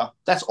Laura.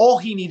 That's all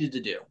he needed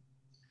to do.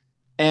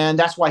 And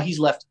that's why he's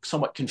left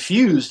somewhat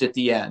confused at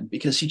the end,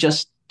 because he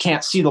just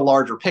can't see the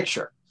larger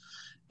picture.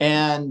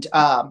 And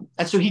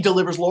so he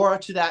delivers Laura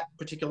to that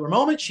particular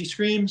moment. She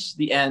screams,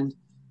 the end.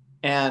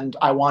 And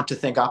I want to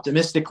think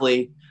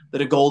optimistically that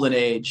a golden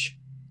age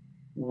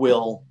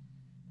will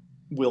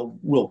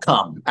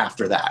come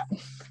after that.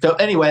 So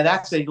anyway,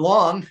 that's a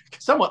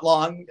somewhat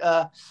long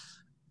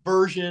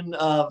version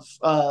of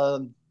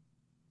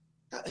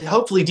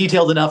hopefully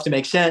detailed enough to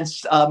make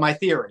sense my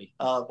theory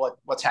of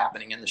what's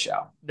happening in the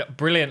show.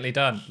 Brilliantly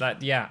done.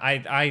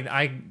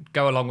 I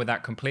go along with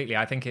that completely.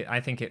 I think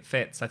it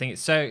fits. I think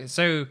it's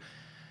so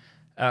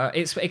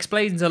it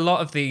explains a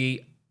lot of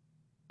the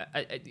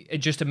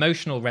just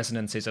emotional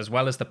resonances as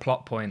well as the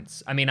plot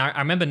points. I mean, I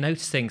remember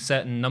noticing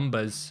certain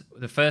numbers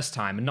the first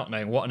time and not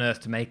knowing what on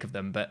earth to make of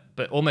them, but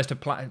almost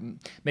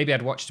maybe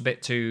I'd watched a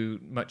bit too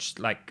much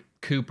like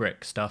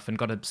Kubrick stuff and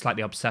got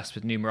slightly obsessed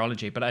with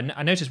numerology. But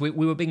I noticed we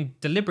were being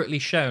deliberately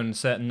shown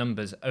certain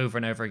numbers over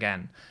and over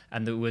again,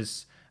 and there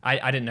was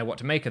I didn't know what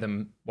to make of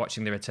them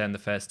watching The Return the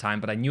first time,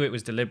 but I knew it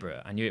was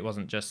deliberate. I knew it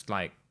wasn't just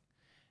like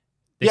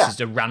this is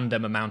a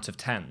random amount of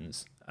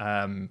tens.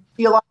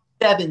 See a lot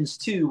of sevens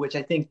too, which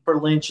I think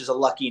for Lynch is a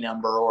lucky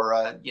number,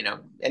 or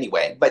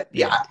anyway. But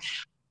yeah.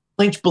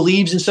 Lynch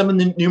believes in some of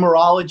the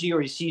numerology,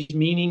 or he sees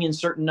meaning in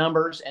certain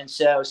numbers, and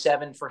so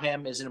 7 for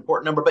him is an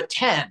important number. But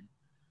 10,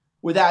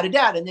 without a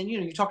doubt. And then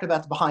you talked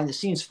about the behind the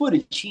scenes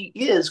footage.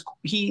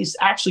 He's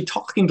actually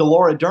talking to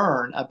Laura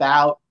Dern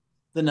about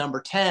the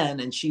number 10,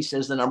 and she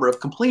says the number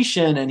of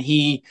completion, and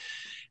he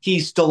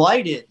he's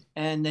delighted.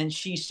 And then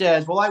she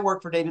says, well, I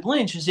work for David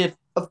Lynch, as if,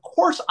 of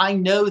course, I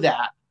know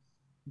that.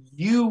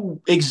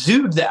 You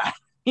exude that,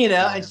 and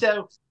Yeah.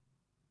 so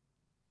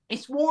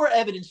it's more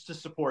evidence to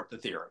support the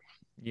theory.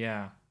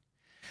 Yeah.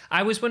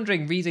 I was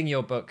wondering, reading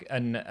your book,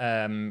 and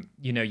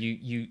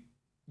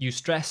you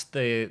stressed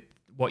the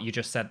what you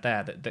just said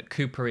there, that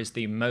Cooper is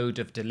the mode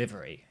of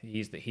delivery.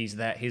 He's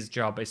there. His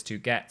job is to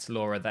get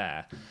Laura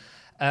there.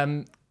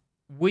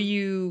 Were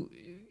you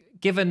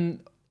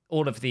given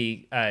all of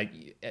the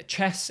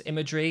chess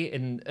imagery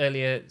in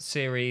earlier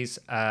series?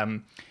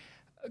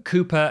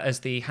 Cooper as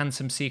the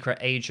handsome secret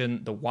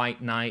agent, the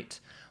White Knight.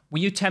 Were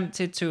you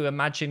tempted to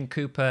imagine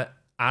Cooper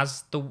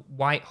as the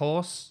white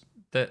horse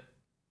that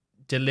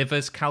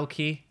delivers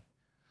Kalki?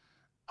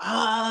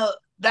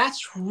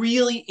 That's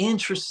really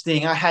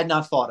interesting. I had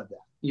not thought of that.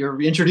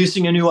 You're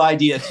introducing a new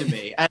idea to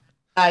me, and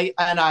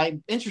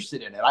I'm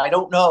interested in it. I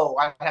don't know.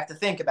 I have to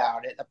think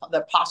about it.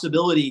 The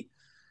possibility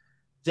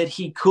that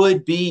he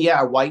could be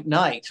a white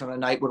knight, and a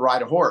knight would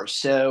ride a horse.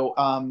 So,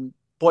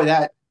 boy,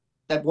 that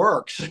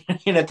works.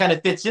 Kind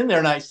of fits in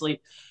there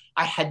nicely.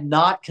 I had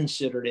not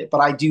considered it,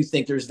 but I do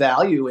think there's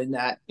value in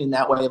that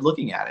way of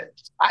looking at it.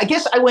 I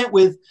guess I went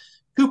with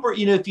Cooper.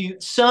 If you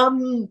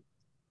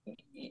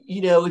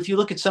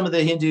look at some of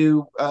the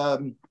Hindu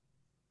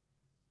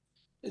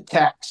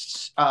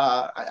texts,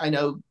 I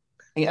know,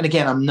 and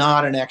again, I'm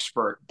not an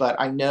expert, but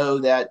I know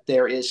that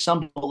there is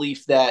some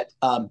belief that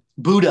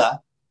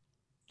Buddha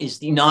is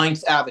the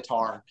ninth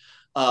avatar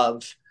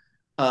of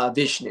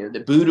Vishnu.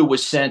 That Buddha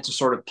was sent to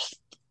sort of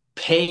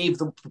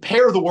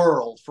prepare the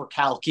world for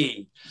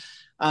Kalki.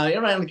 I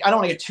don't want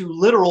to get too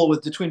literal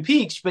with the Twin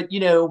Peaks, but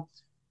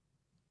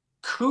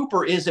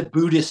Cooper is a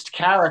Buddhist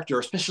character,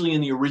 especially in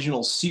the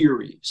original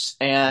series.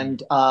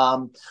 And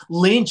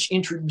Lynch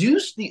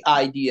introduced the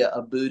idea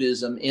of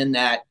Buddhism in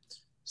that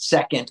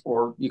second,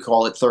 or you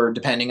call it third,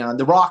 depending on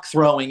the rock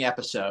throwing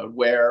episode,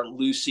 where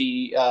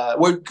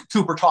where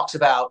Cooper talks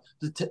about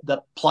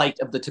the plight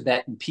of the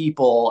Tibetan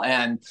people,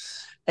 and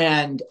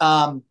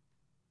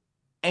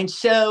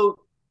so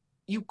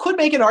you could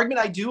make an argument,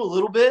 I do a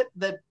little bit,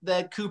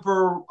 that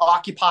Cooper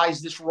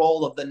occupies this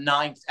role of the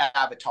ninth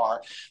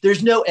avatar.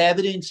 There's no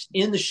evidence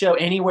in the show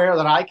anywhere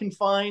that I can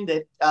find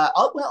that,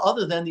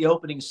 other than the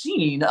opening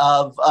scene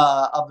of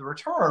The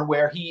Return,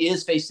 where he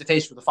is face to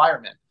face with the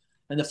fireman,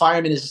 and the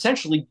fireman is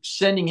essentially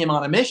sending him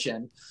on a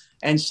mission.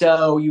 And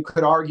so you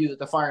could argue that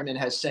the fireman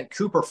has sent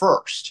Cooper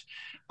first.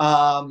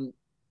 But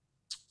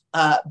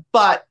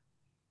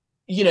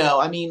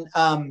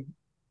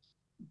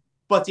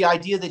but the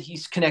idea that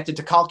he's connected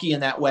to Kalki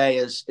in that way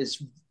is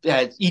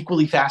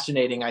equally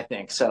fascinating, I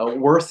think. So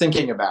worth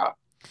thinking about.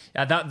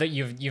 Yeah, that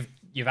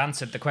you've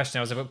answered the question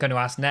I was going to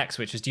ask next,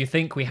 which is, do you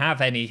think we have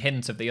any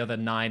hint of the other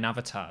 9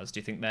 avatars? Do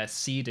you think they're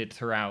seeded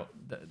throughout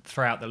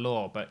the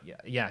lore? But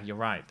yeah, you're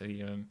right.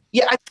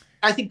 Yeah,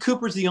 I think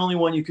Cooper's the only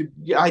one you could.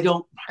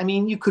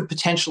 You could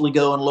potentially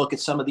go and look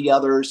at some of the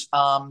others.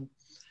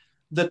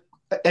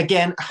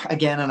 Again,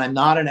 and I'm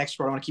not an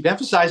expert. I want to keep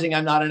emphasizing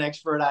I'm not an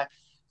expert.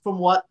 From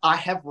what I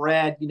have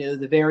read,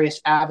 the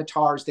various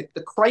avatars, the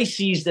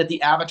crises that the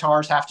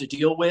avatars have to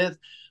deal with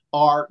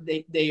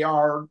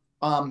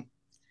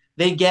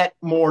they get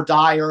more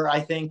dire, I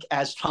think,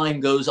 as time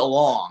goes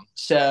along.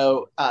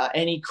 So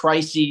any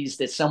crises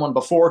that someone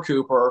before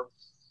Cooper,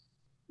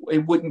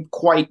 it wouldn't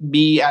quite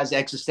be as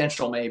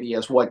existential maybe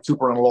as what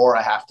Cooper and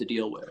Laura have to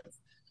deal with.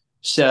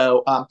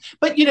 So,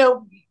 but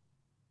when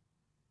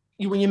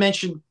you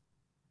mentioned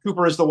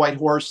Cooper as the white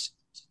horse,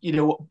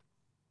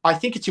 I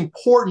think it's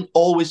important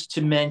always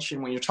to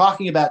mention, when you're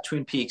talking about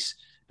Twin Peaks,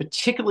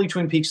 particularly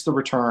Twin Peaks: The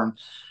Return,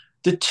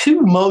 the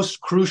 2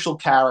 most crucial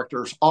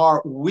characters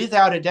are,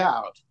 without a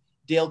doubt,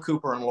 Dale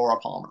Cooper and Laura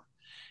Palmer.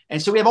 And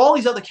so we have all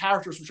these other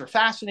characters which are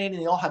fascinating.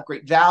 They all have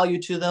great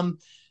value to them.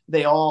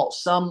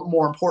 Some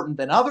more important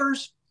than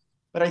others.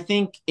 But I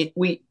think if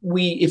we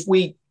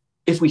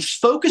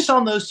focus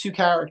on those 2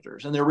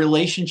 characters and their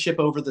relationship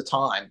over the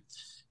time,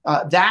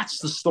 that's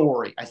the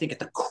story, I think, at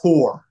the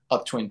core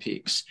of Twin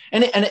Peaks.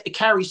 And it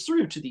carries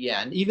through to the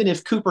end. Even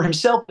if Cooper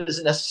himself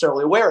isn't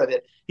necessarily aware of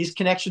it, his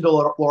connection to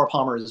Laura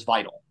Palmer is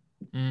vital.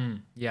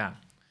 Yeah.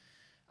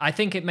 I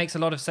think it makes a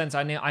lot of sense.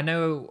 I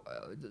know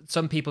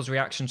some people's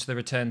reaction to The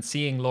Return,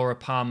 seeing Laura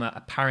Palmer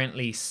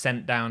apparently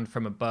sent down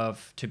from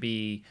above to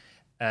be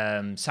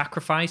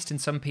sacrificed, in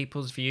some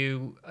people's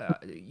view,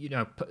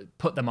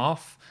 put them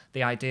off.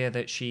 The idea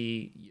that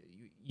she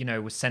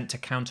was sent to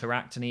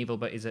counteract an evil,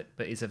 but is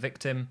a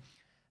victim.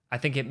 I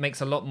think it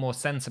makes a lot more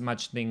sense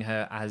imagining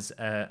her as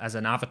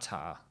an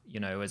avatar,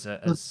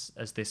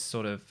 as this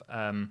sort of,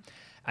 and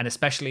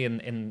especially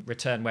in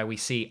Return, where we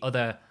see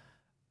other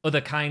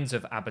kinds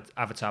of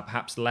avatar,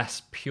 perhaps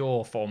less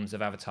pure forms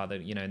of avatar,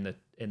 that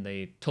in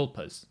the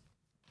tulpas.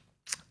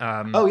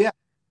 Oh yeah,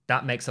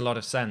 that makes a lot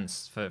of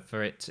sense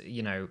for it,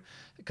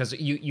 because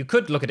you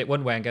could look at it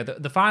one way and go,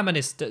 the fireman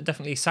is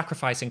definitely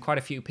sacrificing quite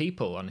a few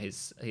people on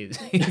his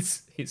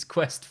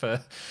quest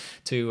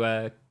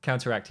to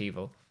counteract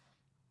evil.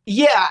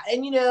 Yeah,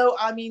 and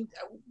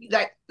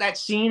that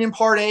scene in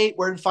Part 8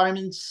 where the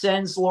fireman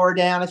sends Laura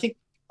down, I think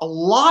a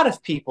lot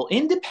of people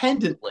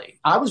independently,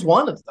 I was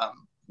one of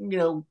them,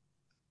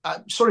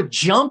 sort of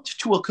jumped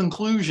to a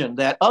conclusion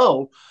that,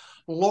 oh,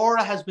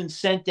 Laura has been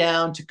sent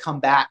down to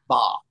combat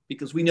Bob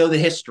because we know the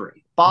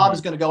history. Bob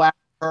is going to go after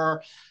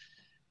her.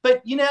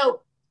 But,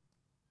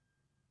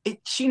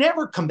 she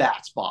never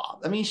combats Bob.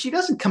 I mean, she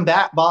doesn't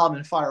combat Bob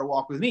in Fire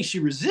Walk with Me. She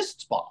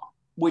resists Bob,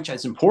 which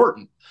is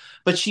important.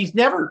 But she's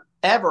never,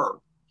 ever,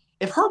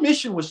 if her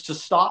mission was to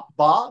stop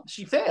Bob,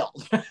 she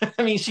failed.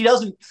 I mean, she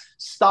doesn't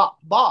stop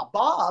Bob.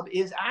 Bob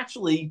is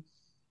actually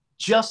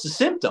just a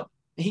symptom.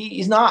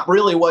 He's not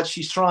really what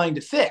she's trying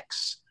to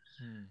fix.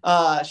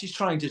 She's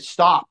trying to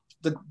stop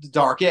the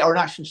dark age, or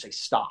not, I shouldn't say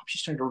stop.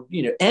 She's trying to,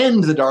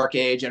 end the dark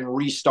age and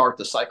restart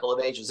the cycle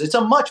of ages. It's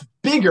a much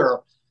bigger,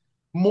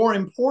 more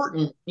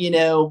important,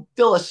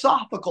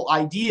 philosophical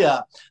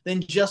idea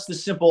than just the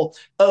simple,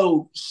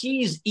 oh,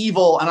 he's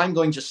evil and I'm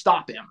going to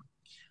stop him.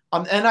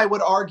 And I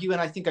would argue, and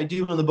I think I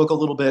do in the book a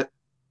little bit,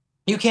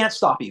 you can't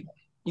stop evil.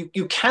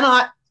 You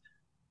cannot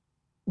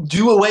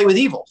do away with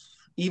evil.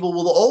 Evil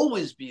will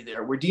always be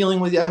there. We're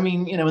dealing with,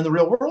 in the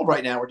real world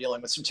right now, we're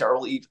dealing with some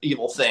terrible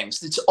evil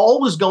things. It's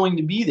always going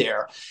to be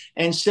there.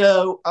 And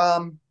so,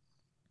 I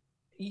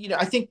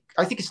think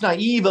it's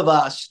naive of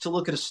us to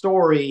look at a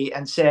story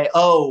and say,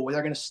 oh,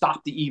 they're going to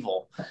stop the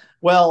evil.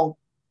 Well,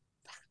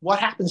 what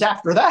happens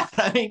after that?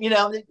 I mean,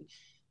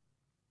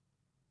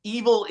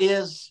 evil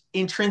is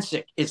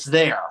intrinsic. It's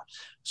there.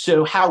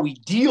 So how we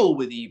deal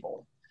with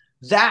evil,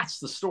 that's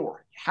the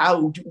story.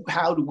 How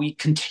do we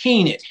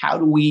contain it? How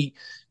do we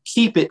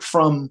keep it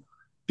from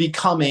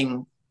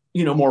becoming,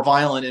 more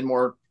violent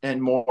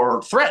and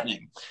more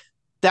threatening?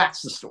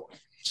 That's the story.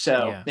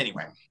 So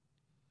Anyway.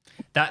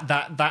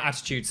 That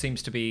attitude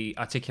seems to be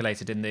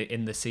articulated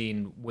in the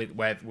scene with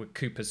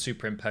Cooper's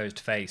superimposed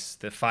face,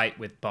 the fight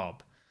with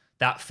Bob.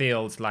 That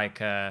feels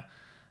like almost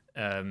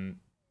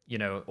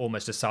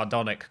a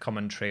sardonic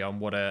commentary on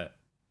what a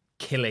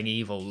killing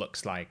evil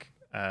looks like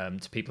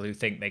to people who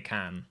think they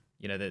can.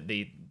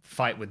 The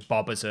fight with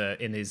Bob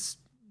in his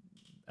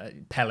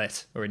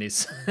pellet or in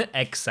his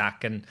egg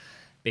sack and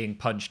being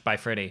punched by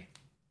Freddy.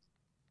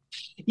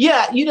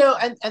 Yeah,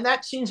 and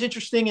that seems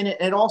interesting,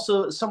 and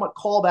also somewhat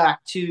callback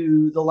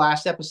to the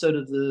last episode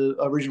of the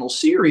original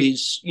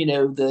series.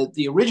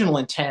 The original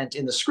intent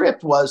in the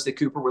script was that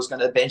Cooper was going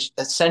to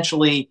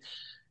essentially,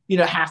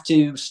 have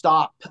to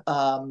stop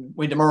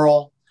Wyndham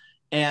Earl,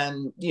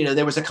 and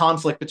there was a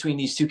conflict between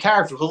these two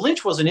characters. Well,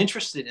 Lynch wasn't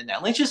interested in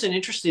that. Lynch isn't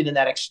interested in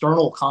that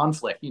external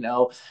conflict.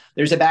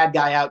 There's a bad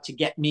guy out to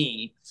get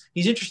me.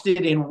 He's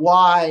interested in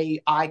why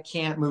I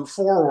can't move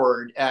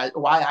forward,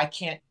 why I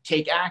can't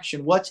take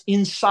action. What's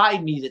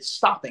inside me that's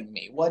stopping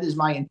me? What is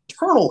my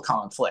internal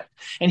conflict?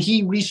 And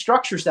he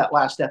restructures that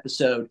last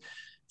episode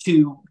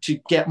to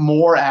get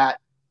more at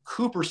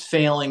Cooper's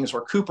failings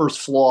or Cooper's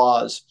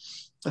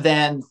flaws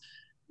than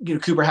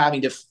Cooper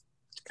having to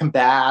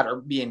combat or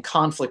be in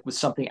conflict with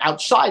something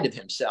outside of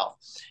himself.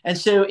 And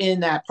so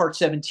in that part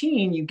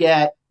 17, you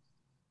get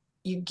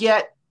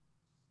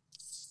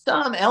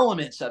some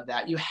elements of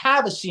that. You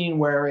have a scene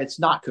where it's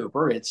not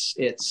Cooper, it's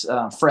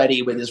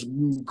Freddy with his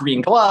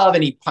green glove,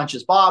 and he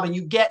punches Bob, and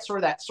you get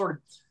sort of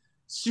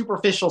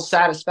superficial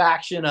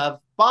satisfaction of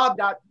Bob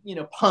got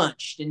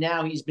punched, and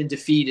now he's been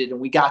defeated, and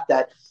we got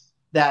that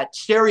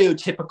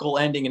stereotypical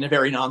ending in a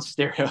very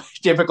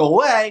non-stereotypical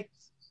way.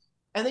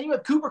 And then you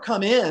have Cooper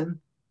come in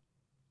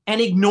and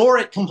ignore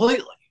it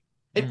completely.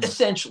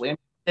 Essentially,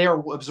 they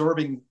are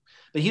observing,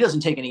 but he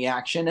doesn't take any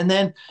action. And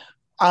then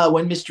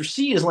when Mr.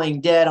 C is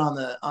laying dead on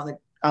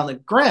the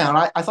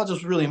ground, I thought this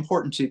was really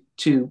important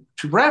to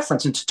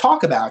reference and to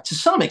talk about to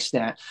some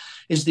extent,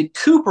 is that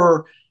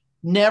Cooper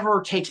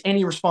never takes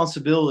any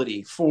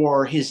responsibility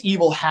for his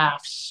evil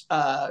half's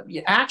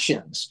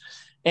actions,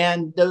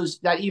 and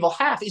that evil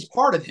half is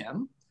part of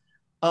him,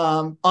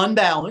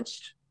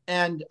 unbalanced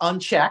and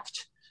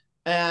unchecked,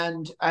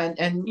 and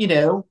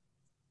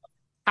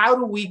how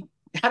do we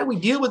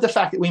deal with the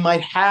fact that we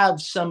might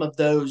have some of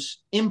those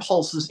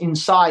impulses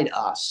inside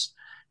us?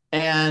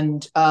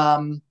 And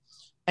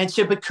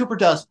so, but Cooper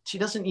doesn't. He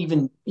doesn't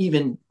even,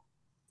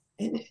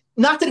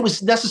 not that it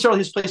was necessarily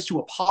his place to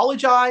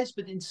apologize,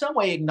 but in some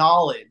way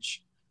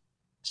acknowledge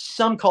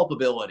some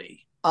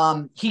culpability.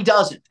 He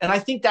doesn't. And I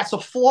think that's a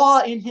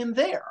flaw in him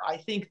there. I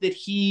think that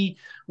he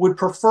would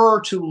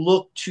prefer to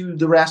look to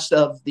the rest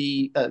of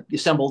the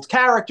assembled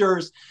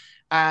characters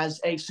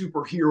as a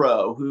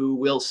superhero who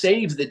will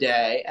save the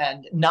day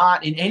and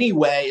not in any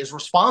way is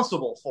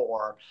responsible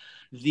for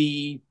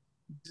the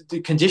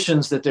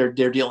conditions that they're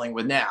dealing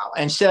with now.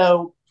 And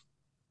so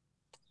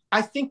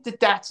I think that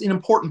that's an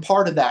important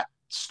part of that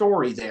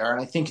story there.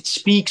 And I think it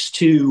speaks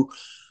to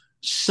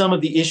some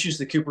of the issues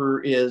that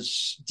Cooper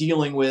is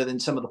dealing with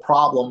and some of the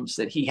problems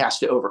that he has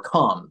to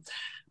overcome.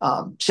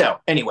 So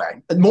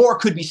anyway, more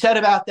could be said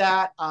about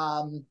that.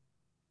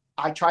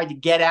 I tried to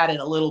get at it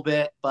a little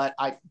bit, but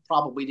I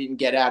probably didn't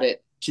get at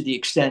it to the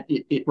extent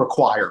it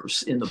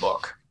requires in the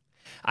book.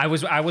 I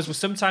was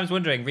sometimes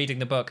wondering, reading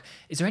the book,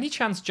 is there any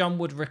chance John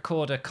would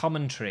record a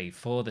commentary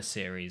for the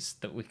series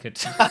that we could...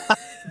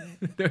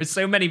 There are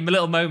so many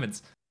little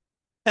moments.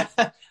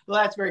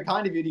 Well, that's very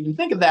kind of you to even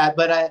think of that,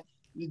 but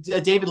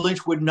David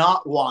Lynch would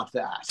not want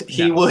that.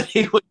 He No. would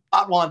he would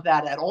not want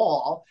that at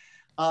all.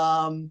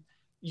 Um,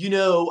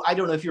 I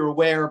don't know if you're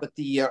aware, but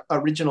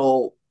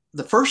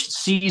the first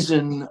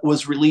season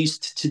was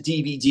released to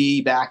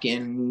DVD back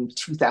in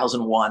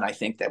 2001. I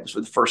think that was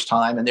for the first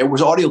time, and there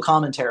was audio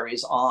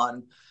commentaries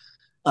on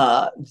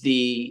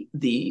they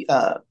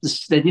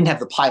didn't have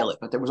the pilot,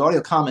 but there was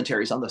audio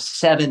commentaries on the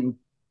 7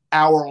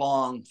 hour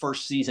long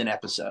first season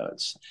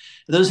episodes.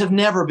 Those have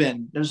never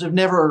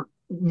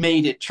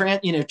made it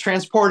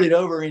transported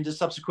over into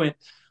subsequent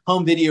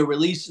home video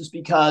releases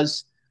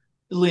because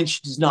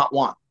Lynch does not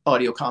want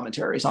audio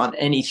commentaries on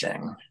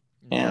anything.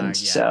 No,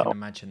 And yeah, I can so,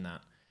 imagine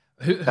that.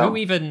 Who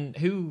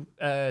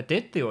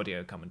did the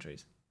audio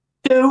commentaries?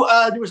 there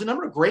was a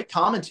number of great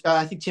comments.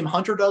 I think Tim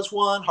Hunter does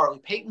one, Harley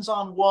Payton's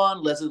on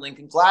one, Leslie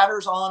Lincoln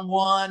Gladder's on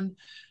one.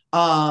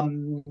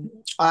 Um,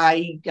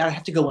 I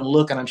have to go and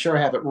look, and I'm sure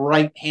I have it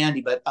right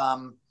handy. But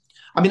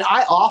I mean,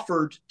 I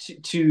offered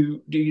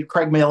to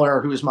Craig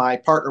Miller, who was my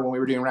partner when we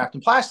were doing Wrapped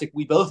in Plastic.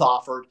 We both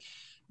offered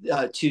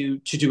to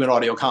do an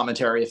audio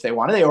commentary if they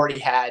wanted. They already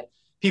had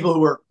people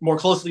who were more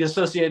closely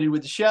associated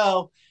with the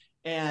show,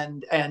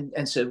 and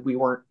so we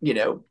weren't,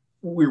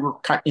 we were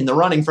kind of in the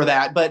running for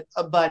that. But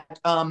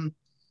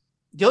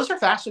those are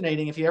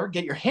fascinating if you ever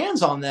get your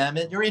hands on them,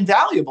 and they're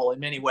invaluable in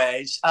many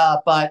ways.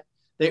 But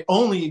they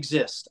only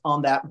exist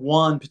on that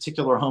one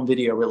particular home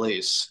video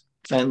release.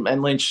 And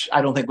Lynch,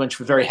 I don't think Lynch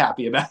was very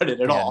happy about it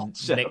at Yeah, all.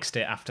 So. nixed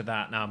it after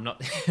that. Now I'm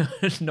not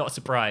not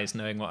surprised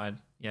knowing what I.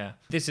 Yeah,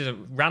 this is a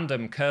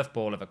random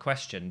curveball of a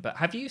question, but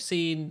have you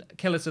seen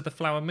Killers of the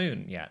Flower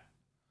Moon yet?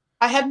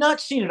 I have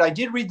not seen it. I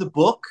did read the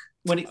book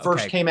when it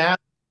first Okay, came out.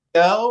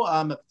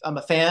 I'm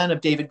a fan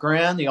of David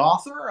Grann, the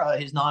author.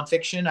 His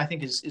nonfiction, I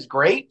think, is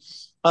great.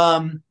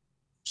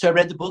 So I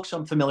read the book, so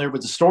I'm familiar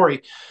with the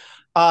story.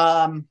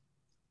 Um,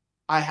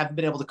 I haven't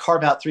been able to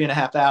carve out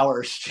 3.5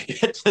 hours to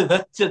get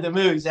to the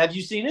movies. Have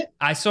you seen it?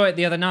 I saw it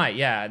the other night.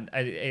 Yeah,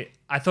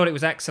 I thought it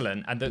was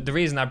excellent, and the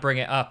reason I bring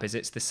it up is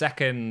it's the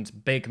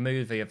second big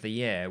movie of the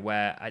year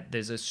where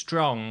there's a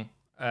strong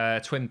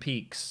Twin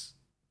Peaks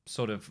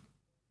sort of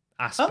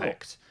Oh,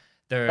 aspect.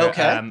 There,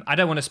 okay. I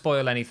don't want to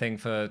spoil anything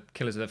for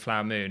Killers of the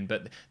Flower Moon,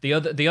 but the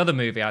other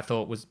movie I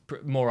thought was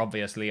more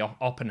obviously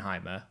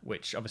Oppenheimer,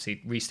 which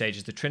obviously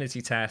restages the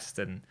Trinity test,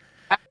 and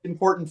That's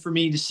important for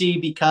me to see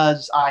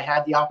because I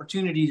had the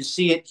opportunity to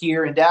see it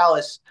here in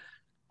Dallas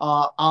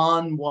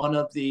on one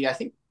of the, I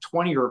think,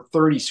 20 or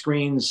 30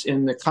 screens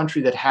in the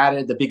country that had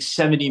it, the big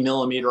 70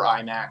 millimeter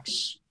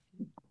IMAX,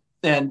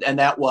 and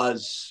that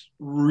was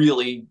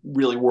really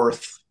really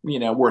worth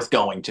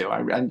going to.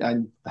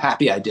 I'm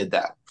happy I did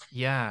that.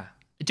 yeah.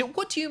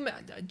 What do you?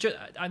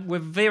 We're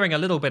veering a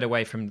little bit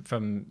away from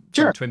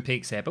Sure. Twin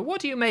Peaks here, but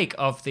what do you make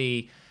of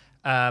the?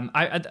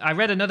 I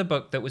read another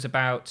book that was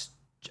about.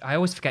 I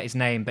always forget his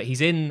name, but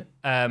he's in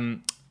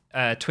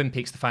Twin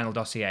Peaks: The Final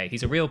Dossier.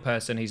 He's a real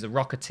person. He's a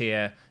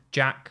Rocketeer,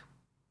 Jack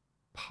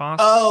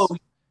Oh, Parsons.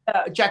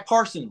 Jack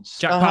Parsons.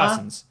 Jack Uh-huh.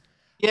 Parsons.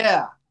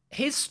 Yeah.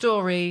 His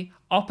story,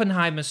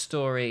 Oppenheimer's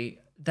story,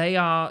 they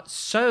are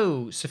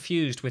so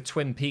suffused with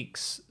Twin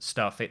Peaks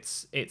stuff.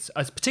 It's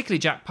particularly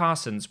Jack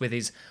Parsons with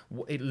his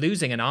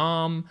losing an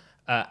arm,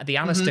 the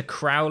Hmm. Aleister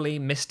Crowley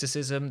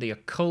mysticism, the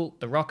occult,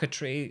 the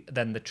rocketry,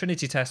 then the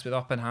Trinity test with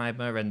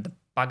Oppenheimer and the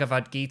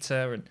Bhagavad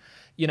Gita, and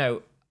you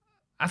know,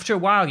 after a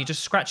while, you're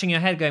just scratching your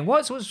head, going,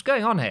 what's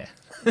going on here?"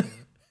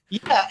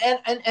 Yeah,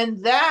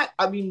 and that,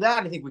 I mean,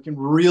 that I think we can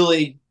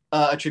really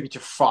attribute to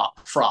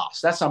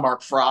Frost. That's not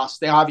Mark Frost.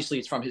 They obviously,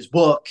 it's from his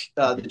book,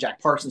 the Mhm. Jack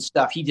Parsons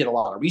stuff. He did a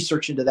lot of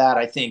research into that.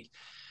 I think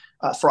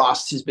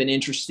Frost has been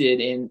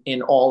interested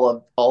in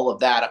all of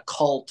that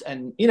occult,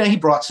 and he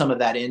brought some of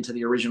that into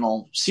the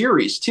original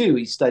series too.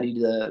 He studied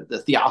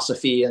the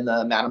Theosophy and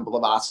the Madame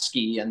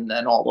Blavatsky and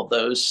all of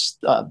those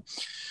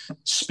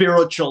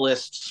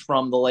spiritualists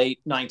from the late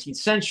 19th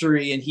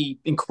century, and he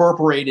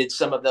incorporated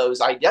some of those.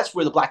 That's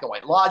where the Black and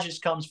White Lodges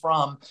comes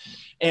from,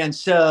 and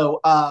so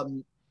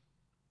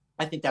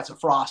I think that's a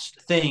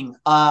Frost thing.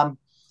 I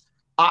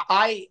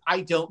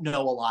don't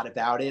know a lot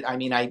about it. I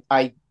mean,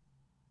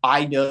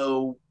 I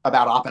know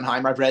about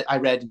Oppenheimer.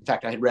 In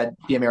fact, I had read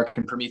the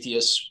American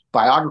Prometheus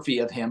biography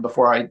of him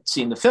before I'd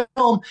seen the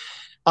film.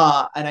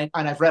 And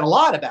I've read a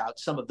lot about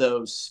some of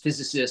those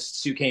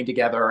physicists who came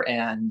together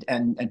and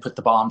put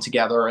the bomb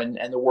together, and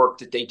the work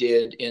that they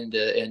did in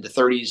the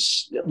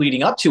 30s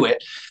leading up to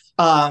it.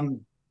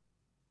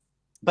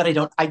 But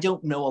I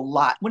don't know a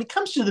lot when it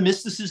comes to the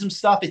mysticism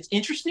stuff. It's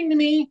interesting to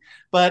me,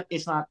 but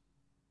it's not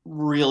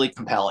really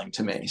compelling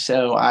to me.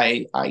 So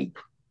I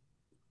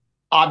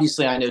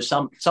obviously I know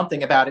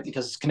something about it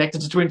because it's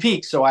connected to Twin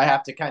Peaks, so I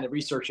have to kind of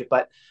research it,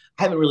 but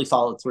I haven't really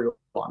followed through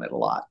on it a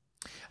lot.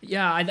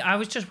 Yeah, I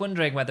was just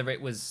wondering whether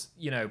it was,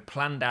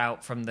 planned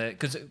out from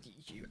because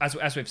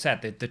as we've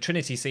said, the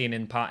Trinity scene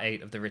in Part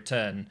 8 of The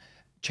Return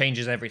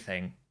changes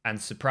everything and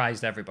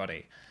surprised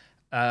everybody.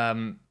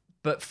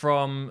 But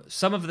from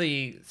some of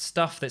the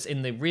stuff that's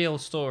in the real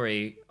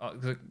story,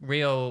 the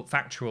real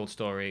factual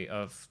story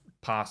of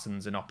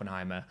Parsons and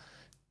Oppenheimer,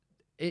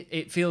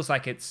 it feels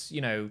like it's,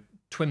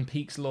 Twin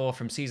Peaks lore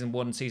from season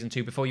 1 and season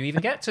 2 before you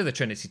even get to the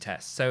Trinity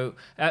test. So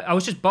I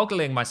was just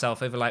boggling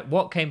myself over like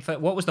what came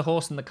first, what was the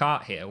horse in the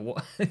cart here?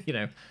 What,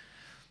 Yeah,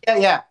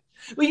 yeah.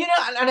 Well,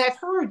 and I've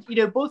heard,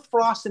 both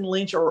Frost and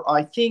Lynch are,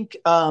 I think,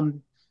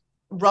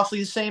 roughly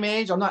the same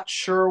age. I'm not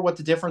sure what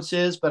the difference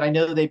is, but I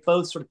know they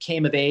both sort of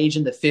came of age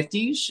in the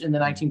 50s, in the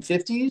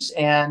 1950s.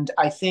 And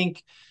I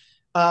think,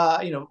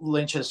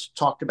 Lynch has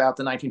talked about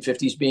the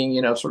 1950s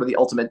being, sort of the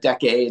ultimate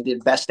decade, the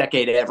best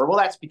decade ever. Well,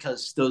 that's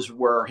because those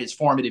were his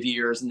formative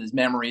years and his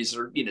memories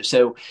are,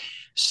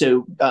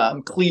 so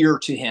clear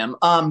to him.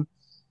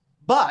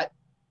 But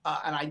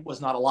and I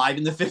was not alive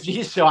in the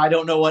 50s, so I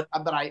don't know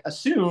but I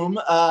assume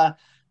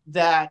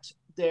that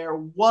there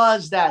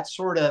was that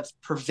sort of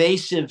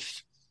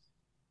pervasive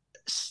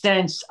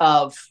sense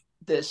of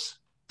the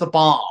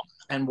bomb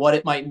and what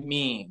it might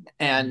mean,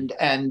 and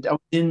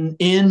in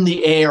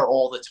the air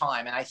all the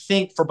time. And I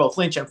think for both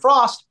Lynch and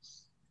Frost,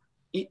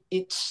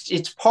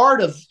 it's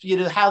part of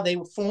how they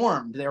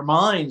formed, their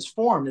minds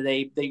formed.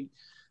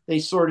 They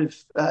sort of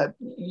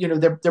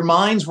their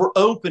minds were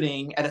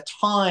opening at a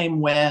time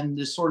when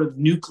this sort of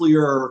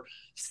nuclear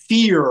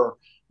fear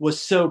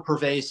was so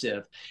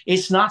pervasive.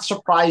 It's not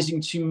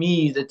surprising to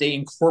me that they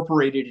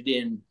incorporated it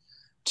in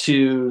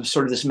to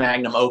sort of this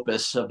magnum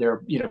opus of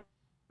their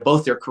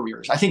both their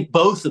careers. I think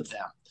both of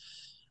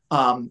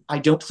them. I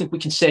don't think we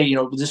can say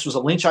this was a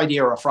Lynch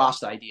idea or a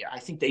Frost idea. I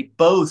think they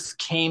both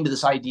came to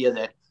this idea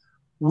that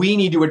we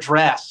need to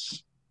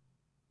address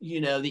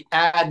the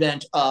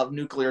advent of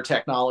nuclear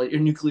technology or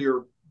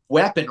nuclear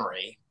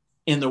weaponry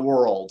in the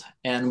world,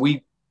 and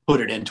we put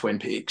it in Twin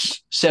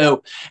Peaks.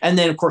 So, and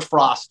then of course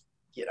Frost,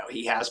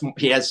 he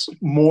has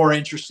more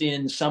interest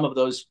in some of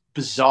those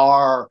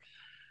bizarre,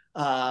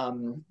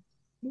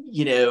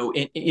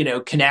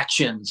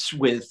 connections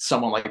with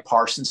someone like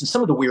Parsons and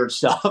some of the weird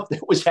stuff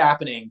that was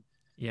happening.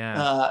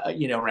 Yeah.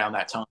 Around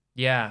that time.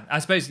 Yeah, I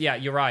suppose. Yeah,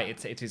 you're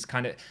right. It is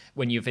kind of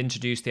when you've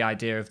introduced the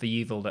idea of the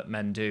evil that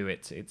men do.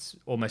 It's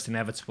almost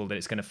inevitable that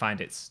it's going to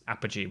find its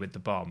apogee with the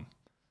bomb.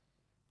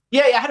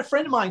 Yeah, I had a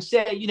friend of mine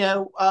say,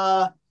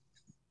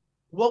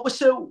 what was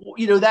so,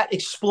 that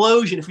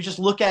explosion? If we just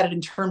look at it in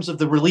terms of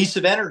the release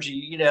of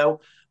energy,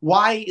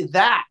 why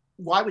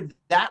would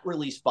that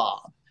release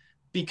bomb?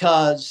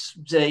 Because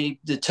the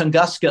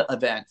Tunguska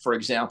event, for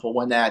example,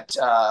 when that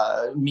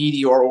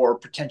meteor or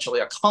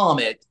potentially a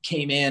comet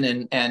came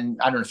in, and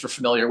I don't know if you're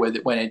familiar with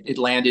it, when it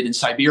landed in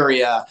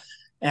Siberia,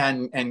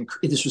 and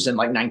this was in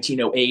like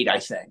 1908, I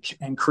think,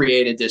 and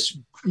created this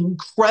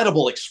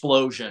incredible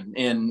explosion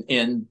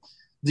in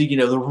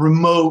the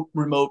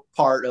remote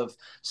part of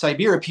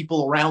Siberia.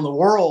 People around the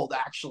world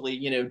actually,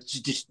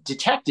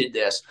 detected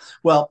this.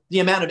 Well, the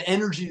amount of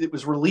energy that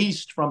was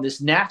released from this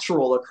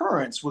natural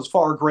occurrence was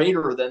far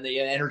greater than the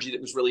energy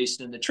that was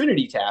released in the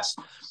Trinity test.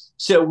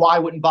 So why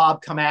wouldn't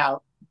Bob come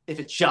out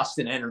if it's just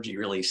an energy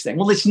release thing?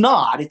 Well, it's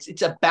not.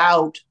 It's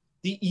about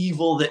the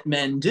evil that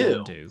men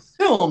do.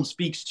 Film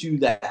speaks to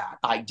that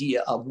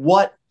idea of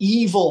what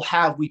evil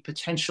have we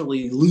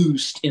potentially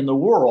loosed in the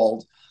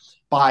world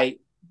by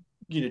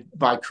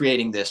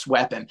creating this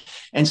weapon.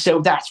 And so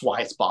that's why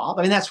it's Bob.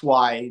 I mean, that's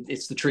why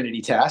it's the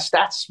Trinity test.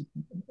 That's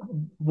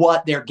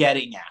what they're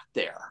getting at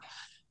there.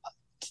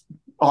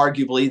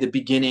 Arguably the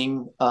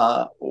beginning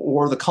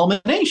or the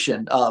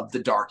culmination of the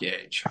Dark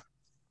Age.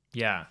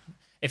 Yeah.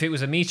 If it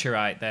was a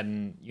meteorite,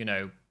 then,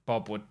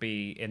 Bob would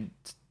be in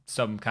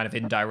some kind of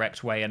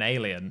indirect way an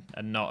alien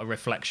and not a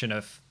reflection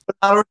of...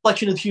 Not a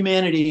reflection of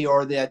humanity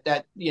or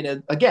that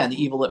again,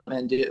 the evil that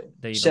men do.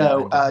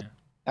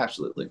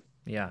 Absolutely.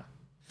 Yeah.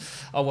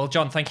 Oh, well,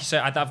 John, thank you.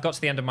 So I've got to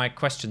the end of my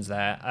questions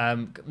there.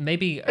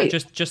 Maybe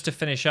just to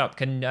finish up,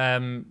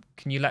 can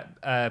you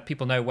let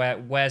people know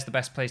where's the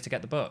best place to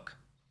get the book?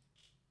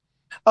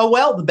 Oh,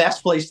 well, the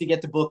best place to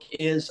get the book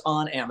is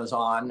on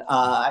Amazon.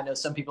 I know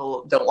some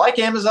people don't like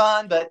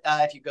Amazon, but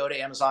if you go to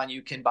Amazon,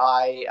 you can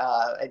buy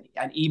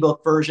an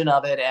ebook version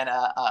of it and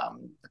a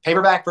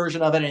paperback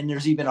version of it, and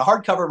there's even a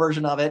hardcover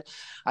version of it.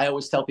 I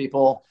always tell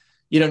people,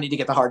 you don't need to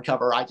get the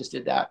hardcover. I just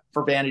did that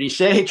for vanity's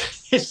sake.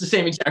 It's the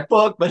same exact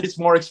book, but it's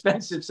more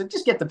expensive. So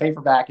just get the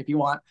paperback if you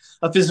want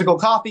a physical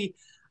copy.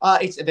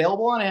 It's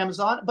available on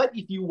Amazon, but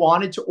if you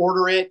wanted to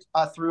order it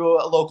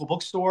through a local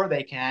bookstore,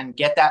 they can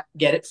get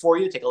it for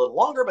you. Take a little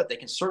longer, but they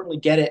can certainly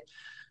get it.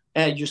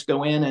 And you just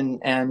go in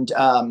and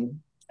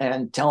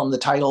tell them the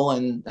title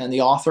and the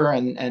author,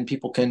 and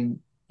people can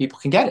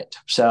get it.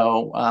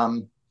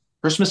 So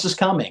Christmas is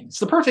coming. It's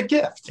the perfect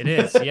gift. It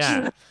is,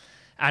 yeah.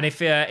 And if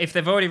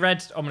they've already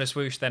read Ominous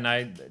Whoosh,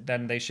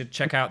 then they should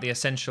check out the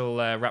Essential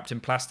Wrapped in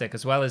Plastic,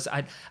 as well as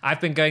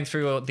I've been going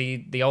through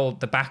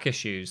the back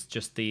issues,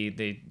 just the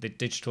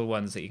digital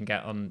ones that you can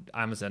get on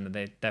Amazon,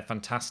 and they're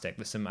fantastic.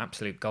 There's some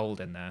absolute gold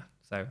in there.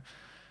 So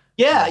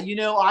yeah,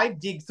 I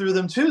dig through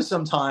them too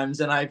sometimes,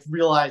 and I've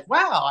realized,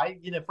 wow, I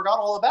forgot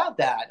all about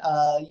that.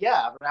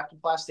 Wrapped in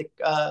Plastic.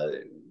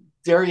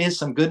 There is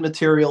some good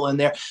material in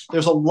there.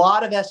 There's a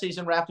lot of essays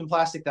in Wrapped in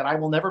Plastic that I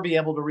will never be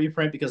able to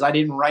reprint because I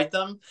didn't write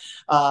them.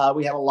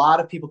 We had a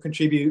lot of people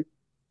contribute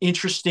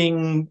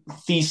interesting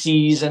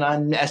theses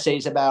and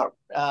essays about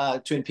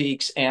Twin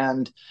Peaks,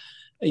 and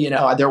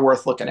they're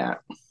worth looking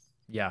at.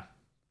 Yeah,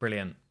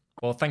 brilliant.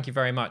 Well, thank you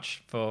very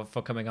much for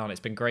coming on. It's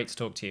been great to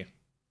talk to you.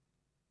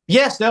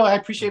 Yes, no, I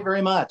appreciate it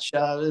very much.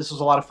 This was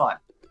a lot of fun.